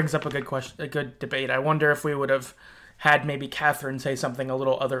 that brings up a good question, a good debate. I wonder if we would have had maybe Catherine say something a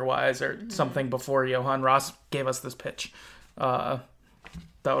little otherwise, or something before Johan Ross gave us this pitch. That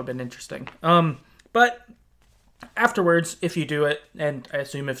would have been interesting. But afterwards, if you do it, and I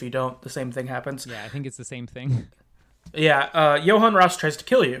assume if you don't, the same thing happens. Yeah, I think it's the same thing. Yeah, Johan Ross tries to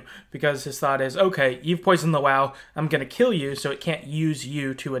kill you, because his thought is, okay, you've poisoned the WoW, I'm going to kill you so it can't use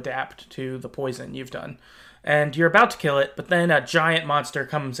you to adapt to the poison you've done. And you're about to kill it, but then a giant monster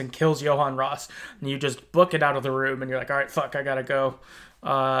comes and kills Johan Ross, and you just book it out of the room, and you're like, all right, fuck, I gotta go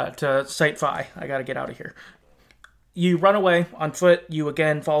to Site Phi. I gotta get out of here. You run away on foot. You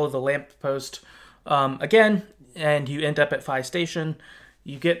again follow the lamppost again, and you end up at Phi Station.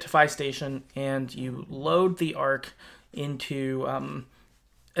 You get to Phi Station, and you load the Ark into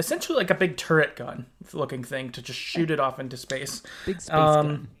essentially like a big turret gun looking thing to just shoot it off into space. Big space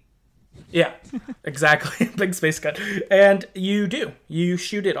gun. Yeah, exactly. Big space gun. And you do. You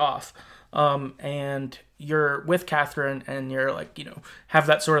shoot it off. And you're with Catherine, and you're like, have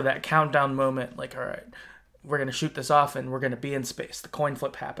that sort of that countdown moment. Like, all right, we're going to shoot this off, and we're going to be in space. The coin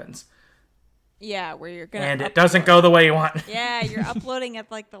flip happens. Yeah, where you're going to and it doesn't go the way you want. Yeah, you're uploading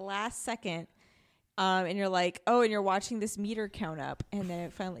at like the last second. And you're like, oh, and you're watching this meter count up. And then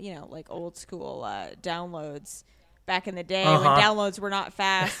it finally, like old school downloads. Back in the day when downloads were not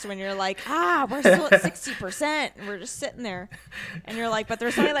fast, when you're like, we're still at 60%, and we're just sitting there, and you're like, but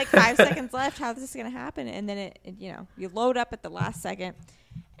there's only like 5 seconds left. How is this going to happen? And then it, you load up at the last second,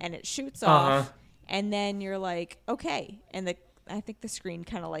 and it shoots off, and then you're like, okay, and I think the screen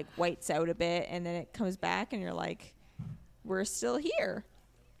kind of like whites out a bit, and then it comes back, and you're like, we're still here.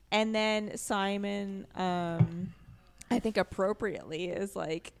 And then Simon, I think appropriately, is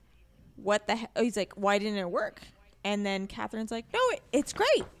like, what the hell? He's like, why didn't it work? And then Catherine's like, no, it's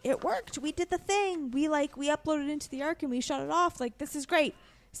great. It worked. We did the thing. We uploaded into the Ark and we shut it off. Like, this is great.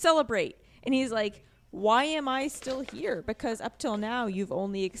 Celebrate. And he's like, why am I still here? Because up till now, you've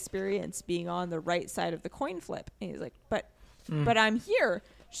only experienced being on the right side of the coin flip. And he's like, but I'm here.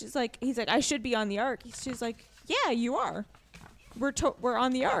 He's like, I should be on the Ark. She's like, yeah, you are. We're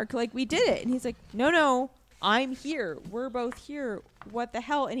on the Ark. Like, we did it. And he's like, no, I'm here. We're both here. What the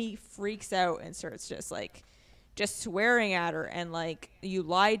hell? And he freaks out and starts just swearing at her, and like, you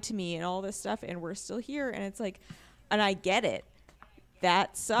lied to me and all this stuff, and we're still here. And it's like, and I get it.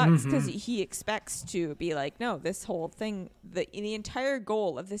 That sucks, because he expects to be like, no, this whole thing, the entire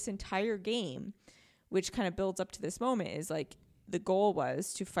goal of this entire game, which kind of builds up to this moment, is like, the goal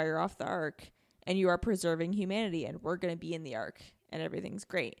was to fire off the Ark, and you are preserving humanity, and we're going to be in the Ark, and everything's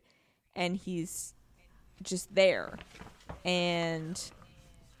great. And he's just there. And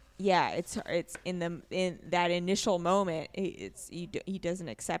yeah, it's in that initial moment, he doesn't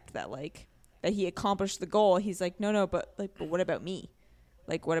accept that, like, that he accomplished the goal. He's like, no, but what about me?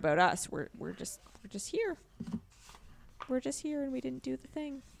 Like, what about us? We're just here. We're just here, and we didn't do the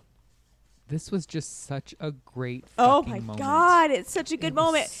thing. This was just such a great oh my moment. God, it's such a good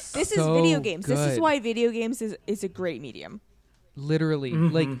moment. This is video games. Good. This is why video games is a great medium. Literally,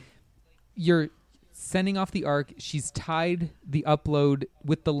 like, you're sending off the arc. She's tied the upload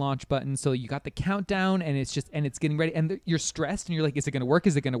with the launch button, so you got the countdown, and it's getting ready, and you're stressed, and you're like, is it going to work?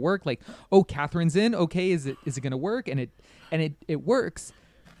 Is it going to work? Like, oh, Catherine's in. Okay, is it going to work? And it works.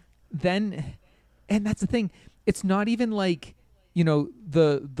 Then, and that's the thing. It's not even like,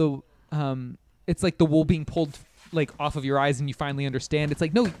 the it's like the wool being pulled like off of your eyes, and you finally understand. It's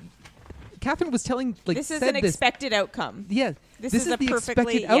like, no, Catherine was telling, like, this is an expected outcome. Yeah, this is a the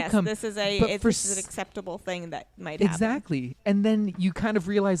perfectly expected outcome. Yes, this is an acceptable thing that might happen. Exactly. And then you kind of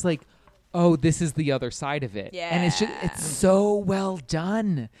realize, like, oh, this is the other side of it. Yeah. And it's so well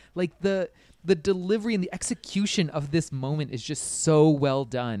done. Like the delivery and the execution of this moment is just so well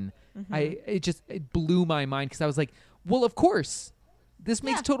done. It blew my mind, because I was like, well, of course, this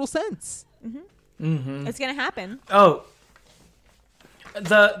makes total sense. It's gonna happen. Oh,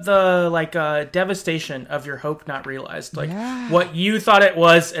 the like devastation of your hope not realized, like what you thought it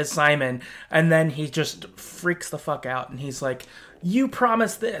was as Simon, and then he just freaks the fuck out, and he's like, you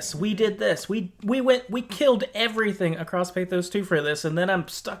promised this, we did this, we killed everything across Pathos 2 for this, and then I'm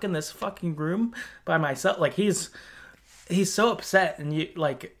stuck in this fucking room by myself. Like, he's so upset, and you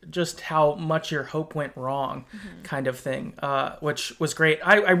like just how much your hope went wrong, kind of thing, which was great.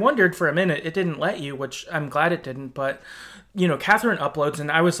 I wondered for a minute it didn't let you, which I'm glad it didn't, but Catherine uploads,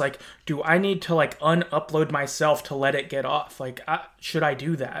 and I was like, do I need to like unupload myself to let it get off? Like, should I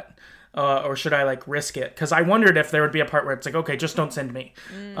do that? Or should I like risk it? Because I wondered if there would be a part where it's like, okay, just don't send me.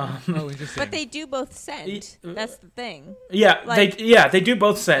 But they do both send. That's the thing. Yeah, like, they do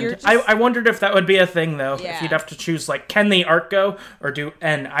both send. I wondered if that would be a thing though. Yeah. If you'd have to choose, like, can the arc go,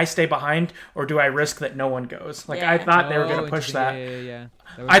 and I stay behind, or do I risk that no one goes? Like, I thought they were gonna push that. Yeah.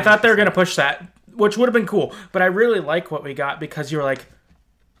 I thought they were gonna push that, which would have been cool. But I really like what we got, because you were like,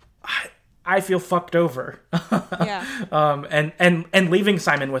 I feel fucked over. And leaving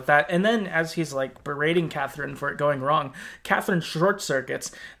Simon with that. And then as he's like berating Catherine for it going wrong, Catherine short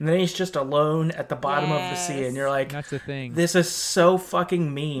circuits, and then he's just alone at the bottom of the sea, and you're like, that's the thing. This is so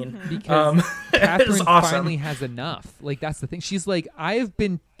fucking mean. Because Catherine awesome. finally has enough. Like, that's the thing. She's like, I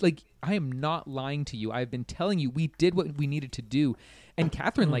am not lying to you. I've been telling you we did what we needed to do. And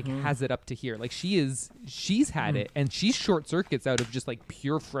Catherine like has it up to here. Like, she's had it, and she short circuits out of just like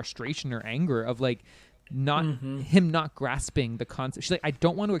pure frustration or anger of like him not grasping the concept. She's like, I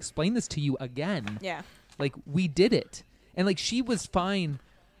don't want to explain this to you again. Yeah. Like, we did it. And like, she was fine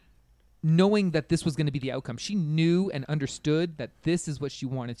knowing that this was going to be the outcome. She knew and understood that this is what she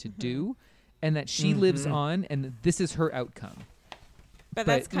wanted to do, and that she lives on, and this is her outcome. But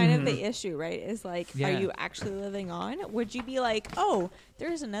that's kind of the issue, right? Is like, are you actually living on? Would you be like, oh,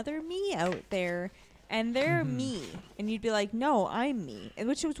 there's another me out there, and they're me, and you'd be like, no, I'm me, and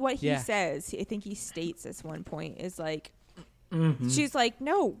which is what he says. I think he states at one point is like, she's like,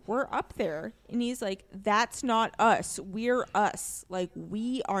 no, we're up there, and he's like, that's not us. We're us. Like,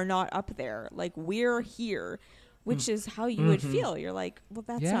 we are not up there. Like, we're here. Which is how you would feel. You're like, well,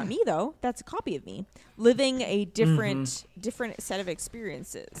 that's not me, though. That's a copy of me living a different set of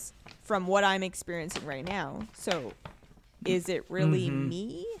experiences from what I'm experiencing right now. So is it really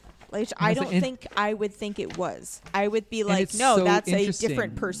me? Like, I don't think I would think it was. I would be like, no, so that's a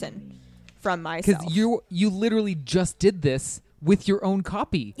different person from myself. Because you literally just did this with your own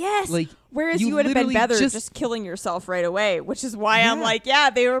copy. Yes. Like, whereas you would have been better just killing yourself right away, which is why I'm like,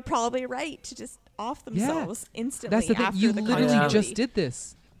 they were probably right to just off themselves instantly. That's the thing. After You the literally just did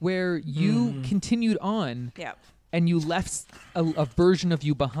this, where you continued on, and you left a version of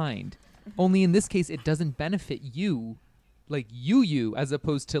you behind. Only in this case, it doesn't benefit you, like you, as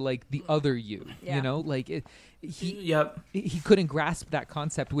opposed to like the other you. You know, like he couldn't grasp that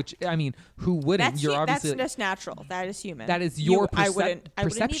concept. Which, I mean, who wouldn't? You're obviously that's natural. That is human. That is your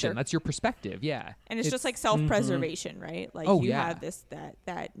perception. That's your perspective. Yeah, and it's just like self-preservation, right? Like you have this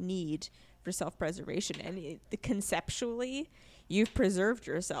that need for self-preservation, and conceptually you've preserved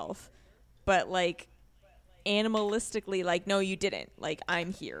yourself, but like animalistically, like, no, you didn't. Like,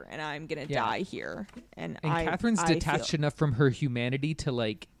 I'm here and I'm gonna die here, and Catherine's detached enough from her humanity to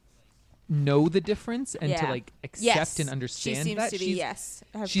like know the difference and to like accept and understand. She seems that to be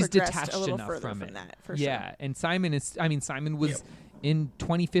she's detached a little enough further from it. That, for sure. And Simon was in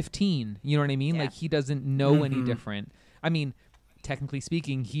 2015. You know what I mean? Like, he doesn't know any different. I mean, technically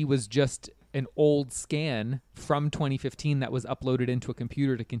speaking, he was just an old scan from 2015 that was uploaded into a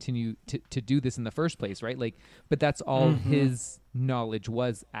computer to continue to do this in the first place, right? Like, but that's all his knowledge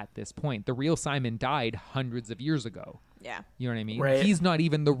was at this point. The real Simon died hundreds of years ago. Yeah. You know what I mean? Right. He's not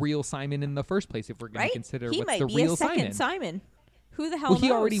even the real Simon in the first place, if we're going to consider what's the real Simon. He might be a second Simon. Who the hell knows?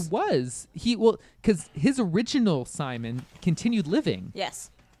 He already was. Because his original Simon continued living.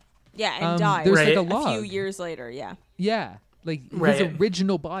 Yes. Yeah, and died there's Right. like a a log. few years later. Yeah. Yeah, like Right. his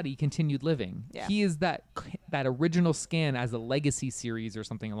original body continued living. Yeah. He is that original scan as a legacy series or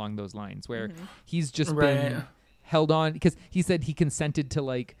something along those lines, where he's just been Right. held on because he said he consented to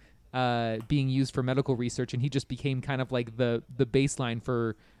like being used for medical research, and he just became kind of like the baseline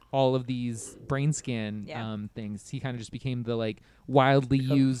for all of these brain scan Yeah. things. He kind of just became the like wildly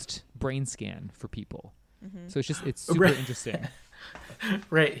used brain scan for people. So it's super Right. interesting.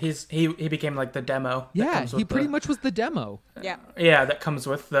 Right. He became like the demo. that Yeah, comes he with pretty the, much was the demo. Yeah. Yeah, that comes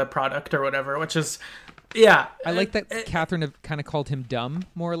with the product or whatever, which is, yeah. I like that Catherine kind of called him dumb,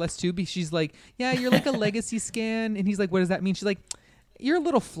 more or less, too, because she's like, yeah, you're like a legacy scan. And he's like, what does that mean? She's like, you're a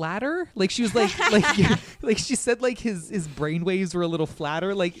little flatter. Like, she was like, like she said, like, his brain waves were a little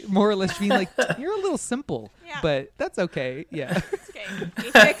flatter, like, more or less being like, you're a little simple. Yeah. But that's okay. Yeah. It's okay.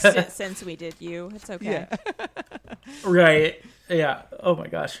 We fixed it since we did you. It's okay. Yeah. Right. Yeah. Oh my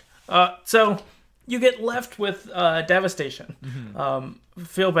gosh. So you get left with devastation.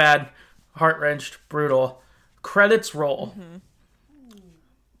 Feel bad, heart wrenched, brutal. Credits roll.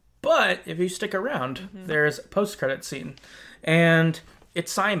 But if you stick around, there's a post credit scene, and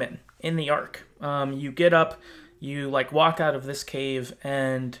it's Simon in the Ark. You get up, you like walk out of this cave,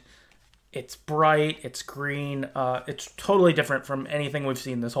 and it's bright, it's green, it's totally different from anything we've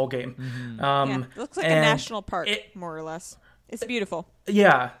seen this whole game. Yeah. It looks like a and national park, it- more or less. It's beautiful.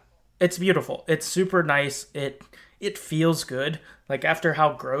 Yeah, it's beautiful. It's super nice. It feels good. Like after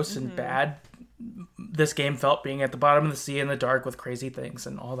how gross and bad this game felt, being at the bottom of the sea in the dark with crazy things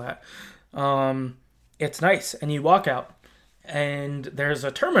and all that. It's nice. And you walk out, and there's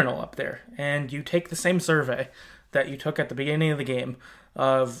a terminal up there, and you take the same survey that you took at the beginning of the game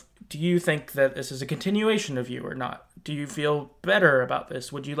of, do you think that this is a continuation of you or not? Do you feel better about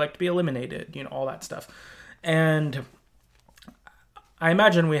this? Would you like to be eliminated? You know, all that stuff. And I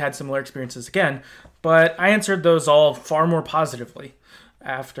imagine we had similar experiences again, but I answered those all far more positively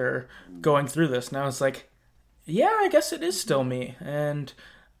after going through this. And I was like, yeah, I guess it is still me. And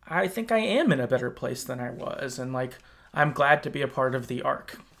I think I am in a better place than I was. And like, I'm glad to be a part of the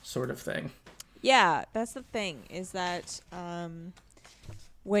Ark sort of thing. Yeah, that's the thing, is that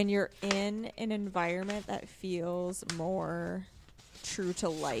when you're in an environment that feels more true to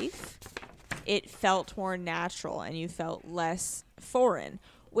life, it felt more natural and you felt less foreign,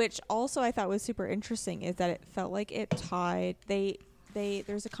 which also I thought was super interesting, is that it felt like it tied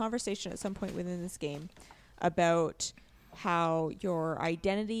there's a conversation at some point within this game about how your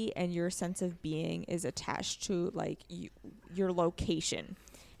identity and your sense of being is attached to like your location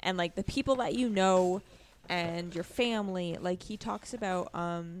and like the people that you know and your family. Like he talks about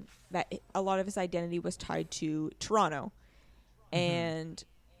that a lot of his identity was tied to Toronto, and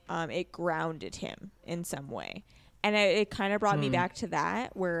it grounded him in some way. And it kind of brought me back to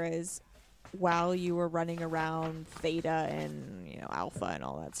that, whereas while you were running around Theta and, you know, Alpha and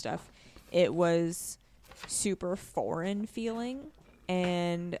all that stuff, it was super foreign feeling,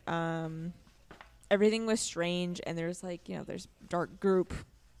 and everything was strange, and there's like, you know, there's dark goop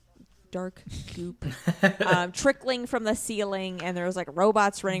trickling from the ceiling, and there was like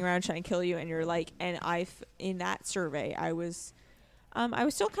robots running around trying to kill you, and you're like, and in that survey I was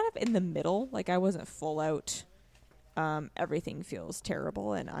still kind of in the middle, like I wasn't full out everything feels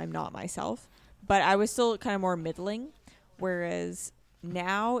terrible and I'm not myself, but I was still kind of more middling, whereas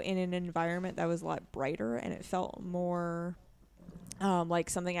now in an environment that was a lot brighter and it felt more like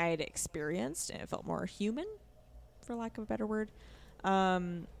something I had experienced, and it felt more human, for lack of a better word.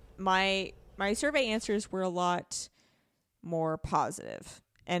 My survey answers were a lot more positive,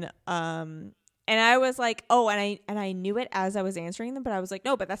 and I was like, oh, and I knew it as I was answering them, but I was like,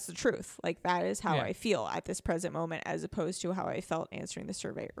 no, but that's the truth. Like that is how I feel at this present moment, as opposed to how I felt answering the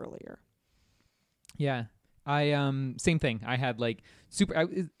survey earlier. Yeah. I same thing. I had like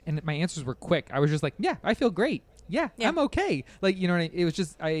and my answers were quick. I was just like, yeah, I feel great. Yeah. I'm okay. Like, you know, it was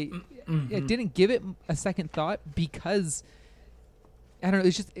just I didn't give it a second thought, because I don't know.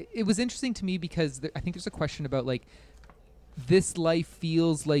 It's just it was interesting to me because I think there's a question about like, this life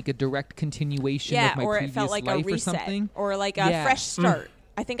feels like a direct continuation of my or previous it felt like life a reset, or something, or like a fresh start.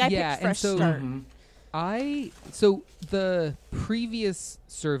 I think I picked fresh start. So the previous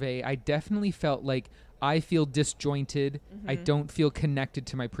survey, I definitely felt like I feel disjointed. I don't feel connected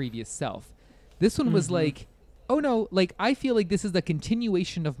to my previous self. This one was like, oh no, like I feel like this is the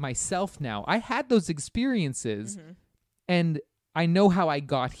continuation of myself now. I had those experiences and I know how I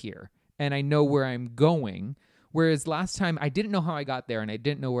got here and I know where I'm going. Whereas last time I didn't know how I got there and I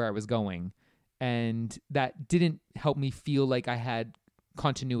didn't know where I was going. And that didn't help me feel like I had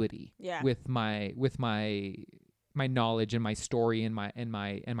continuity with my my knowledge and my story and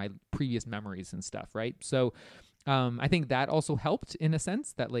my previous memories and stuff, right? So I think that also helped in a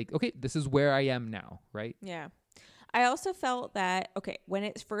sense that like, okay, this is where I am now, right? Yeah. I also felt that, okay, when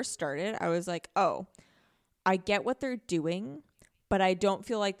it first started, I was like, oh, I get what they're doing, but I don't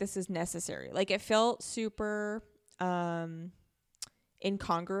feel like this is necessary. Like, it felt super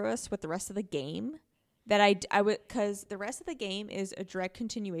incongruous with the rest of the game that I would, because the rest of the game is a direct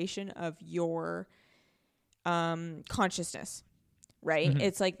continuation of your consciousness. Right? Mm-hmm.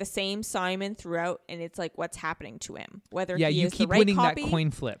 It's like the same Simon throughout, and it's like what's happening to him. Whether Yeah, he you is keep the right winning copy that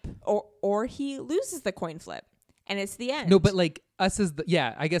coin flip. or he loses the coin flip. And it's the end. No, but like us as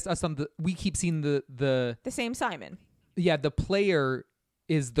I guess us on we keep seeing the same Simon. Yeah, the player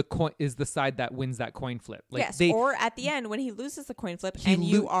is the side that wins that coin flip. Like yes, or at the end when he loses the coin flip and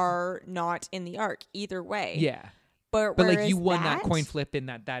you are not in the arc. Either way. Yeah. But like you won that coin flip in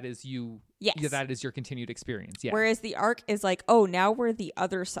that is you. Yes. Yeah, that is your continued experience. Yeah. Whereas the arc is like, oh, now we're the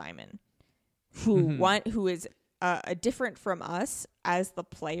other Simon, who is different from us as the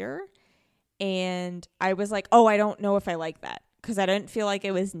player. And I was like, oh, I don't know if I like that because I didn't feel like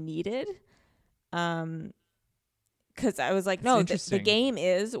it was needed. Because I was like, no, the game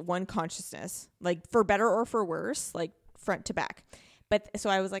is one consciousness, like for better or for worse, like front to back. But so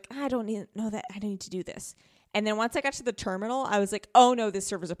I was like, I don't need to do this. And then once I got to the terminal, I was like, oh no, this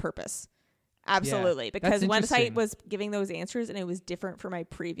serves a purpose. Absolutely. Yeah, because once I was giving those answers and it was different from my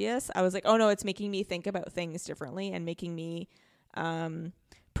previous, I was like, oh no, it's making me think about things differently and making me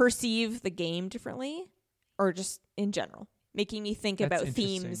perceive the game differently, or just in general, making me think about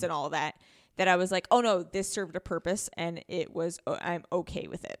themes and all that I was like, oh no, this served a purpose and I'm okay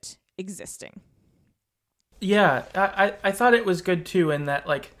with it existing. Yeah, I thought it was good too in that,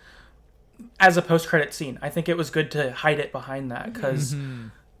 like, as a post-credit scene, I think it was good to hide it behind that because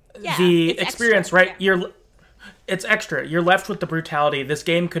the experience, extra, right? Yeah. It's extra. You're left with the brutality. This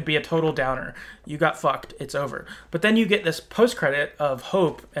game could be a total downer. You got fucked. It's over. But then you get this post-credit of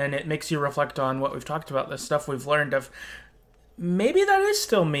hope, and it makes you reflect on what we've talked about, the stuff we've learned of maybe that is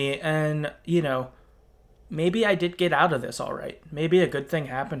still me, and, you know, maybe I did get out of this all right. Maybe a good thing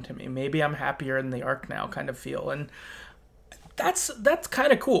happened to me. Maybe I'm happier in the arc now kind of feel. And that's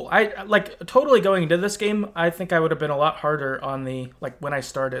kind of cool. I like totally going into this game, I think I would have been a lot harder on the, like, when I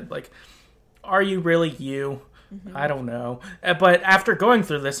started, like, are you really you? I don't know. But after going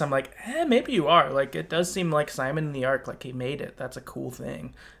through this, I'm like, maybe you are. Like, it does seem like Simon in the arc, like, he made it. That's a cool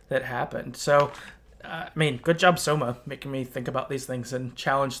thing that happened. So, I mean, good job, SOMA, making me think about these things and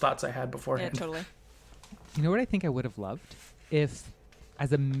challenge thoughts I had beforehand. Yeah, totally. You know what I think I would have loved? If,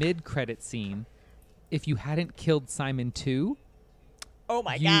 as a mid-credit scene, if you hadn't killed Simon 2, oh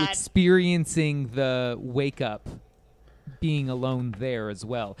my you God, experiencing the wake-up being alone there as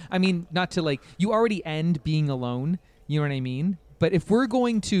well. I mean, not to like, you already end being alone, you know what I mean? But if we're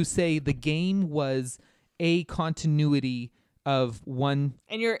going to say the game was a continuity of one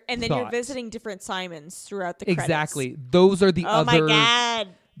and then you're visiting different Simons throughout the credits. Exactly. Those are the other. Oh my God.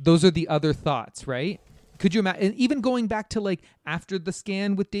 Those are the other thoughts, right? Could you imagine? And even going back to like after the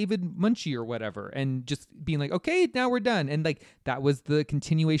scan with David Munchie or whatever, and just being like, okay, now we're done, and like that was the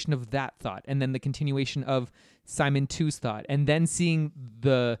continuation of that thought, and then the continuation of Simon 2's thought, and then seeing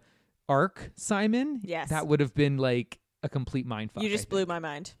the arc Simon. Yes, that would have been like a complete mindfuck. You just blew my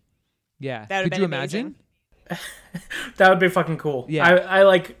mind. Yeah, that would could you imagine? That would be fucking cool. Yeah, I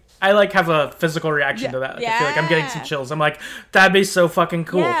like have a physical reaction to that. Like, I feel like I'm getting some chills. I'm like, that'd be so fucking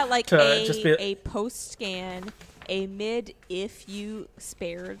cool. Yeah, like to just be a post scan, a mid if you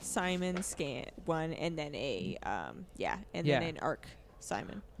spared Simon scan one, and then then an arc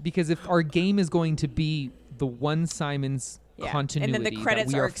Simon. Because if our game is going to be the one Simon's continuity, and then the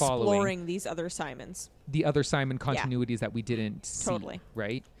credits that we are following, exploring these other Simons, the other Simon continuities that we didn't see, totally,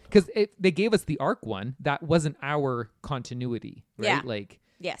 right? Because they gave us the arc one that wasn't our continuity, right? Yeah. Like,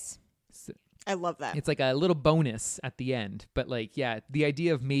 yes, I love that. It's like a little bonus at the end, but like, yeah, the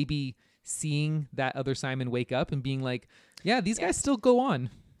idea of maybe seeing that other Simon wake up and being like, yeah, these guys still go on,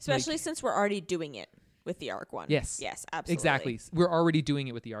 especially like, since we're already doing it with the arc one. Yes, absolutely, exactly. We're already doing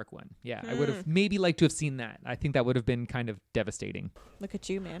it with the arc one. Yeah, I would have maybe liked to have seen that. I think that would have been kind of devastating. Look at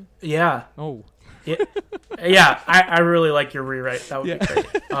you, man. Yeah. Oh. Yeah. I really like your rewrite. That would be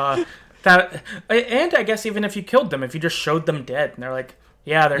great. And I guess even if you killed them, if you just showed them dead, and they're like,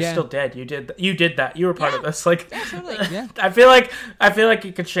 yeah, they're still dead. You did that. You were part of this. Like, totally. Yeah. I feel like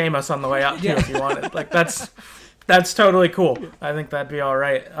you could shame us on the way out too if you wanted. Like, that's totally cool. I think that'd be all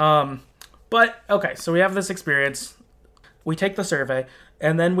right. But okay, so we have this experience. We take the survey,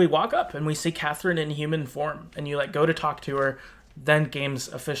 and then we walk up and we see Catherine in human form, and you like go to talk to her. Then game's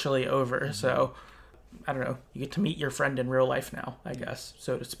officially over. So I don't know, you get to meet your friend in real life now, I guess,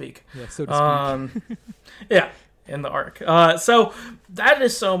 so to speak. Yeah, so to speak. Yeah, in the arc. So that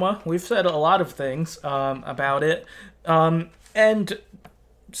is Soma. We've said a lot of things about it. And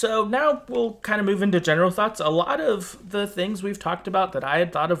so now we'll kind of move into general thoughts. A lot of the things we've talked about that I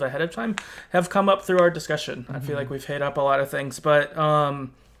had thought of ahead of time have come up through our discussion. I feel like we've hit up a lot of things, but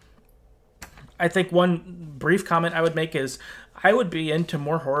I think one brief comment I would make is I would be into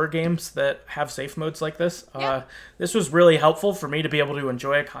more horror games that have safe modes like this. Yeah. This was really helpful for me to be able to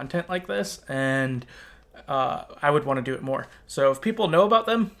enjoy content like this, and I would want to do it more. So if people know about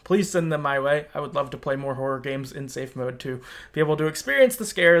them, please send them my way. I would love to play more horror games in safe mode to be able to experience the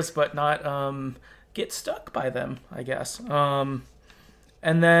scares, but not get stuck by them, I guess. And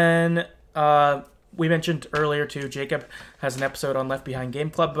then we mentioned earlier too, Jacob has an episode on Left Behind Game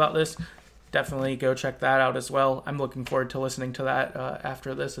Club about this. Definitely go check that out as well. I'm looking forward to listening to that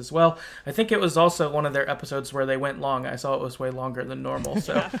after this as well. I think it was also one of their episodes where they went long. I saw it was way longer than normal.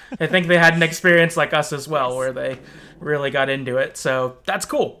 So I think they had an experience like us as well, where they really got into it. So that's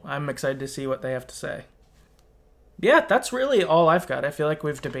cool. I'm excited to see what they have to say. Yeah, that's really all I've got. I feel like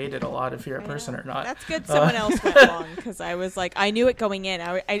we've debated a lot if you're a person or not. That's good someone else went along, because I was like, I knew it going in.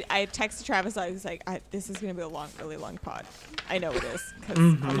 I texted Travis, I was like, this is going to be a long, really long pod. I know it is.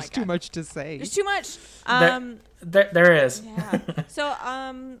 There's too much to say. There's too much. There is. Yeah. So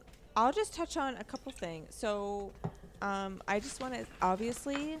I'll just touch on a couple things. So I just want to,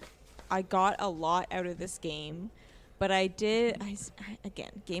 obviously, I got a lot out of this game. But again,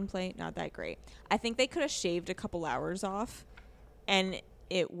 gameplay, not that great. I think they could have shaved a couple hours off, and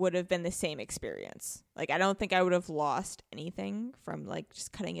it would have been the same experience. Like, I don't think I would have lost anything from, like,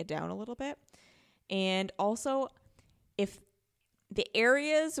 just cutting it down a little bit. And also, if the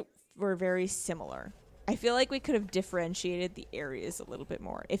areas were very similar, I feel like we could have differentiated the areas a little bit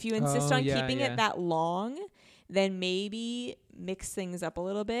more. If you insist on keeping it that long, then maybe mix things up a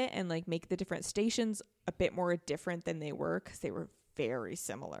little bit and like make the different stations a bit more different than they were, because they were very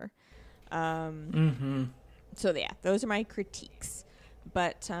similar. So yeah, those are my critiques.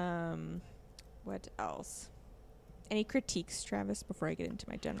 But what else? Any critiques, Travis, before I get into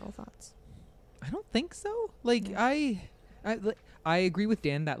my general thoughts? I don't think so. Like, I agree with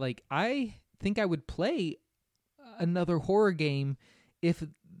Dan that, like, I think I would play another horror game if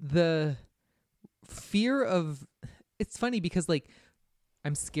the fear of, it's funny because, like,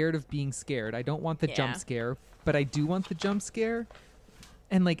 I'm scared of being scared. I don't want the jump scare, but I do want the jump scare.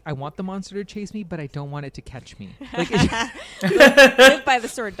 And, like, I want the monster to chase me, but I don't want it to catch me. Like, live by the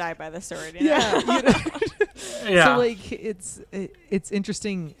sword, die by the sword. You know? Yeah. So, like, it's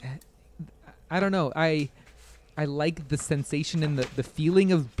interesting. I don't know. I like the sensation and the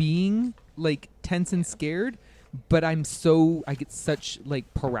feeling of being, like, tense and scared, but I get such,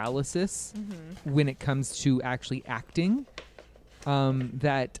 like, paralysis when it comes to actually acting,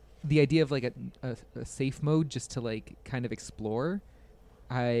 that the idea of, like, a safe mode just to, like, kind of explore,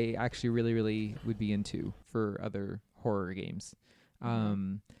 I actually really, really would be into for other horror games.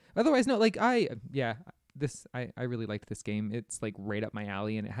 Otherwise, no, like, I really liked this game. It's, like, right up my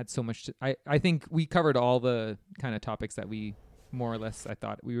alley, and it had so much I think we covered all the kind of topics that we more or less I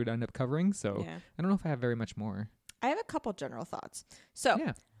thought we would end up covering, so I don't know if I have very much more. I have a couple general thoughts. So,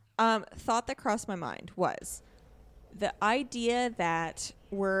 thought that crossed my mind was the idea that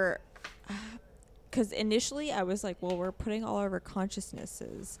because initially I was like, well, we're putting all of our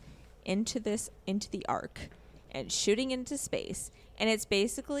consciousnesses into the arc and shooting into space, and it's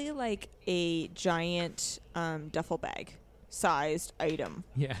basically like a giant duffel bag sized item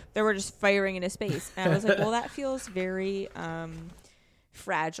that we're just firing into space. And I was like, well, that feels very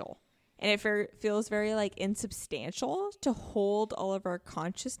fragile, and it feels very, like, insubstantial to hold all of our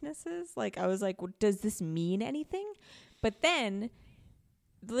consciousnesses. Like, I was like, well, does this mean anything? But then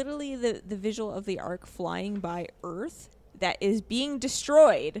literally the visual of the ark flying by Earth that is being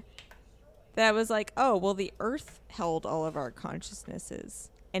destroyed, that I was like, oh, well, the Earth held all of our consciousnesses,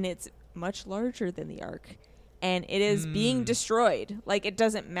 and it's much larger than the ark, and it is being destroyed. Like, it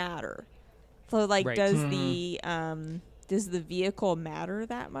doesn't matter. So, like, does the vehicle matter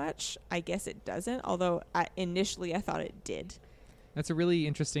that much? I guess it doesn't, although initially I thought it did. That's a really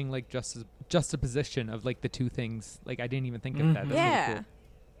interesting, like, juxtaposition of, like, the two things. Like, I didn't even think of that. That's really cool.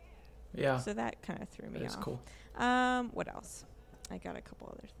 Yeah. So that kind of threw me off. That's cool. What else? I got a couple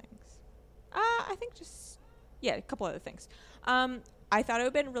other things. I think a couple other things. I thought it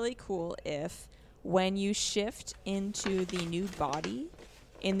would have been really cool if when you shift into the new body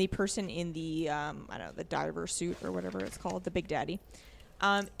in the person in the, I don't know, the diver suit or whatever it's called, the Big Daddy,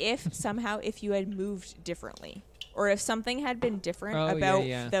 if somehow if you had moved differently. or if something had been different Oh, about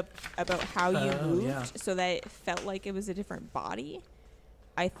yeah. about how you moved, yeah. so that it felt like it was a different body,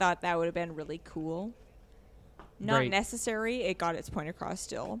 I thought that would have been really cool. Not Right. necessary. It got its point across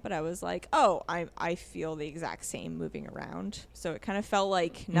still, but I was like, oh, I feel the exact same moving around. So it kind of felt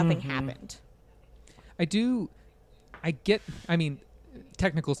like nothing happened. I mean,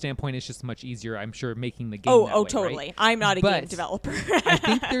 technical standpoint is just much easier, I'm sure, making the game that way, Totally. right? I'm not a game But developer.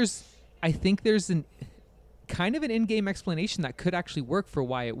 I think there's an kind of an in-game explanation that could actually work for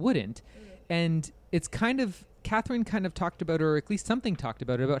why it wouldn't. And it's kind of, Catherine kind of talked about, or at least something talked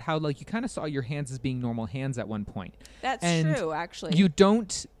about how like you kind of saw your hands as being normal hands at one point. That's And true, actually. You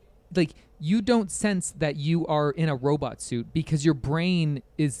don't sense that you are in a robot suit because your brain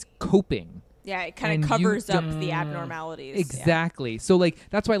is coping. Yeah, it kind And of you covers up don't- the abnormalities. Yeah. Exactly. So like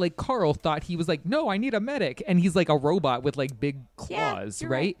that's why like Carl thought he was like, no, I need a medic, and he's like a robot with like big claws,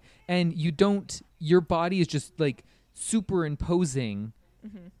 you're right? right. And your body is just like superimposing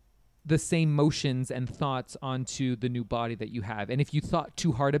the same motions and thoughts onto the new body that you have. And if you thought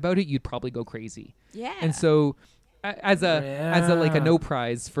too hard about it, you'd probably go crazy. Yeah. And so as a like a Yeah. no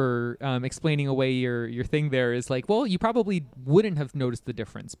prize for explaining away your thing there is like, well, you probably wouldn't have noticed the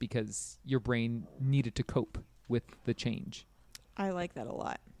difference because your brain needed to cope with the change. I like that a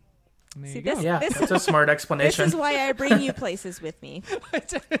lot. And there See, you go. this- Yeah, that's a smart This explanation. is why I bring you places with me.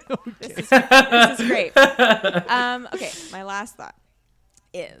 Okay. This is great. Okay, my last thought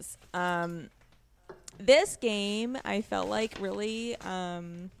is this game I felt like really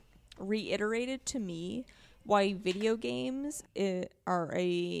reiterated to me why video games are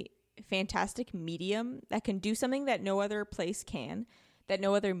a fantastic medium that can do something that no other place can, that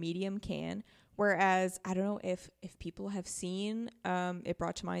no other medium can. Whereas, I don't know if people have seen, it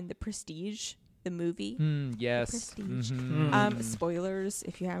brought to mind The Prestige, the movie. Yes. Prestige. Mhm. Spoilers,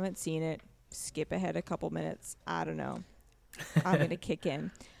 if you haven't seen it, skip ahead a couple minutes. I don't know. I'm going to kick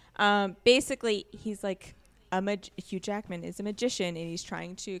in. Basically, he's like, Hugh Jackman is a magician, and he's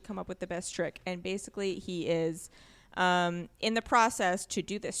trying to come up with the best trick. And basically, he is, in the process to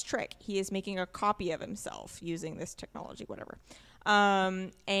do this trick, he is making a copy of himself using this technology, whatever.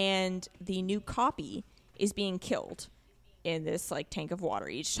 And the new copy is being killed in this like tank of water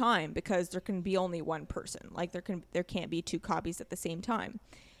each time because there can be only one person. Like there can't be two copies at the same time.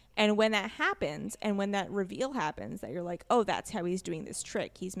 And when that happens, and when that reveal happens, that you're like, oh, that's how he's doing this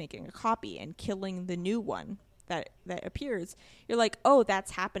trick. He's making a copy and killing the new one that appears. You're like, oh,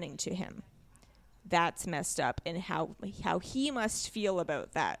 that's happening to him. That's messed up, and how he must feel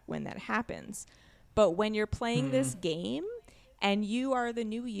about that when that happens. But when you're playing this game and you are the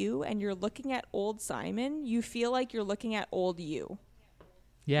new you and you're looking at old Simon, you feel like you're looking at old you.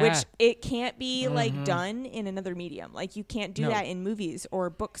 Yeah. Which it can't be like done in another medium. Like you can't do No. that in movies or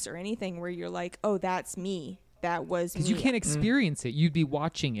books or anything where you're like, oh, that's me. That was me. Because you can't experience it. You'd be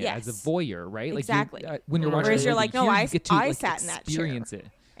watching it as a Yes. voyeur, right? Exactly. Like when you're watching Whereas a you're movie like, no, here, I you get to, like, sat in that chair. experience it.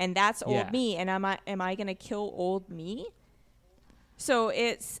 And that's old Yeah. me. And am I gonna kill old me? So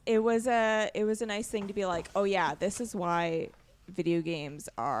it was a nice thing to be like, oh yeah, this is why video games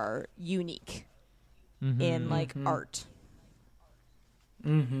are unique in like art.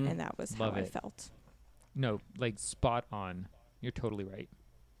 And that was Love how I it. felt. No, like spot on. You're totally right.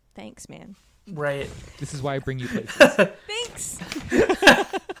 Thanks, man. Right. This is why I bring you places. Thanks.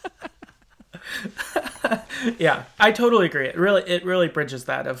 Yeah, I totally agree. It really bridges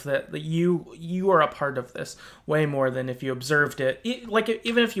that of that you are a part of this way more than if you observed it. Like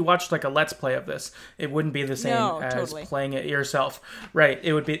even if you watched like a Let's Play of this, it wouldn't be the same as totally. playing it yourself. Right.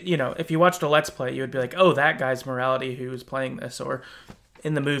 It would be, if you watched a Let's Play, you would be like, oh, that guy's morality who's playing this, or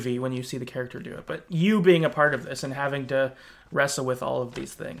in the movie when you see the character do it. But you being a part of this and having to wrestle with all of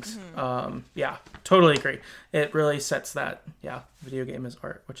these things. Yeah, totally agree. It really sets that, video game is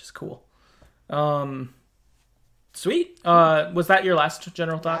art, which is cool. Sweet. Was that your last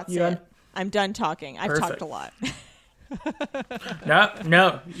general thought That's you had? it. I'm done talking. I've Perfect. talked a lot.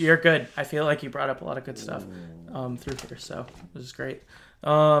 No, you're good. I feel like you brought up a lot of good stuff through here, so this is great.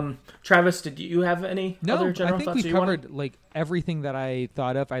 Travis, did you have any other No, general I think thoughts we you wanted? covered like everything that I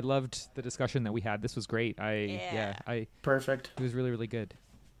thought of. I loved the discussion that we had. This was great. It Perfect. was really, really good.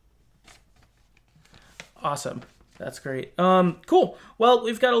 Awesome. That's great. Cool. Well,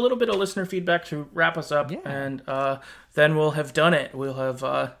 we've got a little bit of listener feedback to wrap us up, Yeah. and then we'll have done it. We'll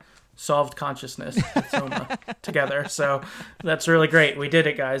have solved consciousness with SOMA together. So that's really great. We did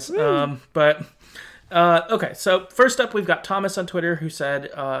it, guys. Okay, so first up, we've got Thomas on Twitter who said,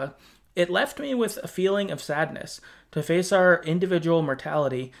 it left me with a feeling of sadness. To face our individual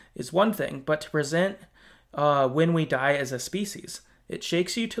mortality is one thing, but to present when we die as a species, it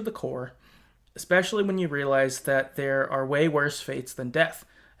shakes you to the core. especially when you realize that there are way worse fates than death.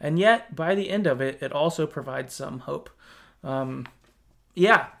 And yet, by the end of it, it also provides some hope.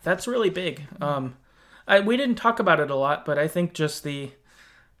 Yeah, that's really big. We didn't talk about it a lot, but I think just the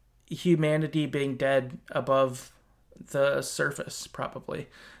humanity being dead above the surface, probably.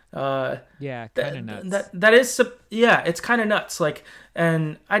 Yeah, kind of nuts. That is, yeah, it's kind of nuts. Like,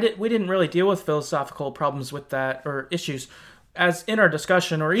 and we didn't really deal with philosophical problems with that or issues as in our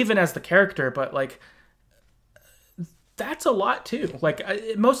discussion or even as the character, but like, that's a lot too. Like,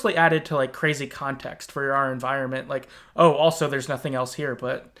 it mostly added to like crazy context for our environment. Like, oh, also there's nothing else here,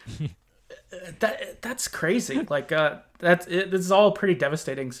 but that's crazy. Like, this is all a pretty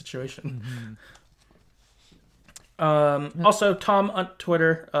devastating situation. Also, Tom on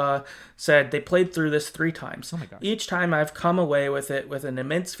Twitter said they played through this 3 times. Oh my gosh. Each time I've come away with it with an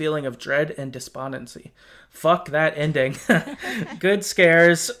immense feeling of dread and despondency. Fuck that ending. Good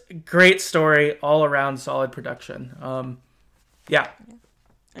scares, great story, all around solid production. Yeah.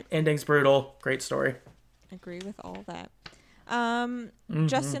 Ending's brutal, great story. Agree with all that.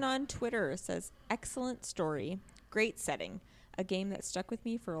 Justin on Twitter says, excellent story, great setting, a game that stuck with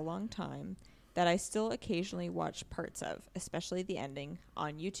me for a long time, that I still occasionally watch parts of, especially the ending,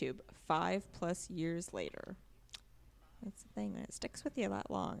 on YouTube 5+ years later. That's the thing, when it sticks with you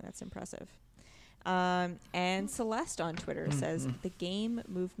that long, that's impressive. And Celeste on Twitter says, the game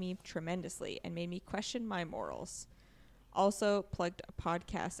moved me tremendously and made me question my morals. Also plugged a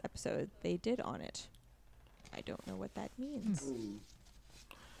podcast episode they did on it. I don't know what that means.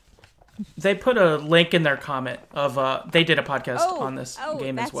 They put a link in their comment of they did a podcast on this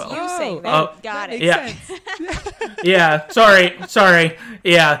game as well. You saying that. Got it. Yeah. Yeah. Sorry.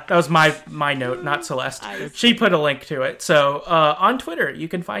 Yeah, that was my note, not Celeste. She put a link to it. So on Twitter, you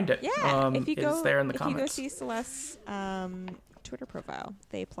can find it. Yeah. If you go, it's there in the comments. If you go see Celeste's Twitter profile,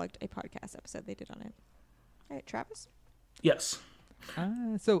 they plugged a podcast episode they did on it. All right, Travis? Yes.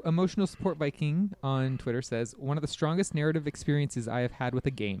 So Emotional Support Viking on Twitter says, one of the strongest narrative experiences I have had with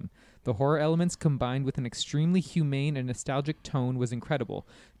a game. The horror elements combined with an extremely humane and nostalgic tone was incredible.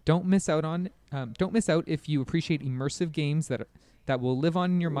 Don't miss out if you appreciate immersive games that will live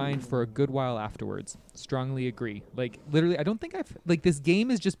on in your mind for a good while afterwards. Strongly agree. Like, literally, I don't think this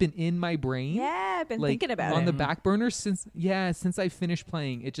game has just been in my brain. Yeah, I've been thinking about it. On the back burner since I finished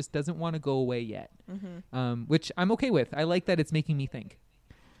playing. It just doesn't want to go away yet. Which I'm okay with. I like that it's making me think.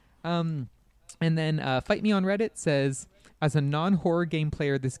 And then Fight Me on Reddit says, as a non-horror game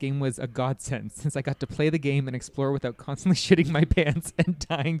player, this game was a godsend since I got to play the game and explore without constantly shitting my pants and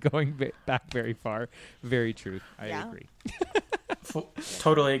dying going back very far. Very true. I agree.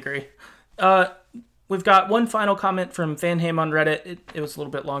 Totally agree. We've got one final comment from Vanham on Reddit. It was a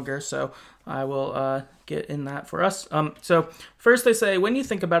little bit longer, so I will get in that for us. So first they say, when you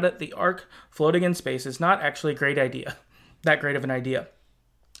think about it, the Ark floating in space is not actually that great of an idea.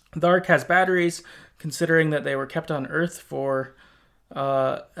 The Ark has batteries, considering that they were kept on Earth for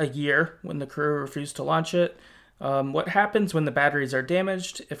a year when the crew refused to launch it. What happens when the batteries are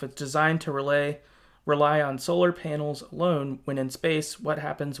damaged? If it's designed to rely on solar panels alone when in space, what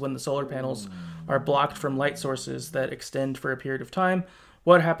happens when the solar panels are blocked from light sources that extend for a period of time?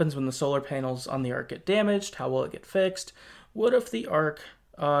 What happens when the solar panels on the Ark get damaged? How will it get fixed? What if the Ark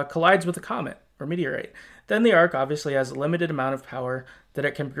collides with a comet or meteorite? Then the Ark obviously has a limited amount of power that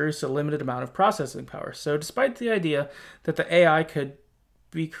it can produce a limited amount of processing power. So despite the idea that the AI could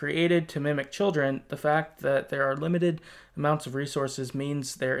be created to mimic children, the fact that there are limited amounts of resources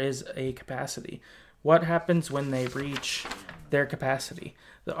means there is a capacity. What happens when they reach their capacity?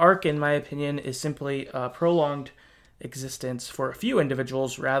 The Ark, in my opinion, is simply a prolonged existence for a few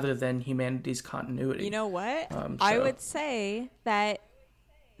individuals rather than humanity's continuity. You know what? I would say that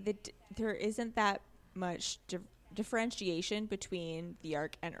there isn't that much differentiation between the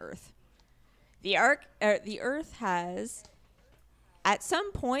Ark and Earth. The Earth has, at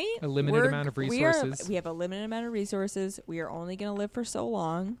some point, a limited amount of resources. We have a limited amount of resources. We are only going to live for so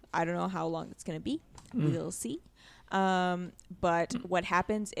long. I don't know how long it's going to be. We'll see. But what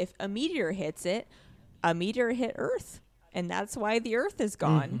happens if a meteor hits it? A meteor hit Earth, and that's why the Earth is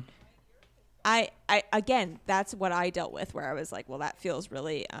gone. I again, that's what I dealt with, where I was like, well, that feels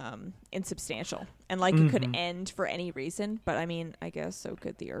really insubstantial, and like it could end for any reason. But I mean, I guess so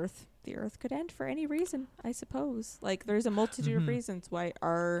could the Earth. The Earth could end for any reason, I suppose. Like there's a multitude of reasons why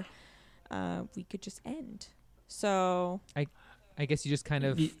we could just end. So I guess you just kind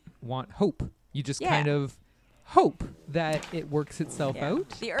of want hope. You just kind of hope that it works itself out.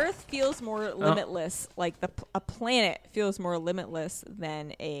 The Earth feels more limitless. Like a planet feels more limitless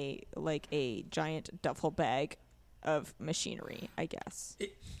than a giant duffel bag of machinery, I guess.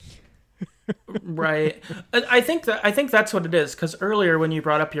 Right. I think that's what it is, because earlier when you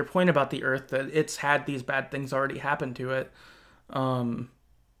brought up your point about the Earth, that it's had these bad things already happen to it.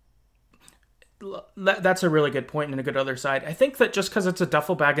 That's a really good point and a good other side. I think that just because it's a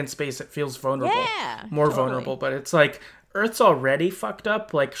duffel bag in space, it feels vulnerable. Yeah, more totally. vulnerable. But it's like Earth's already fucked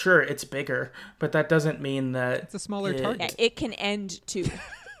up. Like, sure, it's bigger, but that doesn't mean that It's a smaller target. Yeah, it can end too.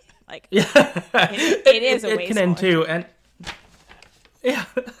 Like, Yeah, it is a it way can end smaller. too, and yeah,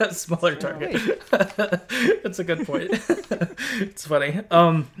 a smaller target. That's a good point. It's funny.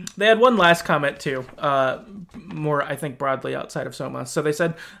 They had one last comment too, more I think broadly outside of Soma. So they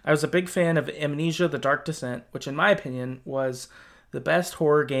said, I was a big fan of Amnesia: The Dark Descent, which in my opinion was the best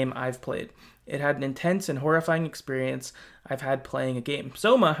horror game I've played. It had an intense and horrifying experience I've had playing a game.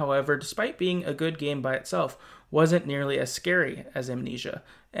 Soma, however, despite being a good game by itself, wasn't nearly as scary as Amnesia.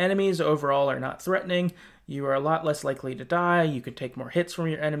 Enemies overall are not threatening. You are a lot less likely to die. You could take more hits from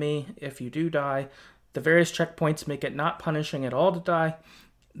your enemy if you do die. The various checkpoints make it not punishing at all to die.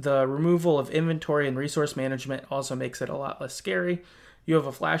 The removal of inventory and resource management also makes it a lot less scary. You have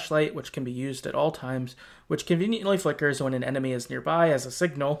a flashlight, which can be used at all times, which conveniently flickers when an enemy is nearby as a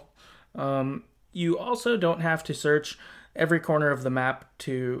signal. You also don't have to search every corner of the map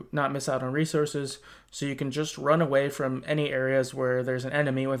to not miss out on resources, so you can just run away from any areas where there's an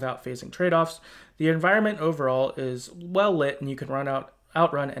enemy without facing trade-offs. The environment overall is well lit, and you can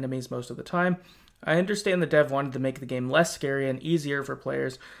outrun enemies most of the time. I understand the dev wanted to make the game less scary and easier for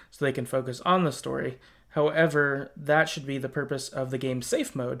players so they can focus on the story. However, that should be the purpose of the game's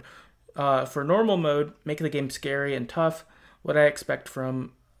safe mode. For normal mode, make the game scary and tough. What I expect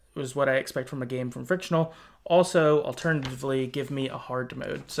from a game from Frictional. Also, alternatively, give me a hard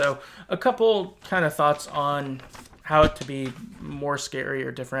mode. So, a couple kind of thoughts on how it to be more scary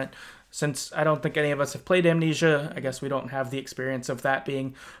or different. Since I don't think any of us have played Amnesia, I guess we don't have the experience of that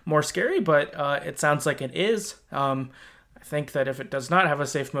being more scary, but it sounds like it is. I think that if it does not have a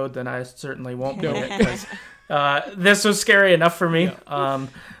safe mode, then I certainly won't play it, because this was scary enough for me. Yeah.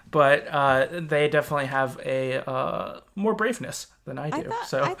 But they definitely have a more braveness than I do.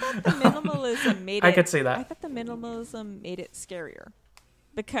 I thought the minimalism made it. I could see that. I thought the minimalism made it scarier,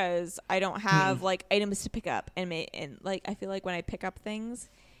 because I don't have like items to pick up, and like I feel like when I pick up things,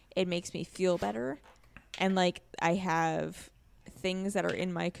 it makes me feel better, and like I have things that are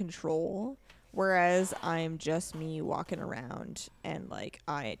in my control. Whereas I'm just me walking around, and like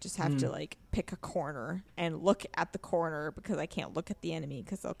I just have to like pick a corner and look at the corner, because I can't look at the enemy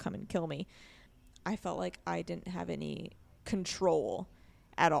because they'll come and kill me. I felt like I didn't have any control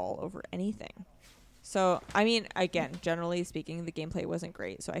at all over anything. So, I mean, again, generally speaking, the gameplay wasn't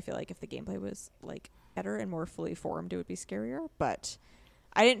great. So I feel like if the gameplay was like better and more fully formed, it would be scarier. But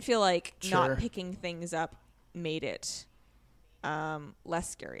I didn't feel like not picking things up made it less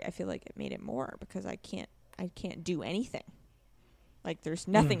scary. I feel like it made it more, because I can't do anything. Like there's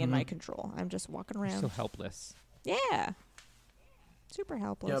nothing in my control. I'm just walking around. So helpless. Yeah. Super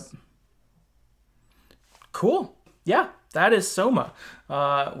helpless. Yep. Cool. Yeah, that is Soma.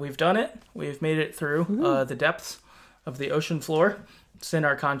 We've done it. We've made it through the depths of the ocean floor, send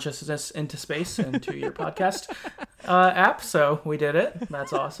our consciousness into space into your podcast app. So we did it.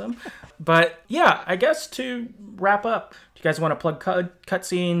 That's awesome. But yeah, I guess to wrap up, do you guys want to plug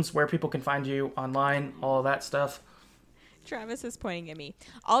cutscenes, where people can find you online, all of that stuff? Travis is pointing at me.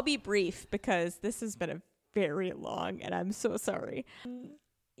 I'll be brief, because this has been a very long, and I'm so sorry.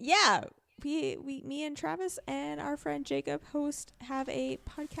 Yeah, me and Travis and our friend Jacob have a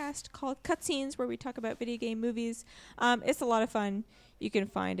podcast called Cutscenes, where we talk about video game movies. It's a lot of fun. You can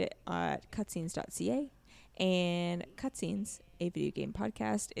find it at cutscenes.ca. And Cutscenes, a video game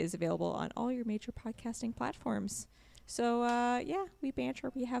podcast, is available on all your major podcasting platforms. So, yeah, we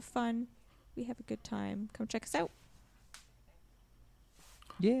banter, we have fun, we have a good time. Come check us out.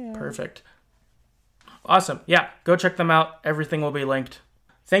 Yeah. Perfect. Awesome. Yeah, go check them out. Everything will be linked.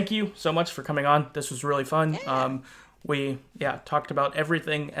 Thank you so much for coming on. This was really fun. Yeah. We talked about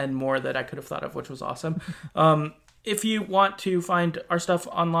everything and more that I could have thought of, which was awesome. If you want to find our stuff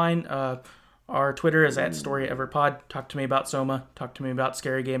online, our Twitter is at StoryEverPod. Talk to me about Soma. Talk to me about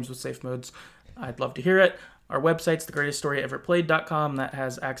scary games with safe modes. I'd love to hear it. Our website's thegreateststoryeverplayed.com. That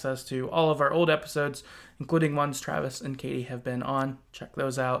has access to all of our old episodes, including ones Travis and Katie have been on. Check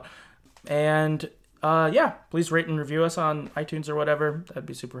those out. And please rate and review us on iTunes or whatever. That'd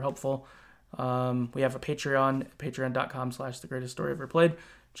be super helpful. We have a Patreon, patreon.com/thegreateststoryeverplayed.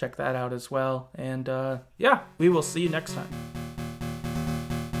 Check that out as well. And we will see you next time.